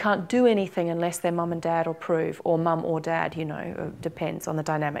 They can't do anything unless their mum and dad approve, or mum or dad, it depends on the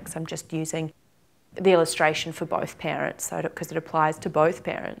dynamics. I'm just using the illustration for both parents, because it applies to both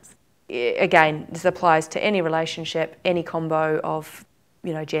parents. Again, this applies to any relationship, any combo of,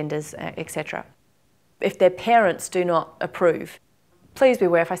 genders, etc. If their parents do not approve, please be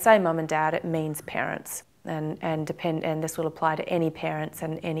aware, if I say mum and dad, it means parents, and this will apply to any parents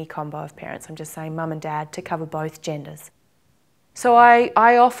and any combo of parents. I'm just saying mum and dad to cover both genders. So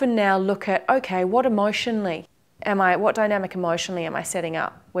I often now look at, okay, what dynamic emotionally am I setting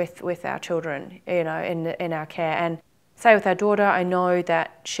up with our children, in our care? And say with our daughter, I know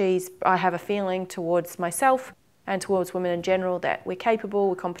that I have a feeling towards myself and towards women in general that we're capable,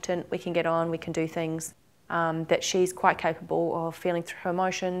 we're competent, we can get on, we can do things, that she's quite capable of feeling through her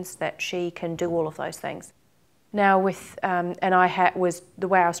emotions, that she can do all of those things. Now was the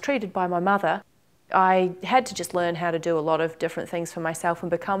way I was treated by my mother, I had to just learn how to do a lot of different things for myself and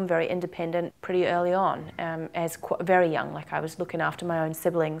become very independent pretty early on, very young, like I was looking after my own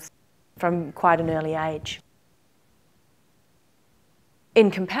siblings from quite an early age.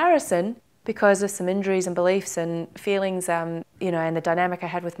 In comparison, because of some injuries and beliefs and feelings, and the dynamic I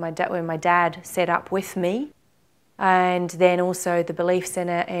had with my dad, when my dad set up with me, and then also the beliefs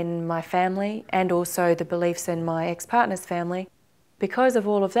in my family, and also the beliefs in my ex-partner's family, because of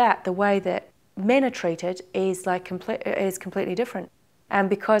all of that, the way that men are treated is completely different. And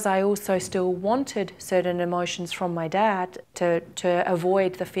because I also still wanted certain emotions from my dad to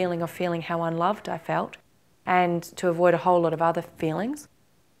avoid the feeling of feeling how unloved I felt, and to avoid a whole lot of other feelings,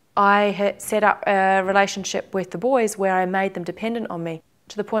 I had set up a relationship with the boys where I made them dependent on me,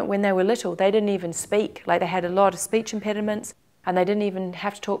 to the point when they were little, they didn't even speak. Like, they had a lot of speech impediments and they didn't even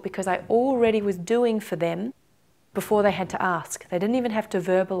have to talk, because I already was doing for them before they had to ask. They didn't even have to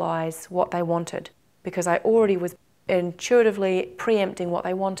verbalize what they wanted, because I already was intuitively preempting what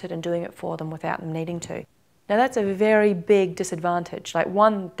they wanted and doing it for them without them needing to. Now that's a very big disadvantage. Like,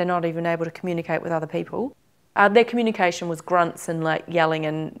 one, they're not even able to communicate with other people. Their communication was grunts and like yelling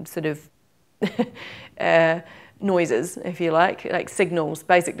and sort of noises, if you like signals,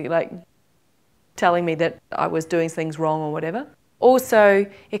 basically, like telling me that I was doing things wrong or whatever. Also,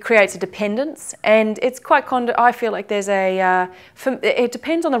 it creates a dependence, and it's quite I feel like there's it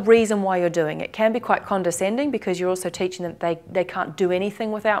depends on the reason why you're doing it. It can be quite condescending, because you're also teaching them they can't do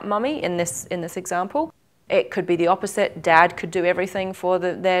anything without mummy in this example. It could be the opposite. Dad could do everything for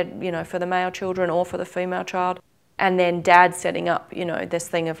for the male children or for the female child, and then dad setting up, this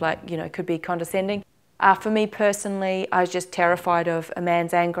thing of could be condescending. For me personally, I was just terrified of a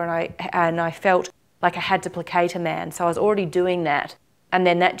man's anger, and I felt like I had to placate a man, so I was already doing that, and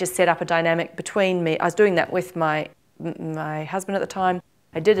then that just set up a dynamic between me. I was doing that with my husband at the time.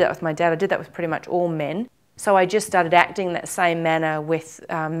 I did that with my dad. I did that with pretty much all men. So I just started acting in that same manner with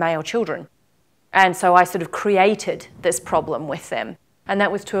male children. And so I sort of created this problem with them. And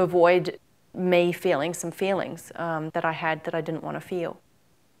that was to avoid me feeling some feelings that I had that I didn't want to feel.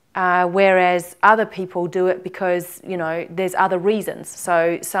 Whereas other people do it because, you know, there's other reasons.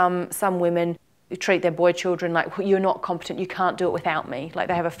 So some women treat their boy children like, well, you're not competent, you can't do it without me. Like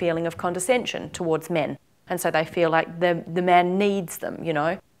they have a feeling of condescension towards men. And so they feel like the man needs them, you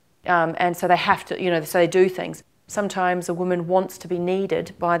know. And so they have to, you know, so they do things. Sometimes a woman wants to be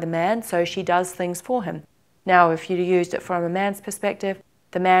needed by the man, so she does things for him. Now, if you used it from a man's perspective,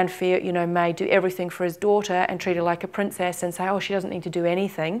 the man may do everything for his daughter and treat her like a princess and say, oh, she doesn't need to do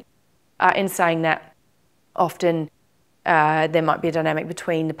anything. In saying that, often there might be a dynamic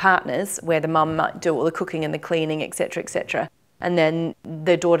between the partners where the mum might do all the cooking and the cleaning, etc., etc. And then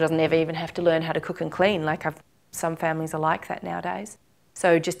the daughter doesn't ever even have to learn how to cook and clean. Like some families are like that nowadays.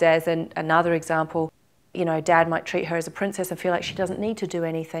 So just as another example, you know, dad might treat her as a princess and feel like she doesn't need to do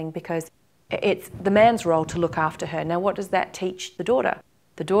anything because it's the man's role to look after her. Now, what does that teach the daughter?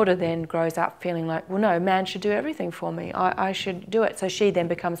 The daughter then grows up feeling like, well, no, man should do everything for me. I should do it. So she then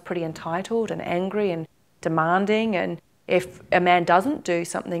becomes pretty entitled and angry and demanding. And if a man doesn't do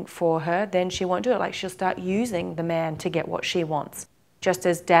something for her, then she won't do it. Like she'll start using the man to get what she wants, just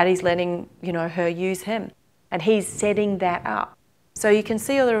as daddy's letting, you know, her use him. And he's setting that up. So you can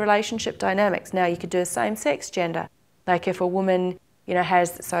see all the relationship dynamics. Now you could do a same-sex gender. Like if a woman, you know,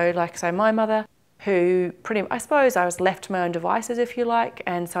 has, so like say my mother, who I suppose I was left to my own devices, if you like,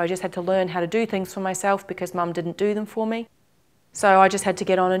 and so I just had to learn how to do things for myself because mum didn't do them for me. So I just had to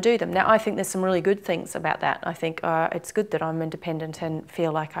get on and do them. Now I think there's some really good things about that. I think it's good that I'm independent and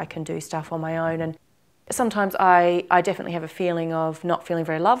feel like I can do stuff on my own. And sometimes I definitely have a feeling of not feeling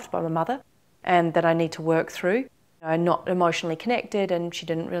very loved by my mother and that I need to work through. Not emotionally connected, and she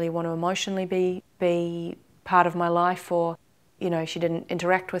didn't really want to emotionally be part of my life, or you know, she didn't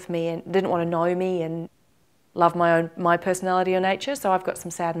interact with me and didn't want to know me and love my personality or nature. So I've got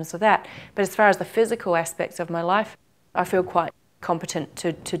some sadness with that. But as far as the physical aspects of my life, I feel quite competent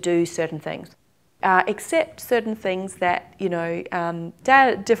to do certain things, except certain things that, you know,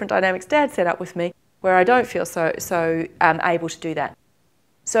 different dynamics dad set up with me where I don't feel so able to do that.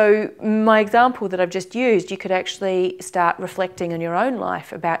 So my example that I've just used, you could actually start reflecting on your own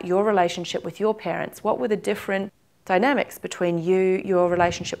life about your relationship with your parents. What were the different dynamics between your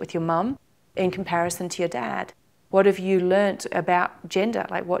relationship with your mum in comparison to your dad? What have you learnt about gender?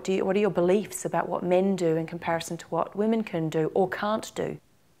 Like what are your beliefs about what men do in comparison to what women can do or can't do?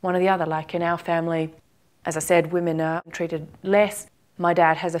 One or the other. Like in our family, as I said, women are treated less. My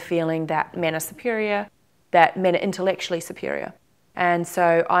dad has a feeling that men are superior, that men are intellectually superior. And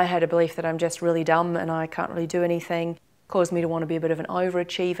so I had a belief that I'm just really dumb and I can't really do anything, caused me to want to be a bit of an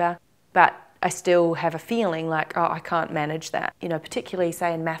overachiever, but I still have a feeling like, oh, I can't manage that, you know, particularly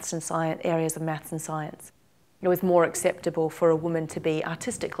say in maths and science, areas of maths and science. It was more acceptable for a woman to be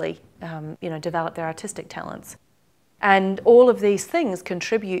artistically, you know, develop their artistic talents. And all of these things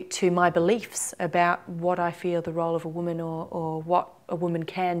contribute to my beliefs about what I feel the role of a woman or what a woman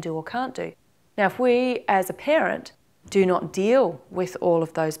can do or can't do. Now, if we as a parent do not deal with all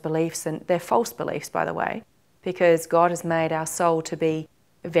of those beliefs, and they're false beliefs, by the way, because God has made our soul to be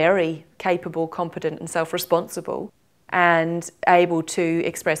very capable, competent and self-responsible and able to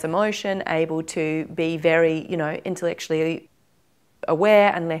express emotion, able to be very, you know, intellectually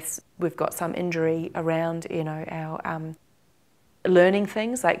aware unless we've got some injury around, you know, our learning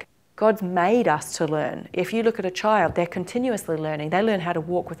things. Like God's made us to learn. If you look at a child, they're continuously learning. They learn how to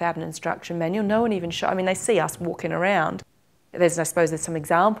walk without an instruction manual. No one even I mean, they see us walking around. I suppose there's some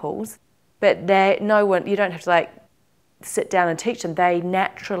examples, but you don't have to like sit down and teach them. They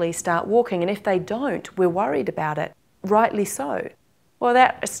naturally start walking, and if they don't, we're worried about it, rightly so. Well,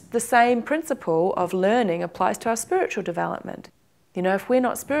 that's the same principle of learning applies to our spiritual development. You know, if we're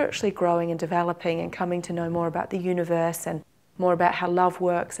not spiritually growing and developing and coming to know more about the universe and more about how love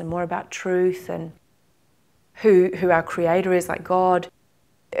works and more about truth and who our creator is, like God,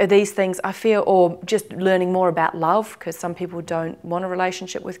 these things I feel, or just learning more about love, because some people don't want a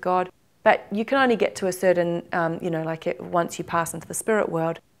relationship with God. But you can only get to a certain, once you pass into the spirit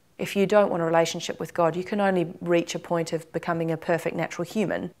world, if you don't want a relationship with God, you can only reach a point of becoming a perfect natural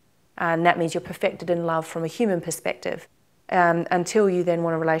human. And that means you're perfected in love from a human perspective. Until you then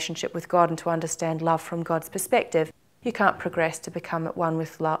want a relationship with God and to understand love from God's perspective, you can't progress to become at one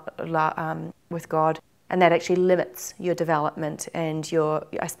with God. And that actually limits your development and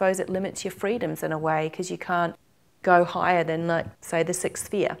I suppose it limits your freedoms in a way, because you can't go higher than, like, say, the sixth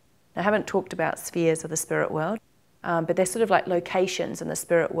sphere. I haven't talked about spheres of the spirit world, but they're sort of like locations in the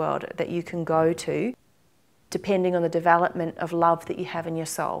spirit world that you can go to depending on the development of love that you have in your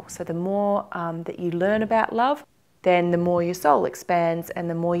soul. So the more that you learn about love, then the more your soul expands, and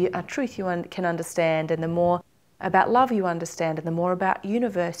the more truth you can understand, and the more about love you understand, and the more about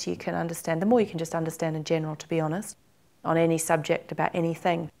universe you can understand, the more you can just understand in general, to be honest, on any subject about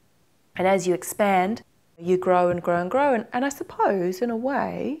anything. And as you expand, you grow and grow and grow. And I suppose, in a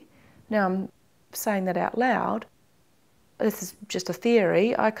way, now I'm saying that out loud, this is just a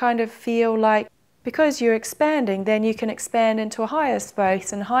theory, I kind of feel like because you're expanding, then you can expand into a higher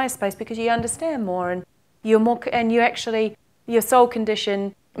space and higher space because you understand more, and you're more, and you actually, your soul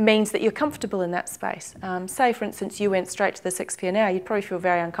condition means that you're comfortable in that space. Say, for instance, you went straight to the 6th sphere now, you'd probably feel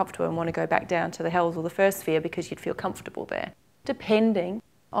very uncomfortable and want to go back down to the hells or the 1st sphere because you'd feel comfortable there, depending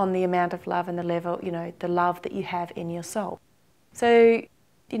on the amount of love and the level, the love that you have in your soul. So,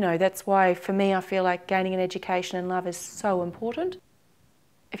 that's why for me I feel like gaining an education in love is so important.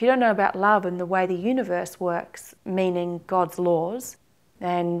 If you don't know about love and the way the universe works, meaning God's laws,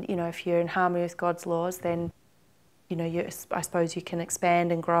 and if you're in harmony with God's laws, then I suppose you can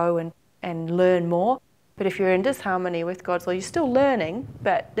expand and grow and learn more. But if you're in disharmony with God's law, you're still learning,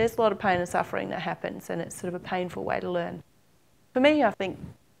 but there's a lot of pain and suffering that happens, and it's sort of a painful way to learn. For me, I think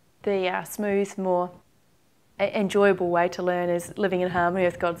the smooth, more enjoyable way to learn is living in harmony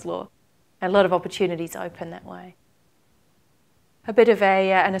with God's law, and a lot of opportunities open that way. A bit of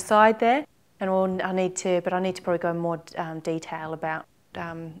an aside there, and I need to probably go in more detail about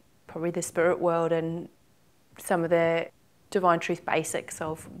probably the spirit world and some of the divine truth basics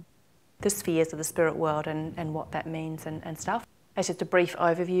of the spheres of the spirit world and what that means and stuff. That's just a brief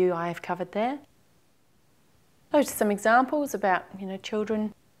overview I have covered there. Those are some examples about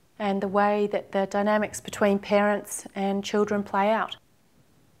children and the way that the dynamics between parents and children play out.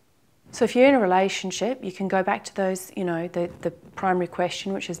 So if you're in a relationship, you can go back to those, the primary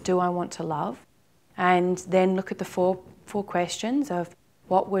question, which is, do I want to love? And then look at the four questions of,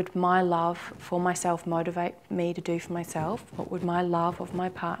 what would my love for myself motivate me to do for myself? What would my love of my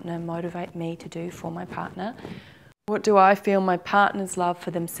partner motivate me to do for my partner? What do I feel my partner's love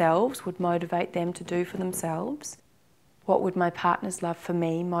for themselves would motivate them to do for themselves? What would my partner's love for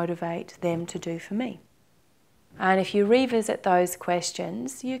me motivate them to do for me? And if you revisit those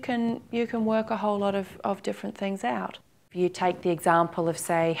questions, you can work a whole lot of different things out. If you take the example of,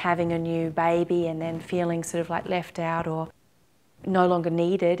 say, having a new baby and then feeling sort of like left out or no longer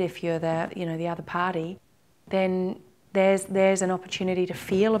needed if you're the other party, then there's an opportunity to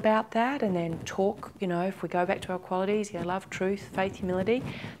feel about that and then talk, if we go back to our qualities, love, truth, faith, humility,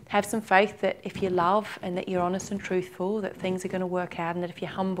 have some faith that if you love and that you're honest and truthful, that things are going to work out, and that if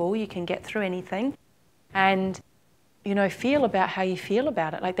you're humble, you can get through anything. And, feel about how you feel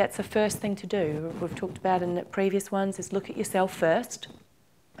about it. Like, that's the first thing to do. We've talked about in the previous ones is look at yourself first.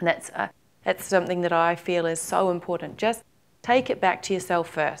 And that's something that I feel is so important. Just take it back to yourself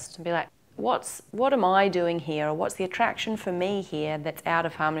first and be like, what am I doing here? Or what's the attraction for me here that's out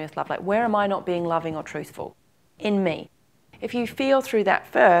of harmony with love? Like, where am I not being loving or truthful in me? If you feel through that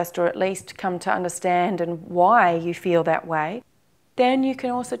first, or at least come to understand and why you feel that way, then you can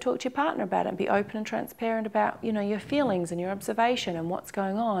also talk to your partner about it and be open and transparent about, your feelings and your observation and what's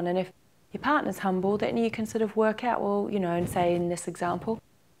going on. And if your partner's humble, then you can sort of work out, well, and say in this example,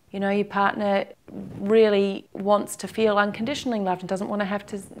 your partner really wants to feel unconditionally loved and doesn't want to have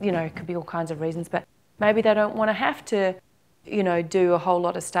to, it could be all kinds of reasons, but maybe they don't want to have to, do a whole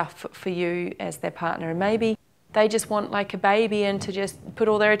lot of stuff for you as their partner. And maybe they just want like a baby and to just put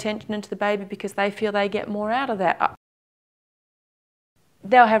all their attention into the baby because they feel they get more out of that.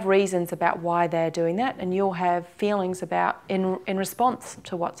 They'll have reasons about why they're doing that, and you'll have feelings about in response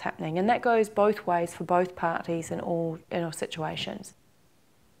to what's happening. And that goes both ways for both parties in all situations.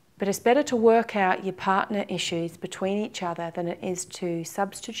 But it's better to work out your partner issues between each other than it is to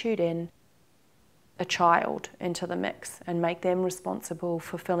substitute in a child into the mix and make them responsible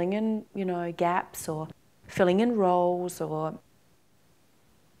for filling in, gaps or filling in roles or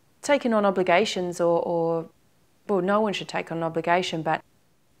taking on obligations or no one should take on an obligation, but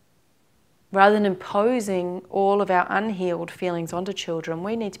rather than imposing all of our unhealed feelings onto children,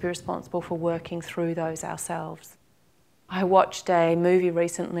 we need to be responsible for working through those ourselves. I watched a movie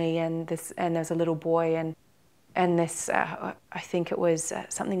recently, and there's a little boy, and this I think it was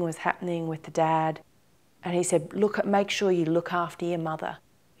something was happening with the dad, and he said, make sure you look after your mother.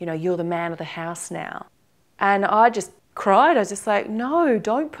 You're the man of the house now. And I just cried. I was just like, no,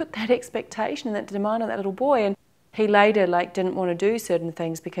 don't put that expectation and that demand on that little boy. And he later didn't want to do certain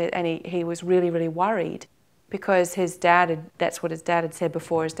things and he was really, really worried because that's what his dad had said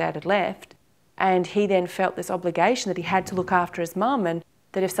before his dad had left. And he then felt this obligation that he had to look after his mum. And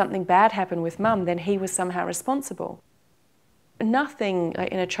that if something bad happened with mum, then he was somehow responsible. Nothing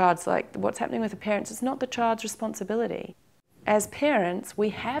in a child's like what's happening with the parents is not the child's responsibility. As parents, we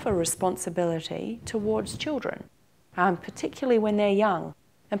have a responsibility towards children, particularly when they're young.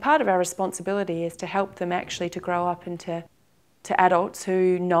 And part of our responsibility is to help them actually to grow up into adults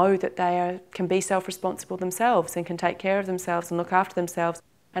who know that they can be self-responsible themselves and can take care of themselves and look after themselves,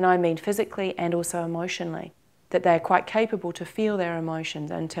 and I mean physically and also emotionally, that they're quite capable to feel their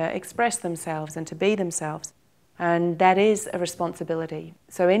emotions and to express themselves and to be themselves. And that is a responsibility.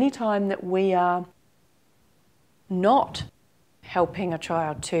 So any time that we are not helping a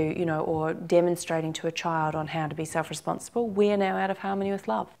child to, or demonstrating to a child on how to be self-responsible, we are now out of harmony with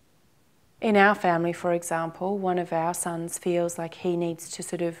love. In our family, for example, one of our sons feels like he needs to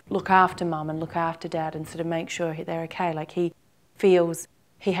sort of look after mum and look after dad and sort of make sure they're okay. Like he feels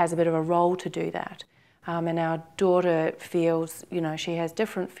he has a bit of a role to do that. And our daughter feels, she has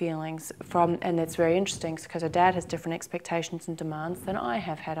different feelings and it's very interesting because her dad has different expectations and demands than I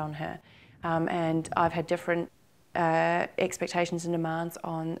have had on her. And I've had different expectations and demands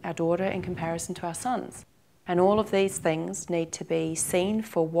on our daughter in comparison to our sons. And all of these things need to be seen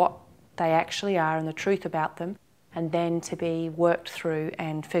for what they actually are and the truth about them, and then to be worked through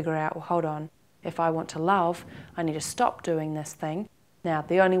and figure out, well, hold on, if I want to love, I need to stop doing this thing. Now,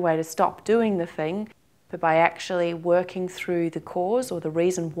 the only way to stop doing the thing, but by actually working through the cause or the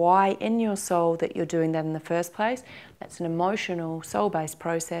reason why in your soul that you're doing that in the first place, that's an emotional, soul-based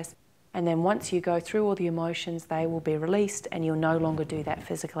process. And then once you go through all the emotions, they will be released and you'll no longer do that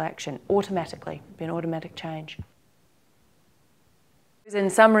physical action automatically. It'll be an automatic change. In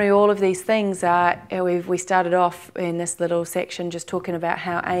summary, all of these things are, we started off in this little section just talking about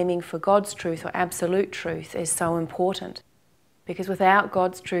how aiming for God's truth or absolute truth is so important. Because without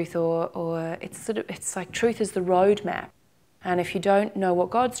God's truth, or it's like truth is the roadmap. And if you don't know what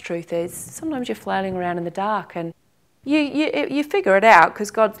God's truth is, sometimes you're flailing around in the dark and you figure it out because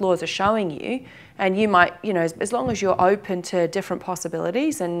God's laws are showing you, and you might, as long as you're open to different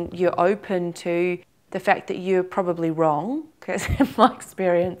possibilities and you're open to the fact that you're probably wrong, because in my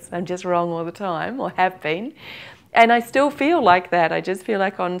experience I'm just wrong all the time, or have been, and I still feel like that. I just feel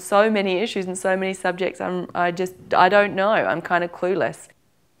like on so many issues and so many subjects I don't know, I'm kind of clueless.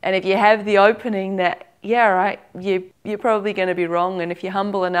 And if you have the opening that, yeah, right, you're probably going to be wrong, and if you're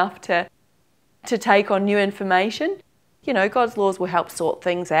humble enough to take on new information, God's laws will help sort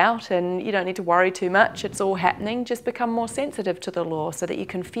things out, and you don't need to worry too much. It's all happening. Just become more sensitive to the law so that you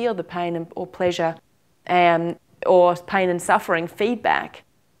can feel the pain or pleasure or pain and suffering feedback.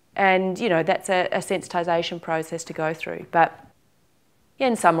 And, that's a sensitization process to go through. But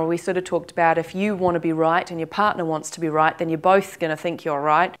in summary, we sort of talked about if you want to be right and your partner wants to be right, then you're both going to think you're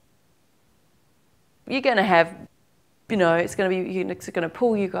right. You're going to have, it's going to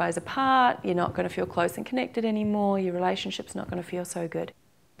pull you guys apart. You're not going to feel close and connected anymore. Your relationship's not going to feel so good.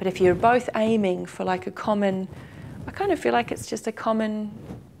 But if you're both aiming for like a common, I kind of feel like it's just a common,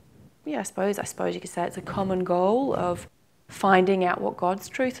 I suppose you could say it's a common goal of finding out what God's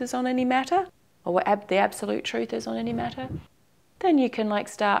truth is on any matter, or what the absolute truth is on any matter, then you can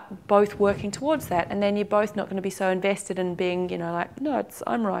start both working towards that, and then you're both not going to be so invested in being, no,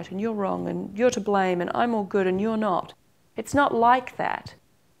 I'm right and you're wrong and you're to blame and I'm all good and you're not. It's not like that.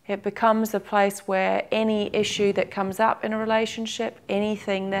 It becomes a place where any issue that comes up in a relationship,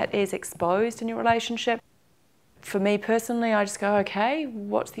 anything that is exposed in your relationship, for me personally, I just go, okay,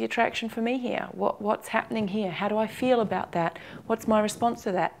 what's the attraction for me here? What's happening here? How do I feel about that? What's my response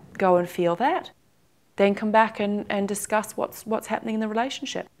to that? Go and feel that. Then come back and discuss what's happening in the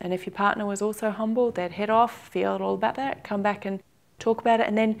relationship. And if your partner was also humble, they'd head off, feel all about that, come back and talk about it.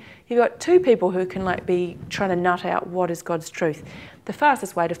 And then you've got two people who can be trying to nut out what is God's truth. The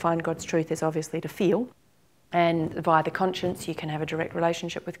fastest way to find God's truth is obviously to feel. And via the conscience, you can have a direct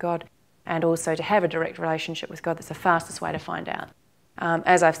relationship with God. And also to have a direct relationship with God, that's the fastest way to find out.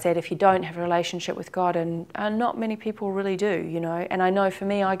 As I've said, if you don't have a relationship with God, and not many people really do, and I know for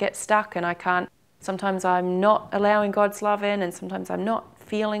me I get stuck and I can't, sometimes I'm not allowing God's love in, and sometimes I'm not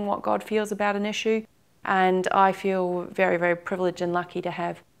feeling what God feels about an issue, and I feel very, very privileged and lucky to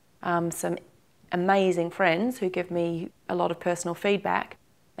have some amazing friends who give me a lot of personal feedback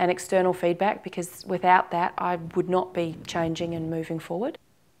and external feedback, because without that I would not be changing and moving forward.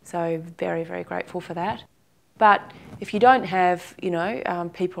 So very, very grateful for that. But if you don't have,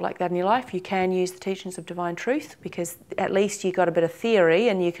 people like that in your life, you can use the teachings of divine truth, because at least you got a bit of theory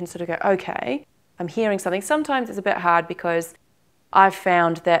and you can sort of go, okay, I'm hearing something. Sometimes it's a bit hard because I've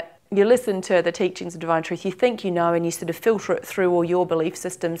found that you listen to the teachings of divine truth, you think you know, and you sort of filter it through all your belief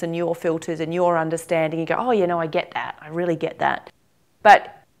systems and your filters and your understanding. You go, oh, I get that. I really get that.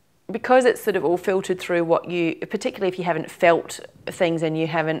 But because it's sort of all filtered through what you, particularly if you haven't felt things and you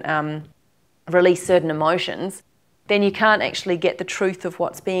haven't released certain emotions, then you can't actually get the truth of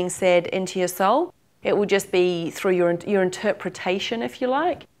what's being said into your soul. It will just be through your interpretation, if you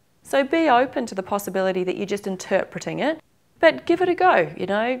like. So be open to the possibility that you're just interpreting it, but give it a go, you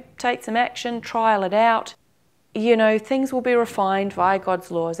know, take some action, trial it out. You know, things will be refined via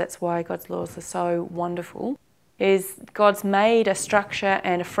God's laws. That's why God's laws are so wonderful, is God's made a structure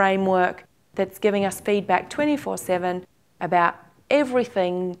and a framework that's giving us feedback 24/7 about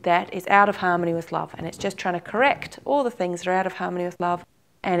everything that is out of harmony with love. And it's just trying to correct all the things that are out of harmony with love.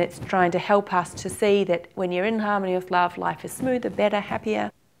 And it's trying to help us to see that when you're in harmony with love, life is smoother, better,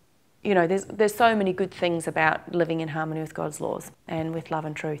 happier. You know, there's so many good things about living in harmony with God's laws and with love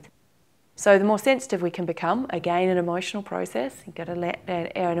and truth. So the more sensitive we can become, again, an emotional process, you've got to let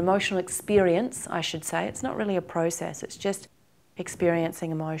an emotional experience, I should say. It's not really a process, it's just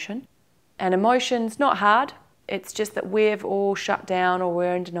experiencing emotion. And emotion's not hard, it's just that we've all shut down or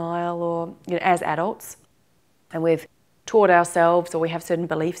we're in denial, or, you know, as adults, and we've taught ourselves, or we have certain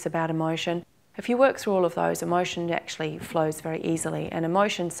beliefs about emotion. If you work through all of those, emotion actually flows very easily. And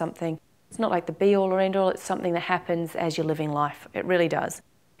emotion's something, it's not like the be all or end all, it's something that happens as you're living life. It really does.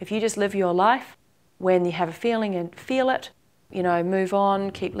 If you just live your life, when you have a feeling and feel it, you know, move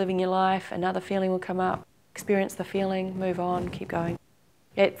on, keep living your life, another feeling will come up, experience the feeling, move on, keep going.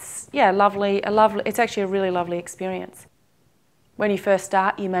 It's, yeah, lovely, it's actually a really lovely experience. When you first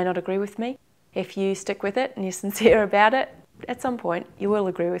start, you may not agree with me. If you stick with it and you're sincere about it, at some point you will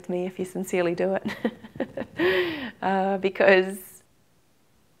agree with me if you sincerely do it. Because,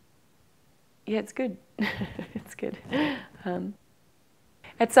 yeah, it's good. It's good.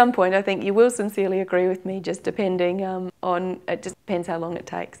 At some point, I think you will sincerely agree with me, just depending on, it just depends how long it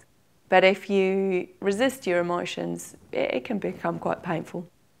takes. But if you resist your emotions, it can become quite painful.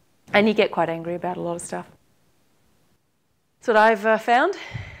 And you get quite angry about a lot of stuff. That's what I've found.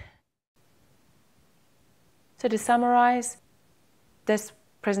 So to summarise, this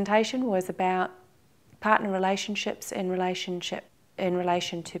presentation was about partner relationships in relation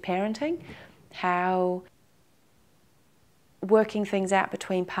to parenting, how working things out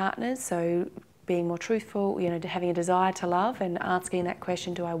between partners, so being more truthful, you know, having a desire to love and asking that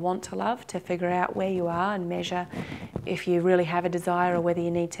question, do I want to love, to figure out where you are and measure if you really have a desire or whether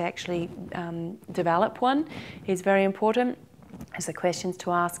you need to actually develop one, is very important. As the questions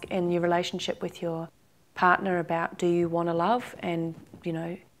to ask in your relationship with your partner about, do you want to love, and, you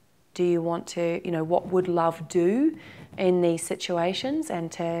know, do you want to, you know, what would love do in these situations,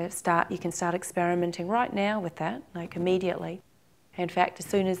 and to start, you can start experimenting right now with that, like immediately. In fact, as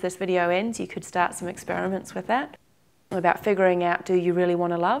soon as this video ends, you could start some experiments with that, about figuring out, do you really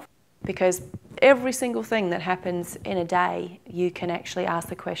want to love? Because every single thing that happens in a day, you can actually ask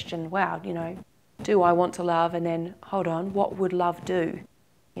the question, wow, you know, do I want to love? And then, hold on, what would love do?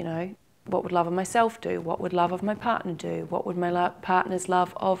 You know, what would love of myself do? What would love of my partner do? What would my partner's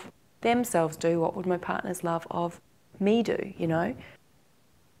love of themselves do? What would my partner's love of me do, you know?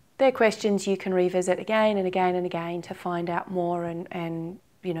 They're questions you can revisit again and again and again to find out more and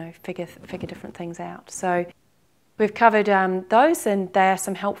you know, figure different things out. So we've covered those, and they are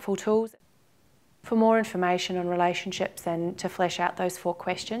some helpful tools. For more information on relationships and to flesh out those 4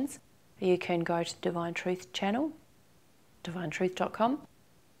 questions, you can go to the Divine Truth channel, divinetruth.com.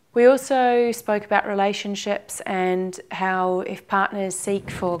 We also spoke about relationships and how if partners seek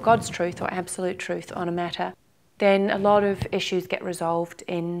for God's truth or absolute truth on a matter, then a lot of issues get resolved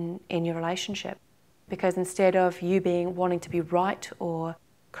in your relationship. Because instead of you wanting to be right or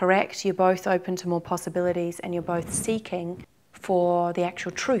correct, you're both open to more possibilities, and you're both seeking for the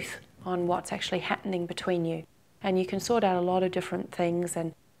actual truth on what's actually happening between you. And you can sort out a lot of different things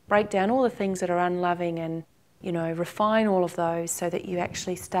and break down all the things that are unloving, and, you know, refine all of those so that you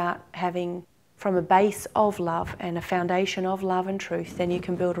actually start having, from a base of love and a foundation of love and truth, then you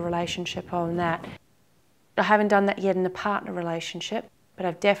can build a relationship on that. I haven't done that yet in a partner relationship, but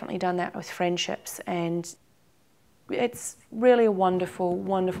I've definitely done that with friendships, and it's really a wonderful,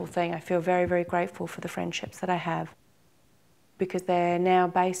 wonderful thing. I feel very, very grateful for the friendships that I have, because they're now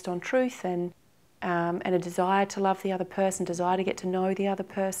based on truth and a desire to love the other person, desire to get to know the other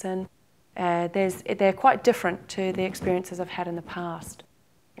person. They're quite different to the experiences I've had in the past.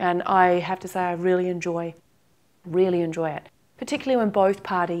 And I have to say I really enjoy it. Particularly when both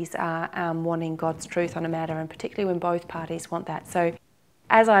parties are wanting God's truth on a matter, and particularly when both parties want that. So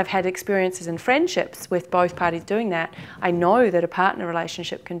as I've had experiences in friendships with both parties doing that, I know that a partner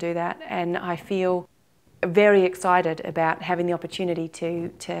relationship can do that, and I feel very excited about having the opportunity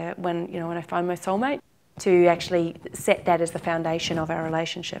to when I find my soulmate, to actually set that as the foundation of our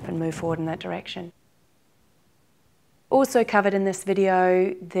relationship and move forward in that direction. Also covered in this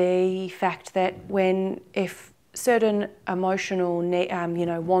video the fact that if certain emotional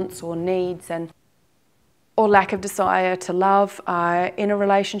wants or needs or lack of desire to love are in a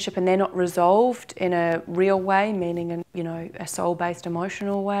relationship and they're not resolved in a real way, meaning a soul-based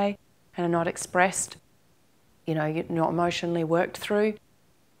emotional way, and are not expressed, you're not emotionally worked through,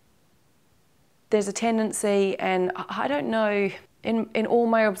 there's a tendency, and I don't know, in all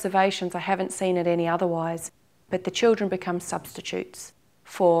my observations I haven't seen it any otherwise, but the children become substitutes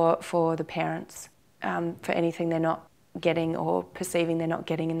for the parents, for anything they're not getting or perceiving they're not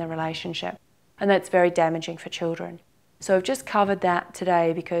getting in the relationship. And that's very damaging for children. So I've just covered that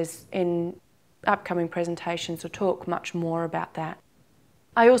today because in upcoming presentations we'll talk much more about that.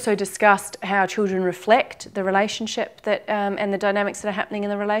 I also discussed how children reflect the relationship and the dynamics that are happening in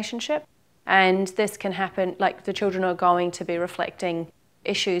the relationship. And this can happen, like the children are going to be reflecting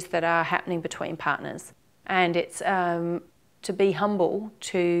issues that are happening between partners. And it's to be humble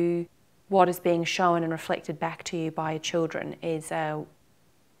to what is being shown and reflected back to you by your children is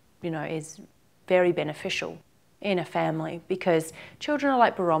very beneficial in a family, because children are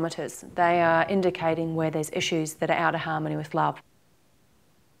like barometers. They are indicating where there's issues that are out of harmony with love.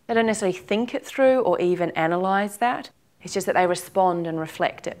 They don't necessarily think it through or even analyse that. It's just that they respond and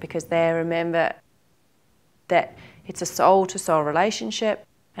reflect it because they remember that it's a soul-to-soul relationship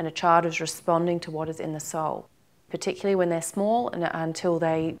and a child is responding to what is in the soul, particularly when they're small and until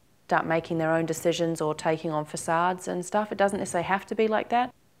they start making their own decisions or taking on facades and stuff. It doesn't necessarily have to be like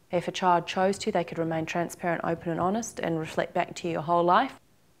that. If a child chose to, they could remain transparent, open and honest and reflect back to you your whole life.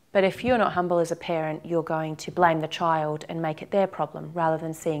 But if you're not humble as a parent, you're going to blame the child and make it their problem rather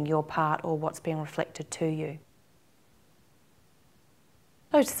than seeing your part or what's being reflected to you.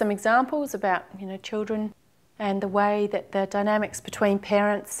 Those are some examples about children and the way that the dynamics between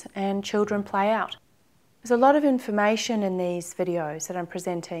parents and children play out. There's a lot of information in these videos that I'm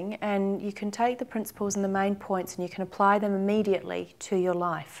presenting, and you can take the principles and the main points and you can apply them immediately to your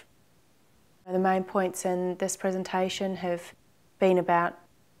life. The main points in this presentation have been about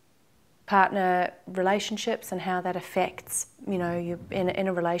partner relationships and how that affects, you're in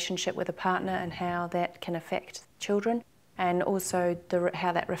a relationship with a partner and how that can affect children, and also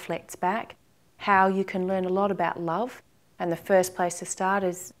how that reflects back, how you can learn a lot about love. And the first place to start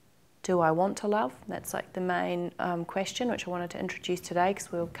is, do I want to love? That's like the main question, which I wanted to introduce today,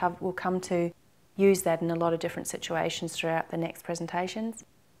 because we'll come to use that in a lot of different situations throughout the next presentations.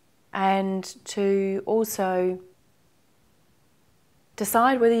 And to also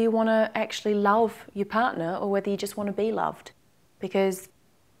decide whether you want to actually love your partner or whether you just want to be loved. Because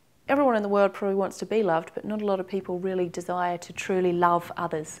everyone in the world probably wants to be loved, but not a lot of people really desire to truly love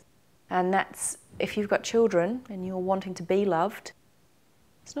others. And that's, if you've got children and you're wanting to be loved,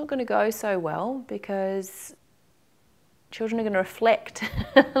 it's not going to go so well, because children are going to reflect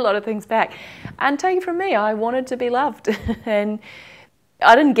a lot of things back. And take it from me, I wanted to be loved and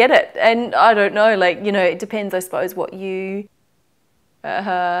I didn't get it. And I don't know, it depends, I suppose, what you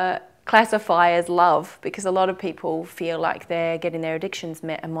classify as love, because a lot of people feel like they're getting their addictions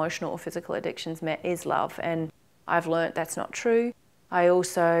met, emotional or physical addictions met, is love. And I've learnt that's not true. I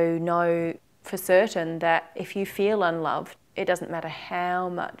also know for certain that if you feel unloved, it doesn't matter how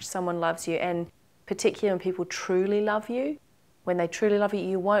much someone loves you, and particularly when people truly love you, when they truly love you,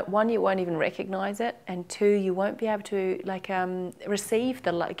 you won't even recognise it, and two, you won't be able to receive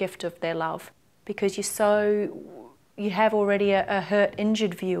the gift of their love, because you have already a hurt,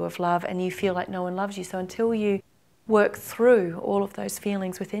 injured view of love, and you feel like no one loves you. So until you work through all of those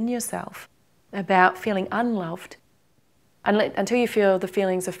feelings within yourself about feeling unloved, until you feel the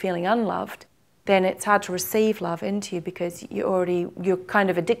feelings of feeling unloved, then it's hard to receive love into you, because you're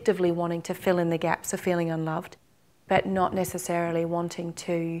kind of addictively wanting to fill in the gaps of feeling unloved, but not necessarily wanting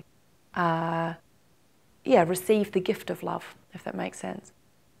to receive the gift of love, if that makes sense.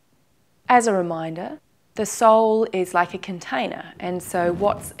 As a reminder, the soul is like a container, and so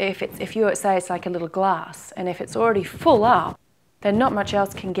if you say it's like a little glass, and if it's already full up, then not much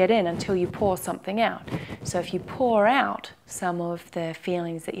else can get in until you pour something out. So if you pour out some of the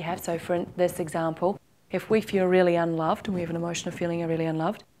feelings that you have, so for this example, if we feel really unloved, and we have an emotional feeling of really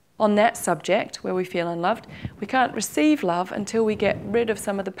unloved, on that subject where we feel unloved, we can't receive love until we get rid of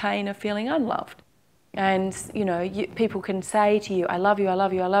some of the pain of feeling unloved. And people can say to you, I love you, I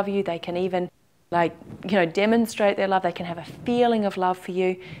love you, I love you. They can even demonstrate their love. They can have a feeling of love for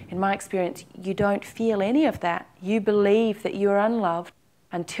you. In my experience, you don't feel any of that. You believe that you're unloved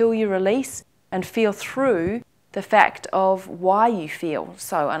until you release and feel through the fact of why you feel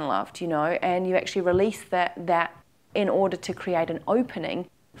so unloved, and you actually release that in order to create an opening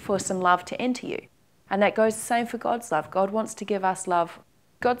for some love to enter you. And that goes the same for God's love. God wants to give us love.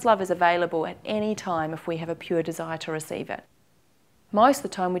 God's love is available at any time if we have a pure desire to receive it. Most of the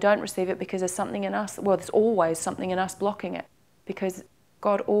time we don't receive it because there's something in us, there's always something in us blocking it, because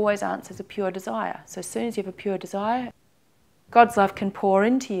God always answers a pure desire. So as soon as you have a pure desire, God's love can pour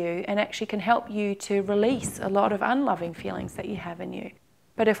into you and actually can help you to release a lot of unloving feelings that you have in you.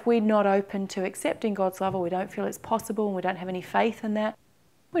 But if we're not open to accepting God's love, or we don't feel it's possible and we don't have any faith in that,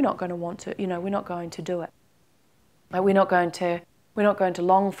 we're not going to want to, we're not going to do it. Like we're not going to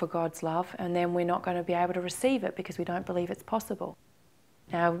long for God's love, and then we're not going to be able to receive it because we don't believe it's possible.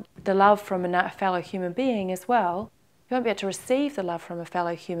 Now, the love from a fellow human being as well, you won't be able to receive the love from a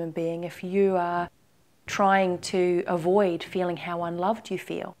fellow human being if you are trying to avoid feeling how unloved you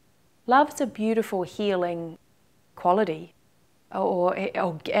feel. Love's a beautiful healing quality,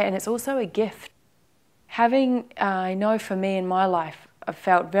 and it's also a gift. I know for me in my life, I've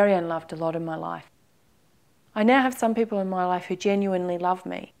felt very unloved a lot in my life. I now have some people in my life who genuinely love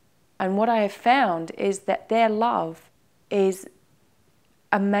me, and what I have found is that their love is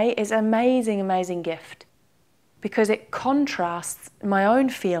an amazing gift, because it contrasts my own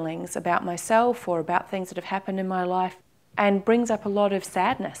feelings about myself or about things that have happened in my life, and brings up a lot of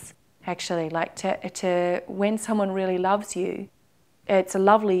sadness, actually. Like to when someone really loves you, it's a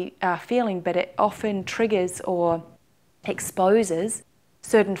lovely feeling, but it often triggers or exposes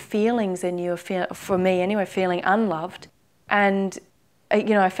certain feelings in you, for me anyway, feeling unloved. And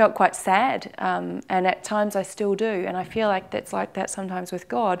I felt quite sad, and at times I still do, and I feel like that's like that sometimes with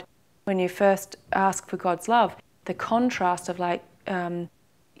God. When you first ask for God's love, the contrast of the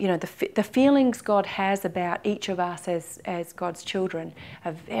feelings God has about each of us as God's children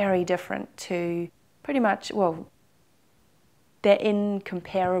are very different to pretty much, they're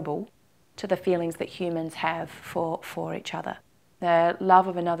incomparable to the feelings that humans have for each other. The love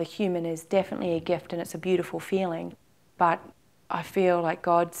of another human is definitely a gift, and it's a beautiful feeling, but I feel like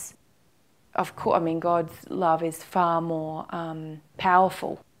God's love is far more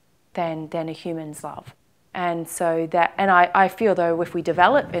powerful than a human's love. And so I feel though if we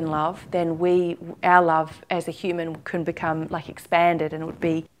develop in love, then our love as a human can become like expanded, and it would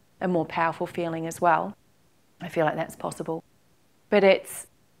be a more powerful feeling as well. I feel like that's possible. But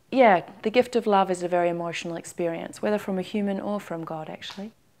the gift of love is a very emotional experience, whether from a human or from God,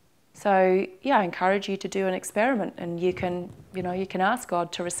 actually. So I encourage you to do an experiment, and you can ask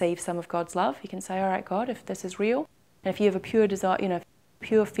God to receive some of God's love. You can say, all right, God, if this is real, and if you have a pure desire,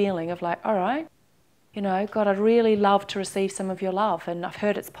 pure feeling of like, all right, God, I'd really love to receive some of your love, and I've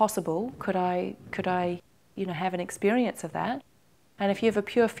heard it's possible. Could I have an experience of that? And if you have a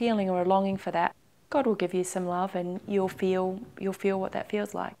pure feeling or a longing for that, God will give you some love, and you'll feel what that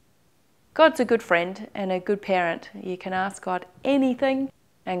feels like. God's a good friend and a good parent. You can ask God anything,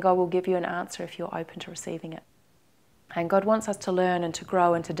 and God will give you an answer if you're open to receiving it. And God wants us to learn and to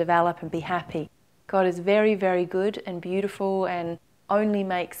grow and to develop and be happy. God is very, very good and beautiful, and only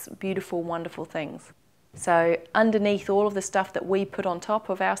makes beautiful, wonderful things. So underneath all of the stuff that we put on top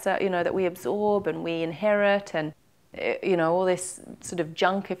of ourselves, that we absorb and we inherit, and all this sort of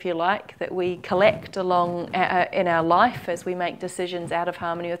junk, if you like, that we collect along in our life as we make decisions out of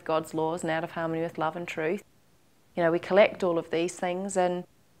harmony with God's laws and out of harmony with love and truth. We collect all of these things, and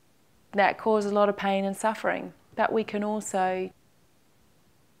that causes a lot of pain and suffering. But we can also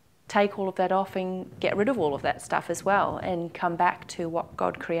take all of that off and get rid of all of that stuff as well, and come back to what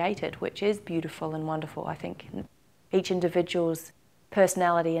God created, which is beautiful and wonderful. I think each individual's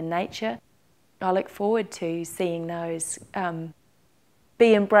personality and nature, I look forward to seeing those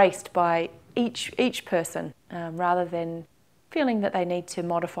be embraced by each person, rather than feeling that they need to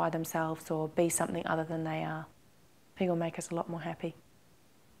modify themselves or be something other than they are. I think it'll make us a lot more happy.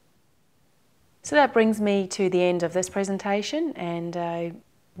 So that brings me to the end of this presentation, and I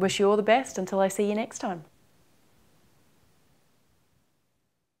wish you all the best until I see you next time.